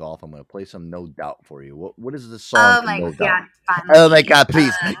playing golf, I'm going to play some No Doubt for you. What is the song? Oh my No God! Doubt? Finally. Oh my God!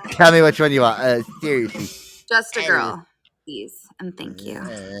 Please tell me which one you want. Seriously. Just a girl, please, and thank you.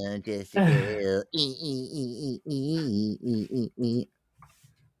 Just a girl.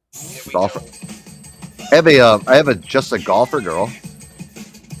 Golfer. I have a just a golfer girl.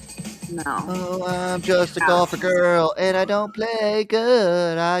 No. Oh, I'm just a golfer girl, and I don't play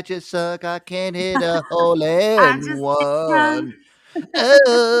good. I just suck. I can't hit a hole in one.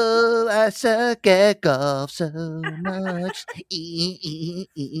 Oh, I suck at golf so much.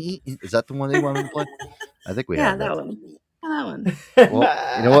 Is that the one they want me to play? I think we have that one. That one.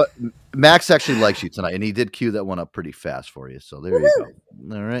 Well, you know what? Max actually likes you tonight, and he did cue that one up pretty fast for you. So there you go.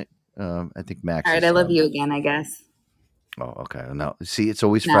 All right. I think Max. All right, I love you again, I guess. Oh, okay. No, see, it's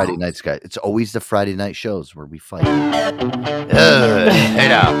always Friday nights, guys. It's always the Friday night shows where we fight. Hey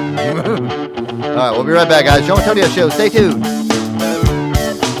now. All right, we'll be right back, guys. Joe Antonio Show. Stay tuned.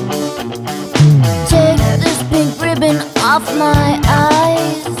 Take this pink ribbon off my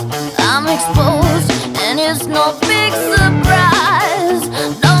eyes. I'm exposed, and it's no big surprise.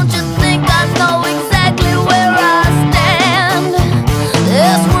 Don't you think I know exactly where I stand?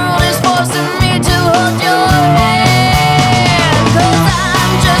 This world is forcing me to hold your hand. 'Cause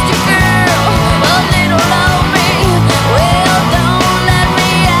I'm just a girl, a little lonely. Well, don't let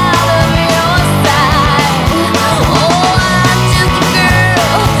me out of your sight. Oh, I'm just a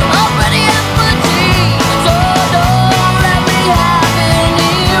girl, already at my teeth. So don't let me have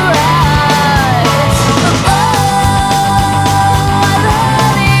any rights. Oh,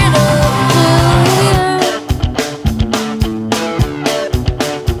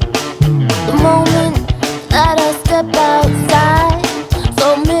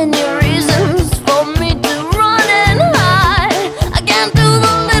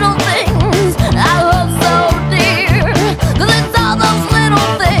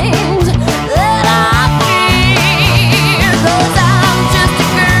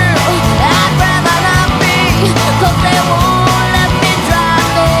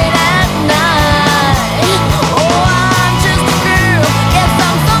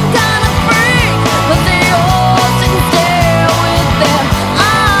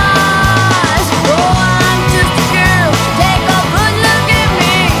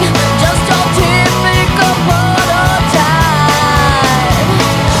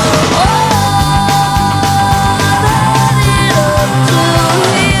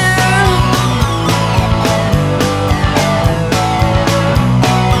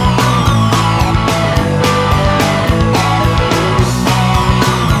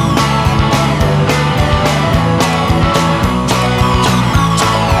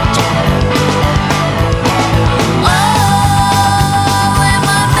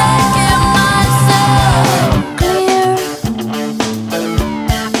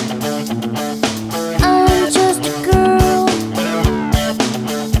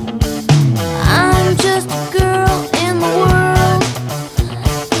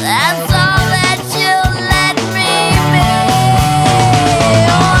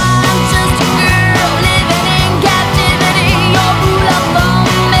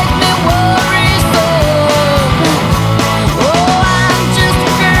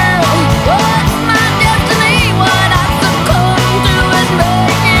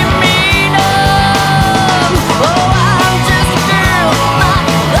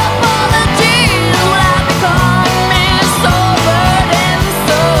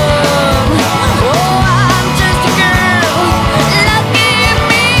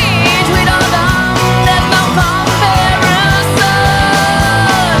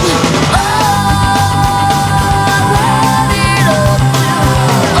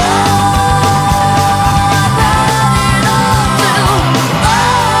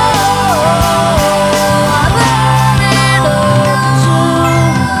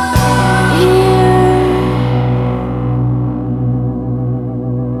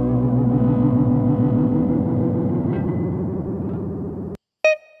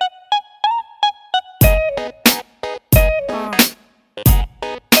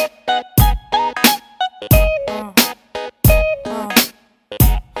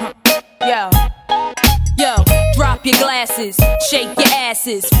 up your glasses, shake your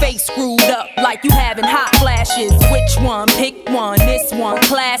asses, face screwed up like you having hot flashes. Which one? Pick one. This one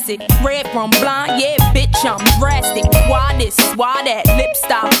classic. Red from blind, yeah, bitch, I'm drastic. Why this? Why that? Lip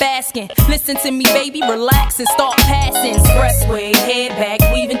stop asking. Listen to me, baby, relax and start passing. Expressway, head back,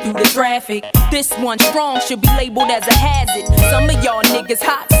 weaving through the traffic. This one strong should be labeled as a hazard. Some of y'all niggas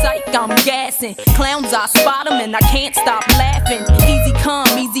hot psych, I'm gassing. Clowns, I spot them and I can't stop laughing. Easy come,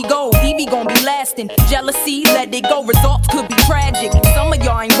 easy go, Evie gon' be lasting. Jealousy, let it go, results could be tragic. Some of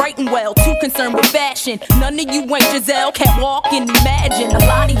y'all ain't writing well, too concerned with fashion. None of you ain't Giselle, can't walk and imagine. A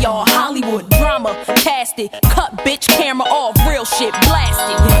lot of y'all Hollywood drama, cast it. Cut bitch camera off, real shit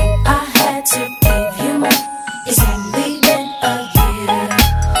blasted. I had to give you more. It's only been a year.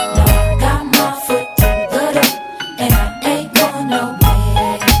 Now I got my foot through the door, and I ain't going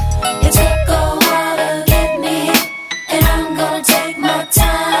nowhere. It took a while to get me here, and I'm gonna take my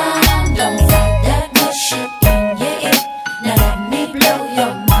time. Don't fight that good shit in your ear. Now let me blow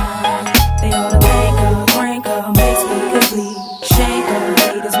your mind. They ought to thank her, crank her, makes me complete. Shake her,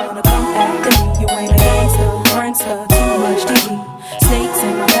 haters wanna come after me. You ain't a gangster, prankster, too much TV. Snakes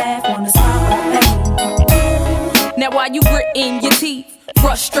in my path, wanna stop at me. Now why you gritting your teeth?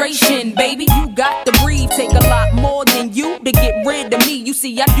 Frustration, baby, you got to breathe. Take a lot more than you to get rid of me. You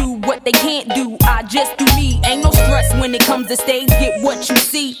see, I do what they can't do, I just do me. Ain't no stress when it comes to stage, get what you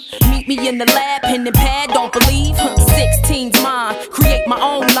see. Meet me in the lab, pen and pad, don't believe. 16's mine, create my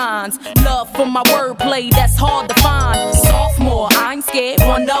own lines. Love for my wordplay, that's hard to find. Sophomore, I ain't scared,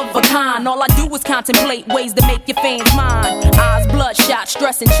 one of a kind. All I do is contemplate ways to make your fans mine. Eyes bloodshot,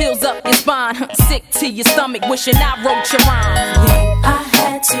 stress and chills up your spine. Sick to your stomach, wishing I wrote your rhyme. I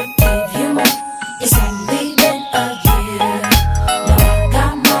had to give you more. It's only been a year. Now I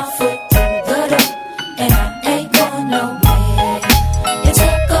got my foot through the door, and I ain't going nowhere. It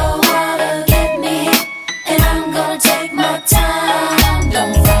took a while to get me here, and I'm gonna take my time.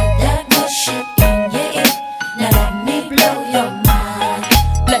 Don't fight that good shit in your ear. Now let me blow your mind.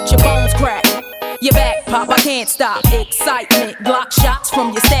 Let your bones crack, your back pop, I can't stop. Excitement, Glock shots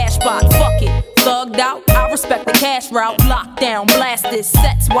from your stash spot. Fuck it, thugged out, I respect the cash route. Lockdown, blast this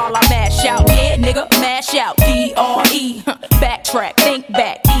sets while I mash out. Yeah, nigga, mash out. D-R-E, backtrack, think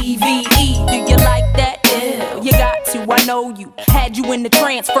back. E-V-E, do you like that? Yeah, you got to, I know you. Had you in the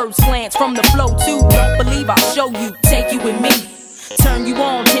trance, first glance from the flow too. Don't believe I'll show you, take you with me. Turn you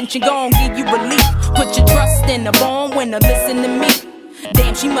on, tension gone, give you relief. Put your trust in the born winner, listen to me.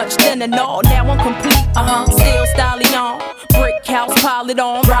 Damn, she much thinner, no, now I'm complete. Still styling on. Brick house, pile it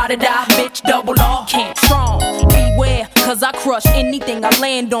on. Ride or die, bitch, double R. Can't strong. Beware, cause I crush anything I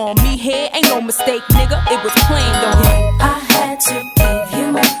land on. Me here ain't no mistake, nigga, it was planned on. I had to give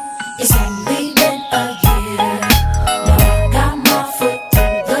you more. It's only been a year. Now I got my foot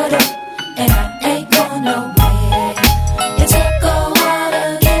through the door, and I ain't going nowhere. It took a while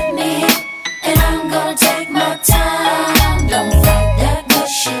to get me here, and I'm gonna take my time. Don't fight that good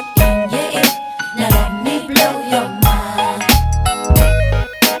shit in your ear. Now let me blow your mind.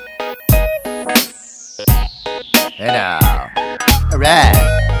 Hey now. Alright.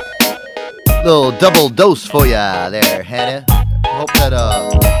 Little double dose for ya there, Hannah. Hope that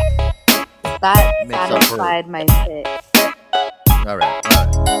That makes up for satisfied my fit. Alright. I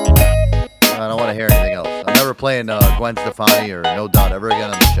don't want to hear anything else. I'm never playing Gwen Stefani or No Doubt ever again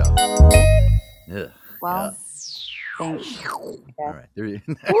on the show. Ugh. Well, thanks. Alright.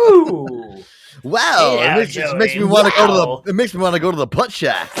 Woo! Wow, Yeah, it Joey, makes me want to go wow. to the. It makes me want to go to the putt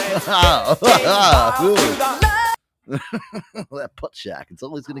shack. That putt shack, it's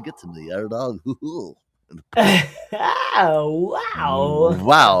always gonna get to me. I don't know. Oh, wow.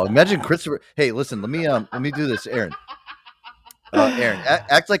 Wow! Imagine Christopher. Hey, listen. Let me do this, Aaron. Aaron,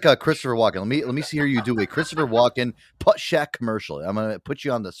 act like a Christopher Walken. Let me see here. You do a Christopher Walken putt shack commercial. I'm gonna put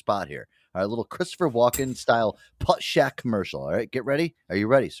you on the spot here. All right, little Christopher Walken style putt shack commercial. All right, get ready. Are you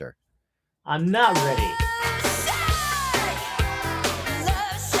ready, sir? I'm not ready.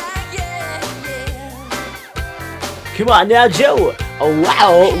 Come on now, Joe. Oh,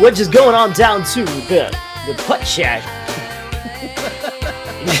 wow. What just going on down to the putt shack?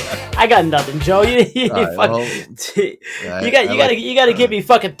 I got nothing, Joe. You gotta give me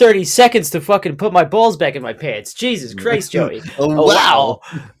fucking 30 seconds to fucking put my balls back in my pants. Jesus Christ, Joey. Oh, wow.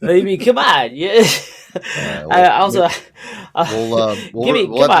 I mean, come on. Yeah. Come on.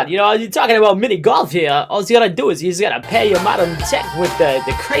 You know, you're talking about mini golf here. All you gotta do is you just gotta pair your modern tech with the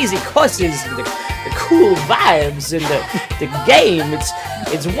crazy courses and the cool vibes and the game.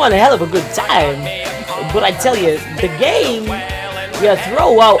 It's one hell of a good time. But I tell you, the game, you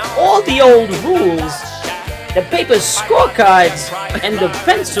throw out all the old rules, the paper scorecards, and the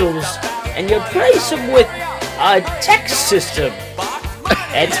pencils, and you replace them with text system.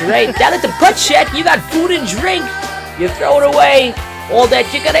 That's right. Down at the Putt Shack, you got food and drink. You throw it away. All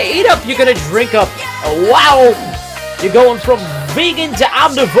that you're gonna eat up, you're gonna drink up. Wow! You're going from vegan to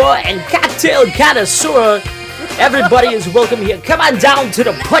omnivore and cocktail connoisseur. Everybody is welcome here. Come on down to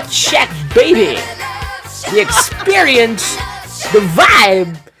the Putt Shack, baby. The experience, the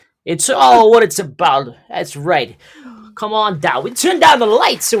vibe. It's all what it's about. That's right. Come on down. We turn down the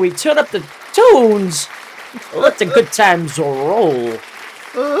lights and we turn up the tunes. Let the good times roll.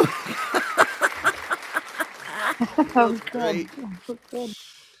 Great.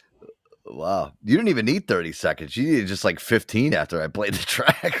 Wow. You didn't even need 30 seconds. You needed just like 15 after I played the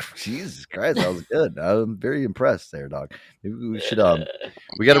track. Jesus Christ, that was good. I'm very impressed there, dog. Maybe we should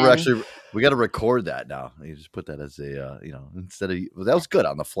we gotta record that now. You just put that as a instead of that was good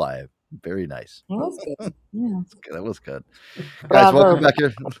on the fly. Very nice. That was good. Yeah. That was good. Bravo. Guys, welcome back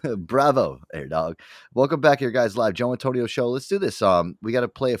here. Bravo, hey dog. Welcome back here, guys. Live Joe Antonio show. Let's do this. We got to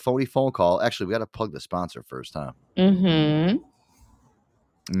play a phony phone call. Actually, we got to plug the sponsor first, huh? Mm-hmm.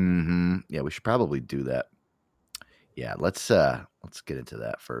 Mm-hmm. Yeah, we should probably do that. Yeah, let's get into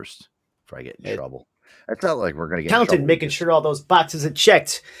that first before I get in trouble. It's not like we're gonna get in Counted, trouble. making sure all those boxes are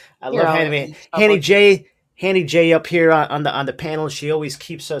checked. I love Yeah. Hanny J up here on the panel. She always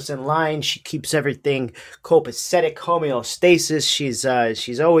keeps us in line. She keeps everything copacetic, homeostasis.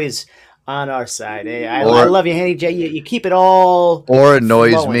 She's always on our side. Hey, I love you, Hanny J. You keep it all. Or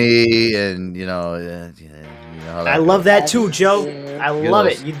annoys flowing. me, and I love that too, Joe. I love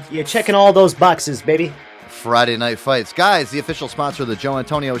it. You're checking all those boxes, baby. Friday Night Fights. Guys, the official sponsor of the Joe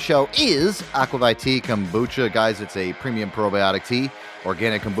Antonio Show is Aquavite Tea Kombucha. Guys, it's a premium probiotic tea.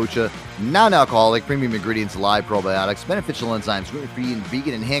 Organic kombucha, non-alcoholic, premium ingredients, live probiotics, beneficial enzymes, gluten-free and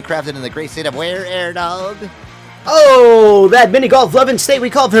vegan, and handcrafted in the great state of where, Air Dog? Oh, that mini golf loving state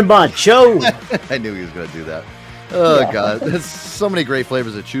we call Vermont, Joe. I knew he was going to do that. Oh, Yeah. God. There's so many great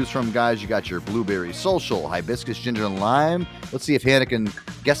flavors to choose from, guys. You got your blueberry social, hibiscus, ginger, and lime. Let's see if Hannah can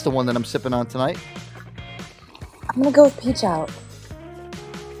guess the one that I'm sipping on tonight. I'm gonna go with peach out.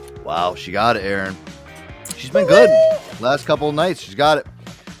 Wow, she got it, Aaron. She's been good. Last couple of nights, she's got it.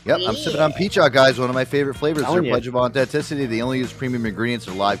 Yep, I'm sipping on Peach Out, guys. One of my favorite flavors. Their pledge of authenticity. They only use premium ingredients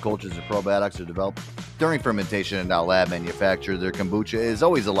or live cultures and probiotics are developed during fermentation and not lab manufacture. Their kombucha is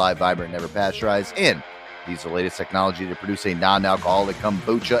always alive, vibrant, never pasteurized. And these are the latest technology to produce a non-alcoholic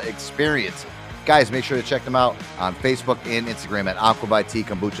kombucha experience. Guys, make sure to check them out on Facebook and Instagram at Aquavite Tea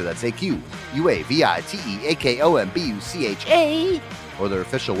Kombucha. That's AQUAVITEAKOMBUCHA. Or their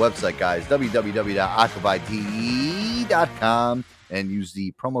official website, guys, www.aquavite.com, and use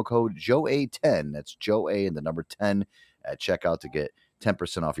the promo code JOA10. That's JOA and the number 10 at checkout to get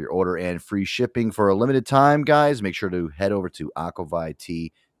 10% off your order and free shipping for a limited time, guys. Make sure to head over to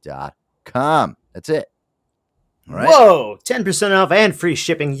aquavite.com. That's it. All right. Whoa, 10% off and free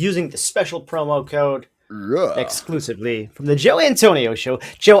shipping using the special promo code exclusively from the Joe Antonio Show.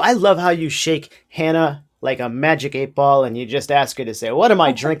 Joe, I love how you shake Hannah like a magic 8-ball and you just ask her to say, what am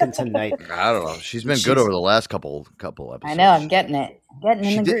I drinking tonight? I don't know. She's been good over the last couple episodes. I know, I'm getting it. Getting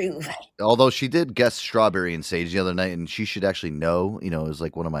in the groove. Although she did guess Strawberry and Sage the other night, and she should actually know, it was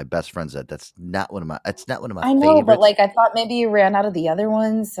like one of my best friends that's not one of my I know, favorites. but like I thought maybe you ran out of the other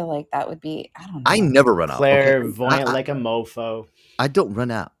ones, so like that would be, I don't know. I never run out. Clairvoyant like a mofo. I don't run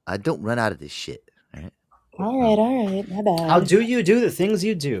out. I don't run out of this shit. All right. All right, my bad. How do you do the things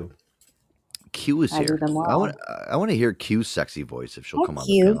you do? Q is I do here. them well. I want to hear Q's sexy voice if she'll Hi, come on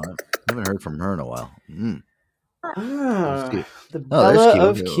Q. the panel. I haven't heard from her in a while. The there's Bella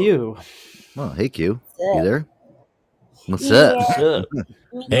of Q. Oh, hey Q. You up? there? What's Yeah. up? What's up?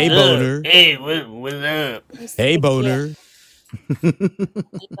 Hey, Boner. Hey, what's up? Hey, Boner.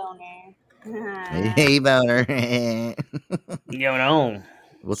 Hey, Boner. What's going on?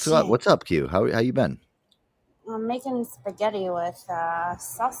 What's up? What's up, Q? How you been? I'm making spaghetti with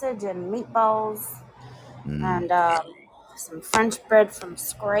sausage and meatballs and some French bread from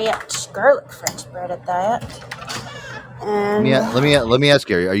scratch, garlic French bread at that. And Let me ask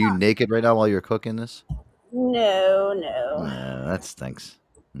you: are you naked right now while you're cooking this? no. Yeah, that stinks.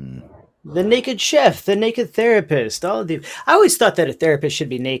 The naked chef, the naked therapist, all of the. I always thought that a therapist should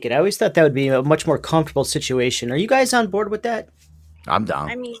be naked. I always thought that would be a much more comfortable situation. Are you guys on board with that? I'm down.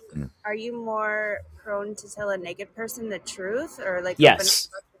 I mean, are you more prone to tell a naked person the truth or like Yes.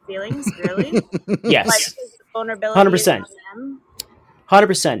 open up your feelings? Really? Yes. Like is the vulnerability 100%. on them?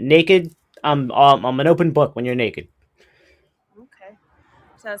 100% naked. I'm an open book when you're naked. Okay.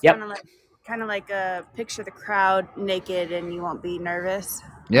 So it's Yep. kind of like a picture the crowd naked and you won't be nervous.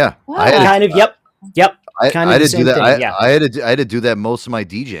 Yeah, Kind of. Yep. Yep. I Kind of had the to do same that. thing. Yeah. I had to do that most of my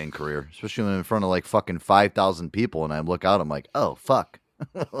DJing career, especially when I'm in front of like fucking 5,000 people, and I look out, I'm like, oh fuck.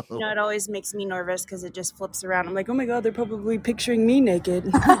 You know, it always makes me nervous because it just flips around. I'm like, oh my god, they're probably picturing me naked.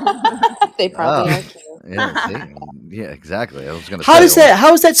 They probably Oh. are cute. Yeah, see? Yeah, exactly. I was gonna How say.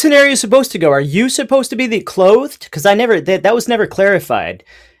 how is that scenario supposed to go? Are you supposed to be the clothed? Because I never that was never clarified.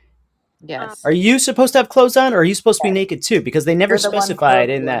 Yes. Are you supposed to have clothes on, or are you supposed to be naked too? Because they never You're the one specified clothed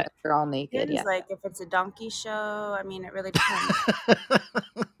in when that. You're all naked. Depends, Yeah. like if it's a donkey show. I mean, it really depends.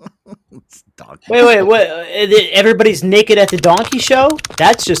 Wait, what? Everybody's naked at the donkey show?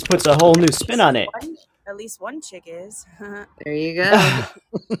 That just puts a whole new spin on it. At least one chick is. There you go.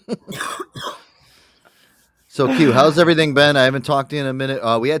 So Q, how's everything been? I haven't talked to you in a minute.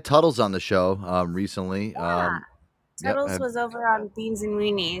 We had Tuttles on the show recently. Yep, Tuttles was over on Beans and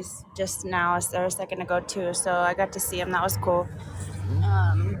Weenies just now, or a second ago too. So I got to see him. That was cool.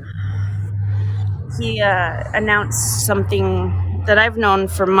 He announced something that I've known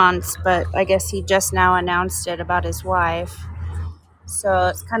for months, but I guess he just now announced it about his wife. So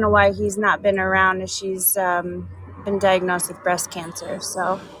it's kind of why he's not been around, as she's been diagnosed with breast cancer.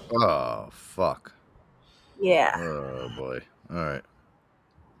 So Oh fuck. yeah. Oh boy. All right.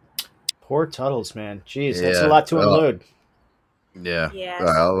 Poor Tuttles, man. Jeez, that's a Yeah. lot to unload. Yeah. Yeah, All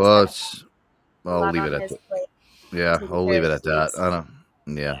right, well, I'll lot leave on it at his that. plate. Yeah, Taking I'll care leave of it at that. kids. I don't.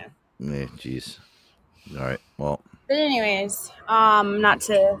 Yeah. Yeah. Jeez. All right. Well. But anyways, not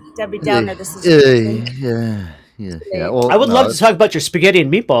to Debbie Downer. This is Yeah. Well, I would no, love to talk about your spaghetti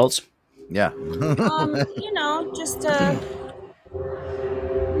and meatballs. Yeah. you know, just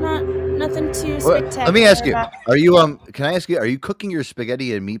nothing too Well, spectacular. let me ask you: about- Are you Can I ask you? Are you cooking your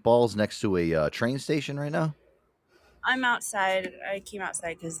spaghetti and meatballs next to a train station right now? I'm outside. I came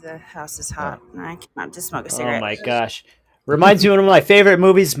outside because the house is hot, and I came out to smoke a cigarette. Oh my gosh. Reminds me of one of my favorite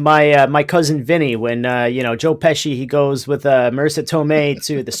movies, my cousin Vinny, when Joe Pesci, he goes with Marissa Tomei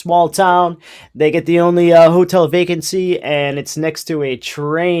to the small town. They get the only hotel vacancy, and it's next to a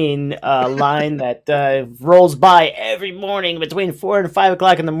train line that rolls by every morning between 4 and 5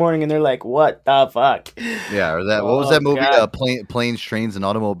 o'clock in the morning, and they're like, what the fuck? Yeah, or that. What was that movie? God. Planes, Trains, and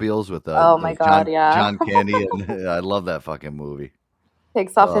Automobiles with Oh my God, yeah. John Candy. And, I love that fucking movie.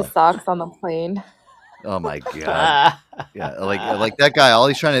 Takes off his socks on the plane. Oh my god! Yeah, like that guy. All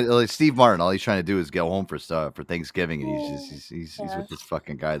he's trying to, Steve Martin. All he's trying to do is get home for Thanksgiving, and he's with this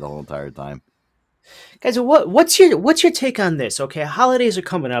fucking guy the whole entire time. Guys, what's your take on this? Okay, holidays are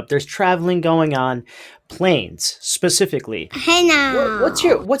coming up. There's traveling going on, planes specifically. Hey now. What's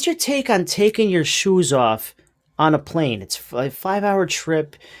your take on taking your shoes off on a plane? It's a 5-hour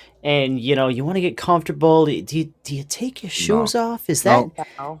trip, and you want to get comfortable. Do you take your shoes off? Is that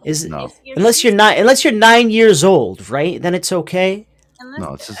No. unless you're 9 years old, right? Then it's okay.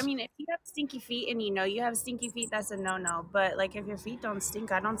 Unless, I mean, if you have stinky feet and you have stinky feet, that's a no-no. But like, if your feet don't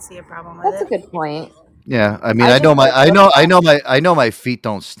stink, I don't see a problem with That's it. a good point. Yeah, I mean, I I know my feet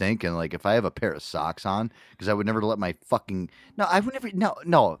don't stink, and like if I have a pair of socks on, because I would never let my fucking no,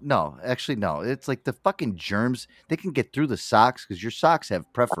 actually no, it's like the fucking germs, they can get through the socks because your socks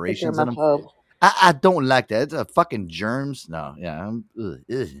have perforations in them. germaphobe. I don't like that. It's a fucking germs. No, yeah,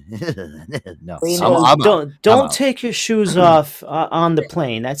 no. Don't take your shoes off on the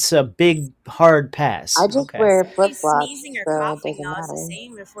plane. That's a big hard pass. I just Okay. wear If flip he's flops, sneezing or so it coughing, doesn't though, it's the matter.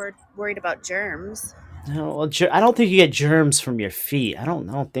 same if we're worried about germs. No, well, I don't think you get germs from your feet. I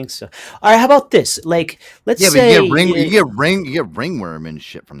don't think so. All right, how about this? Like, let's Yeah, but say you get ringworm and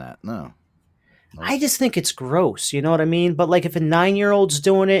shit from that. No. I just think it's gross. You know what I mean? But like, if a 9-year-old's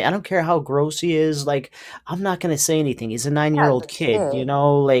doing it, I don't care how gross he is. Like, I'm not gonna say anything. He's a 9-year-old kid. kid.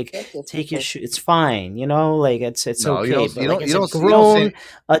 Like, Kid. take your shoe. It's fine. Like it's No, okay. you don't- But you like, don't- it's you a don't- you don't grown say-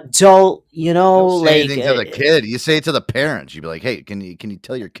 adult. You don't say Like anything to the kid. You say it to the parents. You'd be like, "Hey, can you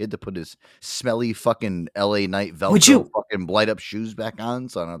tell your kid to put his smelly fucking LA Night Velcro fucking light up shoes back on,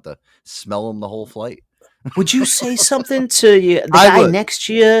 so I don't have to smell them the whole flight?" Would you say something to the I guy would. next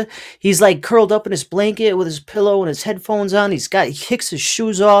to you? He's like curled up in his blanket with his pillow and his headphones on. He kicks his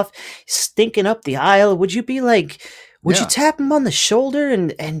shoes off, stinking up the aisle. Would you be like, would you Yeah. tap him on the shoulder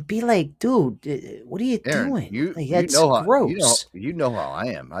and be like, dude, what are you Aaron, doing? you That's know how gross. you know how I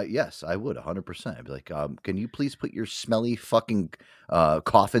am. Yes, I would 100%. I'd be like, can you please put your smelly fucking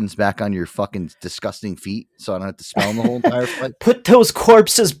coffins back on your fucking disgusting feet, so I don't have to smell them the whole entire flight? Put those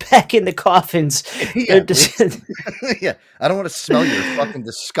corpses back in the coffins. Yeah, They're just- Yeah, I don't want to smell your fucking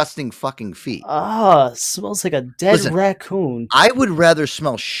disgusting fucking feet. Ah, smells like a dead Listen, raccoon. I would rather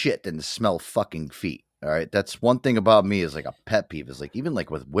smell shit than to smell fucking feet. All right, that's one thing about me is like a pet peeve. Is like even like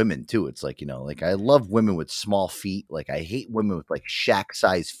with women too. It's like like I love women with small feet. Like I hate women with like shack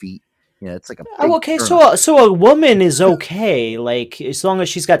size feet. Yeah, it's like a Oh, big okay, turnip. so a woman is okay, like as long as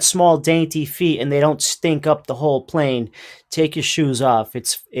she's got small, dainty feet and they don't stink up the whole plane. Take your shoes off;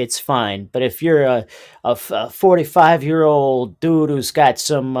 it's fine. But if you're a 45-year-old dude who's got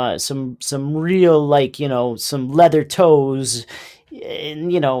some real like some leather toes, and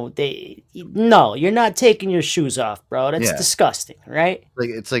no, you're not taking your shoes off, bro. That's Yeah. disgusting, right?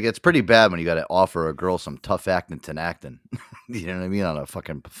 It's pretty bad when you got to offer a girl some tough actin Tinactin. You know what I mean? On a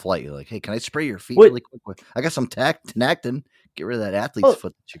fucking flight, you're like, hey, can I spray your feet What- really quick? I got some Tinactin. Get rid of that athlete's Well-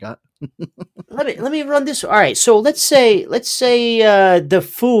 foot that you got. Let me run this. All right, so let's say the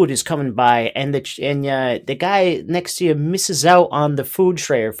food is coming by and the guy next to you misses out on the food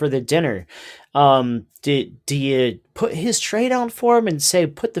tray for the dinner. Do you put his tray down for him and say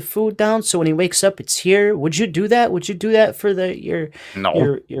put the food down so when he wakes up it's here? Would you do that? Would you do that for your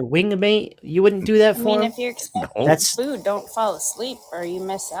wingmate? You wouldn't do that I for mean, him? if you're expecting That's food, don't fall asleep or you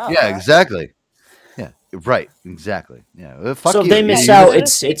miss out. Yeah, right? exactly. Yeah, right. Exactly. Yeah. Fuck So if you. they miss You- out, you-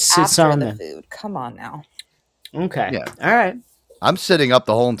 it's After on the them. food. Come on now. Okay. Yeah. All right. I'm sitting up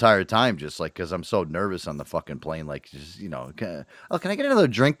the whole entire time just like because I'm so nervous on the fucking plane. Like, just can I get another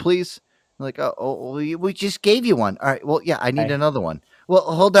drink, please? Like, we just gave you one. All right. Well, yeah, I need Right. another one. Well,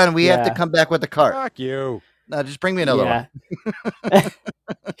 hold on. We have to Yeah. come back with the cart. Fuck you. No, just bring me another Yeah. one.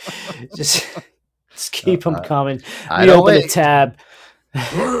 just keep them coming. I We don't open a wait. tab.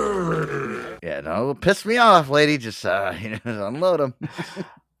 Yeah, no, piss me off, lady. Just unload them.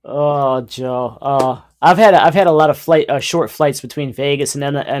 Oh, Joe. Oh, I've had a lot of short flights between Vegas and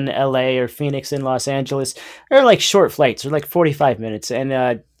LA or Phoenix and Los Angeles. They're like short flights. They're like 45 minutes. And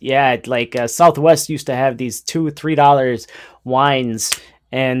Southwest used to have these $2-3 wines.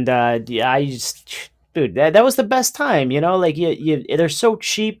 And I just, dude, that was the best time. Like they're so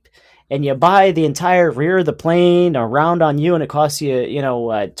cheap. And you buy the entire rear of the plane around on you, and it costs you,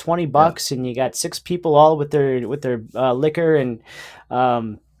 $20, and you got 6 people all with their liquor, and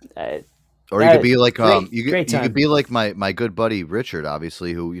Or you could be like great you could time. be like my good buddy Richard,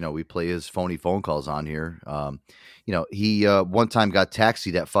 obviously, who we play his phony phone calls on here. He one time got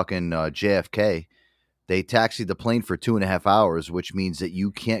taxied at fucking JFK. They taxied the plane for 2.5 hours, which means that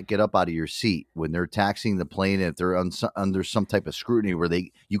you can't get up out of your seat when they're taxiing the plane. If they're under some type of scrutiny where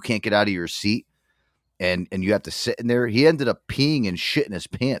you can't get out of your seat, and you have to sit in there. He ended up peeing and shitting his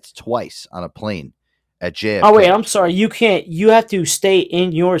pants twice on a plane at JFK. Oh wait, I'm sorry. You can't. You have to stay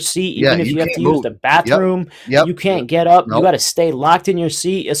in your seat, Yeah, even if you you have can't to use move. the bathroom. Yep. You can't get up. Nope. You got to stay locked in your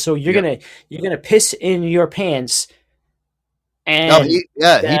seat. So you're gonna piss in your pants. And No, he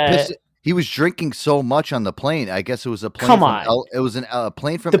pissed. He was drinking so much on the plane. I guess it was a plane. Come from on. it was a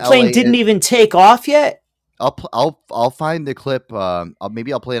plane from the plane LA. didn't even take off yet. I'll find the clip.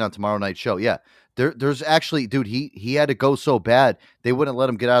 Maybe I'll play it on tomorrow night's show. Yeah, there's actually, dude. He had to go so bad they wouldn't let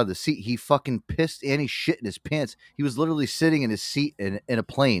him get out of the seat. He fucking pissed and he shit in his pants. He was literally sitting in his seat in a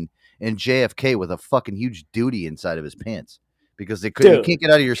plane in JFK with a fucking huge duty inside of his pants because they couldn't. You Dude, can't get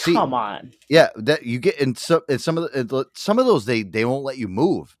out of your seat. Come on. Yeah, that you get in some of those they won't let you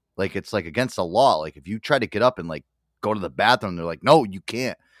move. Like it's like against the law. Like if you try to get up and like go to the bathroom, they're like, no, you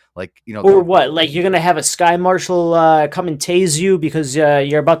can't. Like Or what? Like you're gonna have a sky marshal come and tase you because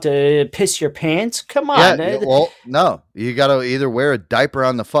you're about to piss your pants? Come on. Yeah, well, no, you got to either wear a diaper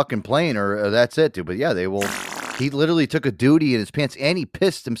on the fucking plane or that's it, dude. But yeah, they will. He literally took a duty in his pants and he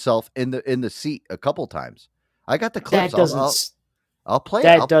pissed himself in the seat a couple times. I got the clips. That doesn't. I'll play.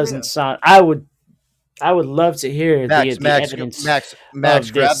 That I'll play doesn't it. sound. I would love to hear the evidence. Max,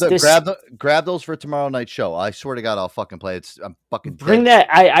 of this. grab those for tomorrow night's show. I swear to God, I'll fucking play it. I'm fucking Bring dead.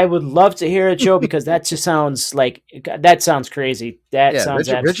 that. I would love to hear it, Joe, because that just sounds like that sounds crazy. That Yeah, sounds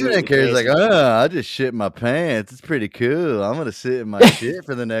Richard absolutely didn't care. He's like, crazy. I just shit in my pants. It's pretty cool. I'm gonna sit in my shit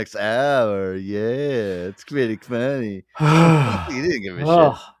for the next hour. Yeah, it's pretty funny. He didn't give a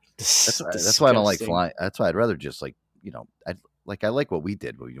Oh, shit. That's why I don't like disgusting. flying. That's why I'd rather just I like what we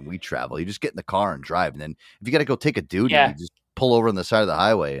did when we travel. You just get in the car and drive, and then if you got to go take a duty, Yeah. you just pull over on the side of the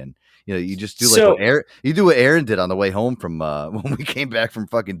highway, and you just do So- what Aaron did on the way home from when we came back from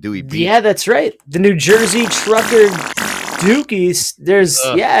fucking Dewey Beach. Yeah, that's right. The New Jersey trucker Dookies. There's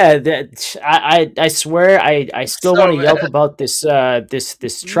I swear I still want to yelp about this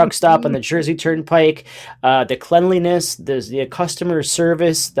this truck stop on the Jersey Turnpike. The cleanliness, the customer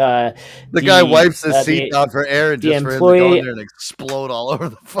service, the guy wipes his the- seat down for Aaron the just for him to go employee- in there and explode all over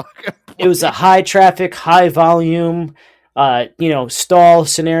the fucking. It was a high traffic, high volume, stall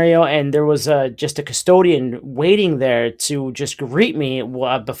scenario, and there was just a custodian waiting there to just greet me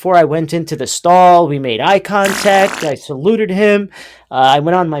before I went into the stall. We made eye contact. I saluted him. I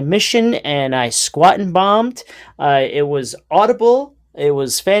went on my mission and I squat and bombed. It was audible. It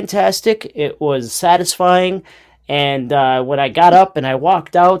was fantastic. It was satisfying. And when I got up and I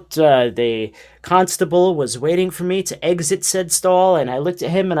walked out, the constable was waiting for me to exit said stall. And I looked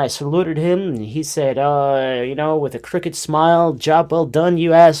at him and I saluted him. And he said, with a crooked smile, "Job well done,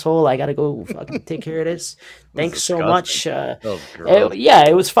 you asshole. I got to go fucking take care of this. Thanks so much."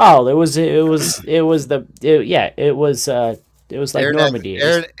 It was foul. It was like Normandy.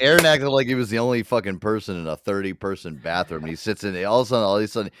 Aaron acted like he was the only fucking person in a 30-person bathroom. He sits in it. All of a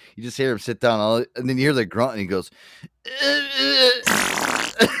sudden, you just hear him sit down, and then you hear the grunt, and he goes, it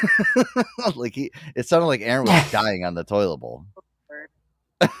sounded like Aaron was dying on the toilet bowl.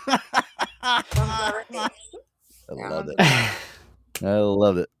 I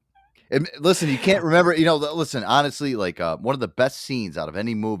loved it. And listen, you can't remember, listen, honestly, like one of the best scenes out of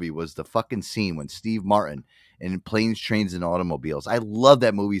any movie was the fucking scene when Steve Martin in Planes, Trains, and Automobiles. I love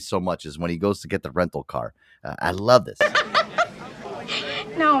that movie so much, is when he goes to get the rental car. I love this.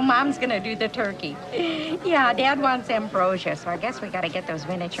 No, Mom's going to do the turkey. Yeah, Dad wants ambrosia, so I guess we got to get those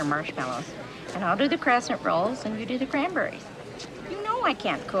miniature marshmallows. And I'll do the crescent rolls, and you do the cranberries. You know I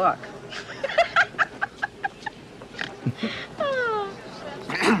can't cook. Oh.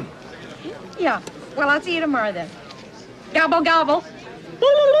 Yeah, well, I'll see you tomorrow then. Gobble, gobble.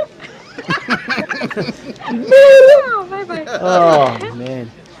 Oh, bye-bye. Oh, man.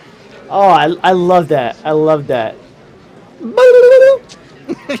 Oh, I love that. I love that.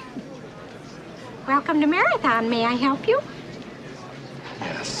 Welcome to Marathon. May I help you?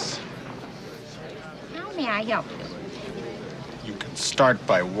 Yes. How may I help you? You can start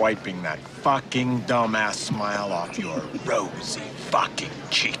by wiping that fucking dumbass smile off your rosy fucking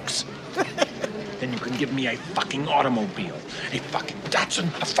cheeks. Then you can give me a fucking automobile, a fucking Datsun,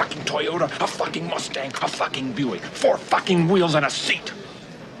 a fucking Toyota, a fucking Mustang, a fucking Buick, 4 fucking wheels and a seat.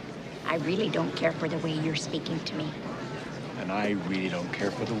 I really don't care for the way you're speaking to me. And I really don't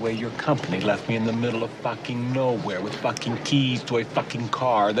care for the way your company left me in the middle of fucking nowhere with fucking keys to a fucking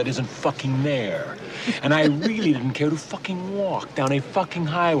car that isn't fucking there. And I really didn't care to fucking walk down a fucking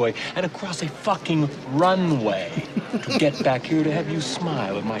highway and across a fucking runway to get back here to have you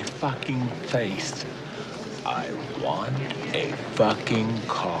smile in my fucking face. I want a fucking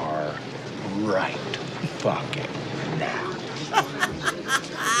car right fucking now.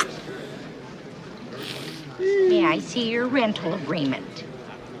 May I see your rental agreement?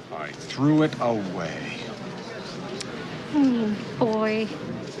 I threw it away. Oh, boy.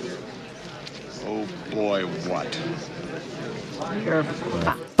 Oh, boy, what? You're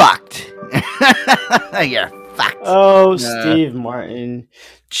fucked. You're fucked. Oh, Steve Martin.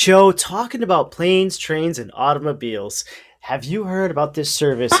 Joe, talking about planes, trains, and automobiles. Have you heard about this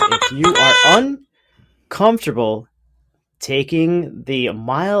service? If you are uncomfortable taking the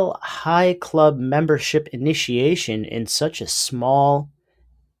Mile High Club membership initiation in such a small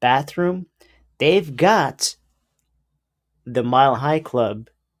bathroom, they've got the Mile High Club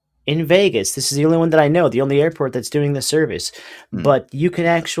in Vegas. This is the only one that I know, the only airport that's doing the service. But you can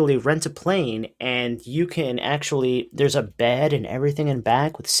actually rent a plane, and you can actually, there's a bed and everything in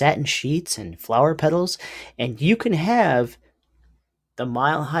back with satin sheets and flower petals, and you can have the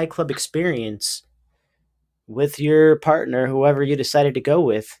Mile High Club experience with your partner, whoever you decided to go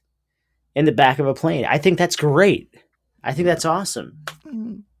with, in the back of a plane. I think that's great. I think that's awesome.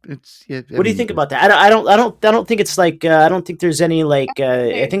 What do you think about that? I don't think it's like I don't think there's any like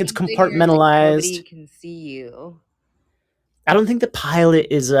I think it's compartmentalized. Nobody can see you. I don't think the pilot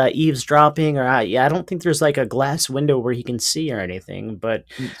is eavesdropping, or I don't think there's like a glass window where he can see or anything. But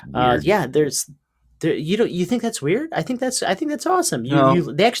you think that's weird? I think that's awesome.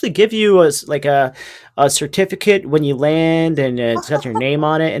 They actually give you a certificate when you land, and it's got your name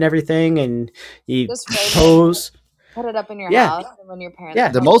on it and everything, and you pose. Put it up in your house, and when your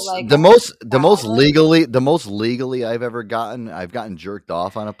parents the most legally I've ever gotten, I've gotten jerked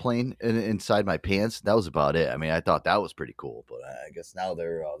off on a plane inside my pants. That was about it. I mean, I thought that was pretty cool, but I guess now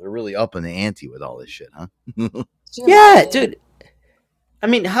they're really up in the ante with all this shit, huh? Yeah, dude. I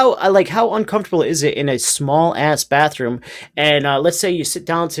mean, how uncomfortable is it in a small ass bathroom? And let's say you sit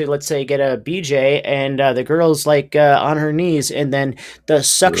down to, get a BJ, and the girl's on her knees, and then the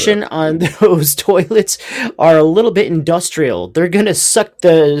suction on those toilets are a little bit industrial. They're gonna suck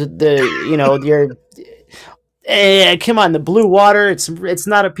your. Come on, the blue water. It's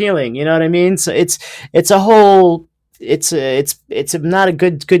not appealing. You know what I mean? So it's a whole. It's not a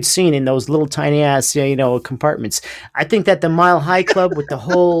good scene in those little tiny ass compartments. I think that the Mile High Club with the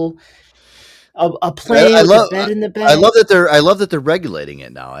whole a plane with a bed in the back. I love that they're regulating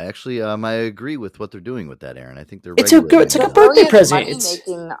it now. I actually I agree with what they're doing with that, Aaron. I think it's like a birthday present. It's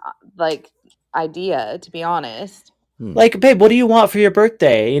making idea, to be honest. Like, babe, what do you want for your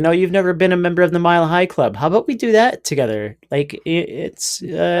birthday? You know, you've never been a member of the Mile High Club. How about we do that together? Like, it's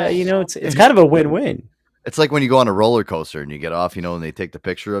it's kind of a win-win. It's like when you go on a roller coaster and you get off, and they take the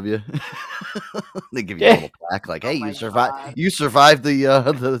picture of you. They give you a little plaque, like, "Hey, you survived. You survived the You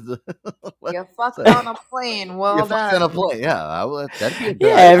fucked on a plane. Well you done. fucked on a plane." Yeah, that'd be a good.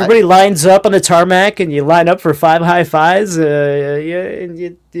 Yeah, everybody lines up on the tarmac, and you line up for 5 high fives. And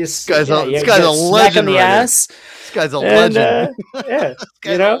you This guy's a get legend smack on the right here. ass. This guy's a legend. Yeah, This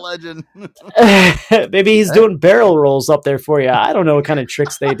guy's a legend. Maybe he's doing barrel rolls up there for you. I don't know what kind of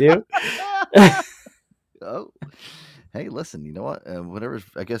tricks they do. Oh, hey, listen, you know what? Whatever,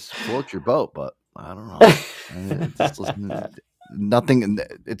 I guess float your boat, but I don't know. Nothing.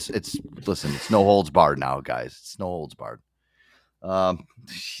 It's listen. It's no holds barred now, guys. It's no holds barred.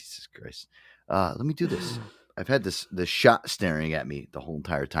 Jesus Christ. Let me do this. I've had this shot staring at me the whole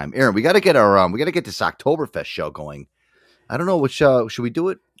entire time. Aaron, we got to get this Oktoberfest show going. I don't know which should we do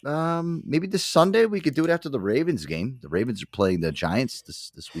it? Maybe this Sunday. We could do it after the Ravens game. The Ravens are playing the Giants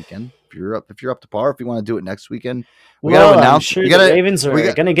this weekend. If you're up to par, if you want to do it next weekend, I'm sure the Ravens are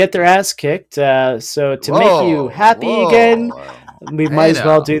going to get their ass kicked. So to make you happy again, we might as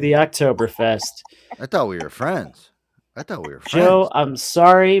well do the Oktoberfest. I thought we were friends. Joe, I'm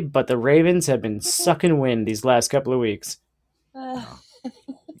sorry, but the Ravens have been sucking wind these last couple of weeks. You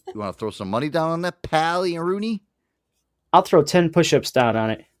want to throw some money down on that, Pally and Rooney? I'll throw 10 push-ups down on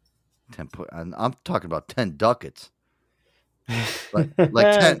it. I'm talking about 10 ducats.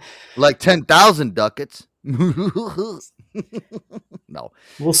 like 10,000 ducats. No.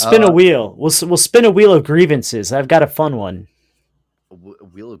 We'll spin a wheel. We'll spin a wheel of grievances. I've got a fun one.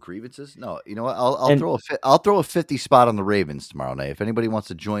 Wheel of grievances? No, you know what? I'll throw a 50 spot on the Ravens tomorrow night. If anybody wants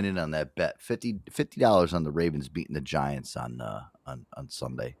to join in on that bet, $50 on the Ravens beating the Giants on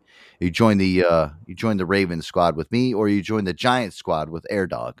Sunday. You join the Ravens squad with me, or you join the Giants squad with Air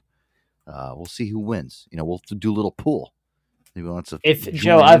Dog. We'll see who wins. We'll do a little pool. Maybe wants to. I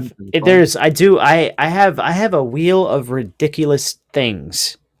have a wheel of ridiculous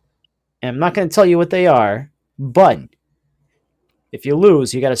things. And I'm not going to tell you what they are, but if you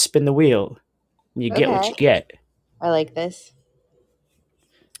lose, you got to spin the wheel. And you get what you get. I like this.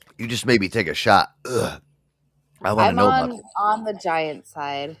 You just made me take a shot. Ugh. I want to know about it. On the Giant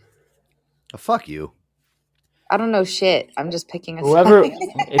side. Oh, fuck you. I don't know shit. I'm just picking a Whoever, side.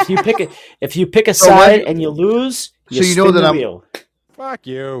 if you pick a side and you lose, you spin the wheel. Fuck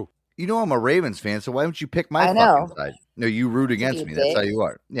you. You know I'm a Ravens fan, so why don't you pick my fucking side? No, you root against me. That's how you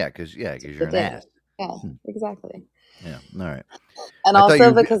are. Yeah, because you're an ass. Yeah, exactly. Yeah, all right. And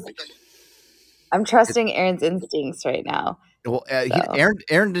also because I'm trusting Aaron's instincts right now. Well,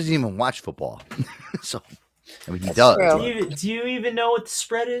 Aaron doesn't even watch football, so I mean he does. Do you even know what the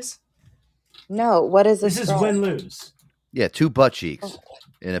spread is? No, what is this? This is win-lose. Yeah, 2 butt cheeks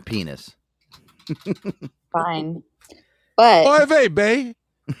and a penis. Fine, but Oy vey, bae.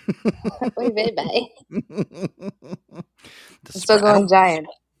 Oy vey, bae. Still going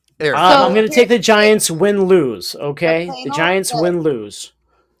Giants. I'm going to take the Giants win-lose. Okay, the Giants win-lose.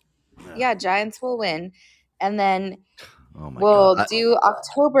 Yeah, Giants will win, and then we'll do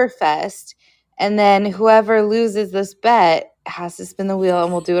Oktoberfest, and then whoever loses this bet has to spin the wheel,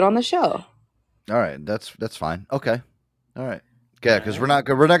 and we'll do it on the show. All right, that's fine. Okay, all right. Yeah, because we're not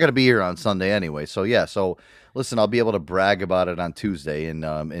going to be here on Sunday anyway. So yeah, listen, I'll be able to brag about it on Tuesday and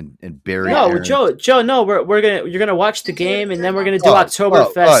bury. No, Aaron. Joe, no, you're gonna watch the game, and then we're gonna do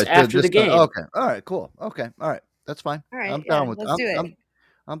Oktoberfest after the game. Okay, all right, cool. Okay, all right, that's fine. All right, I'm down with let's do it.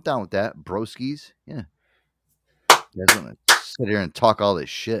 I'm down with that, broskies. Yeah, you guys want to sit here and talk all this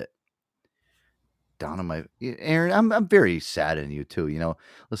shit down on my Aaron? I'm very sad in you too.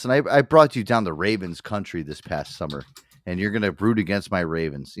 Listen, I brought you down the Ravens country this past summer, and you're gonna root against my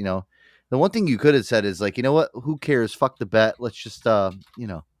Ravens. The one thing you could have said is like, you know what? Who cares? Fuck the bet. Let's just Wow.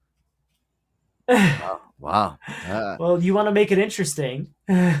 Well, you want to make it interesting.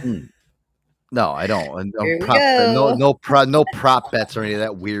 No, I don't. No prop bets or any of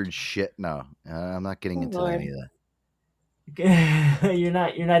that weird shit. No, I'm not getting into any of that. You're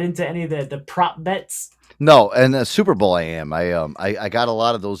not into any of the prop bets. No, and the Super Bowl I am. I got a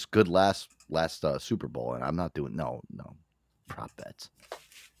lot of those good last Super Bowl, and I'm not doing no prop bets.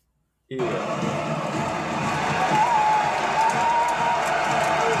 Yeah.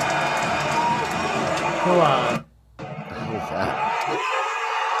 Hold on. What was that?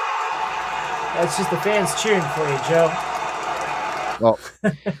 That's just the fans cheering for you, Joe. Well,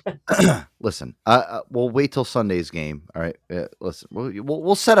 listen. We'll wait till Sunday's game. All right. Listen.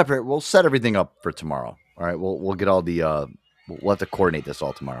 We'll set up here. We'll set everything up for tomorrow. All right. We'll get all the. We'll have to coordinate this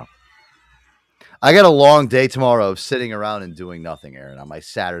all tomorrow. I got a long day tomorrow of sitting around and doing nothing, Aaron, on my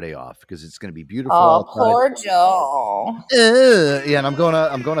Saturday off because it's going to be beautiful. Oh, outside. poor Joe. Yeah, and I'm going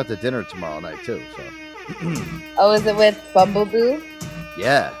out to dinner tomorrow night too. So. Oh, is it with Bumblebee?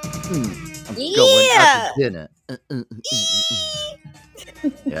 Yeah. I'm going out to dinner.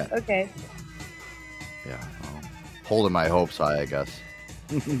 Yeah. Okay. Yeah. Holding my hopes high, I guess.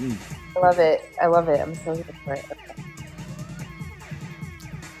 I love it. I'm so here for it.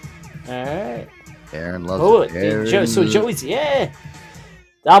 All right. Aaron loves it. Aaron. So Joey's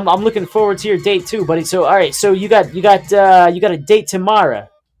I'm looking forward to your date too, buddy. So all right, so you got a date tomorrow.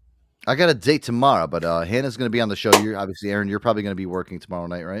 I got a date tomorrow, but Hannah's going to be on the show. Aaron, you're probably going to be working tomorrow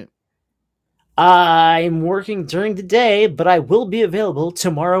night, right? I'm working during the day, but I will be available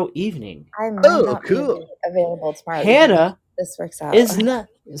tomorrow evening. I might not be available tomorrow. Hannah, this works out. Is not.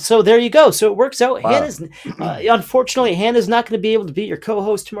 So there you go. So it works out. Wow. Hannah's unfortunately Hannah's not going to be able to be your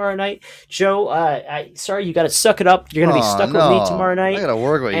co-host tomorrow night. Joe, sorry, you got to suck it up. You're going to be stuck with me tomorrow night. I got to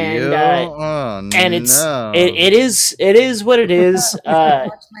work with you. And it is what it is.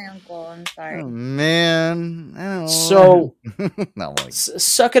 Watch my uncle. I'm sorry. Oh, man. So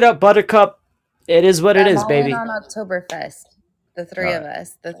suck it up, Buttercup. It is what it is, baby. On Oktoberfest, the three of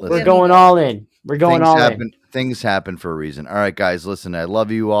us. We're going all in. We're going all in. Things happen for a reason. All right, guys, listen, I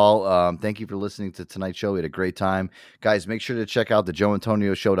love you all. Thank you for listening to tonight's show. We had a great time. Guys, make sure to check out the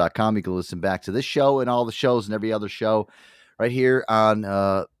JoeAntonioshow.com. You can listen back to this show and all the shows and every other show right here on,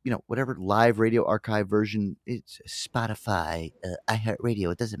 whatever live radio archive version. It's Spotify,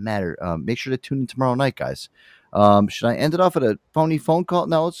 iHeartRadio. It doesn't matter. Make sure to tune in tomorrow night, guys. Should I end it off at a phony phone call?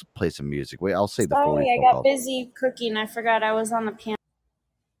 No, let's play some music. Wait, I'll save the phony phone call. I got busy cooking. I forgot I was on the panel.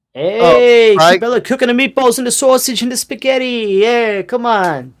 Hey, Bella cooking the meatballs and the sausage and the spaghetti. Yeah, come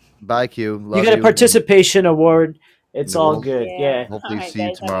on. Bye, Q. Love you got a participation award. It's all good. Yeah. Hopefully see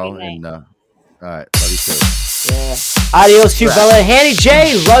you tomorrow. And all right, love you too. Yeah. Adios, Q Bella. Hanny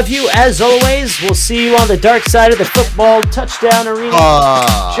J, love you as always. We'll see you on the dark side of the football touchdown arena.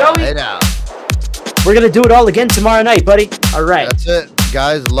 Joey, we're gonna do it all again tomorrow night, buddy. All right. That's it,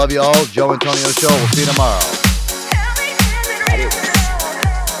 guys. Love you all. Joe Antonio Show. We'll see you tomorrow.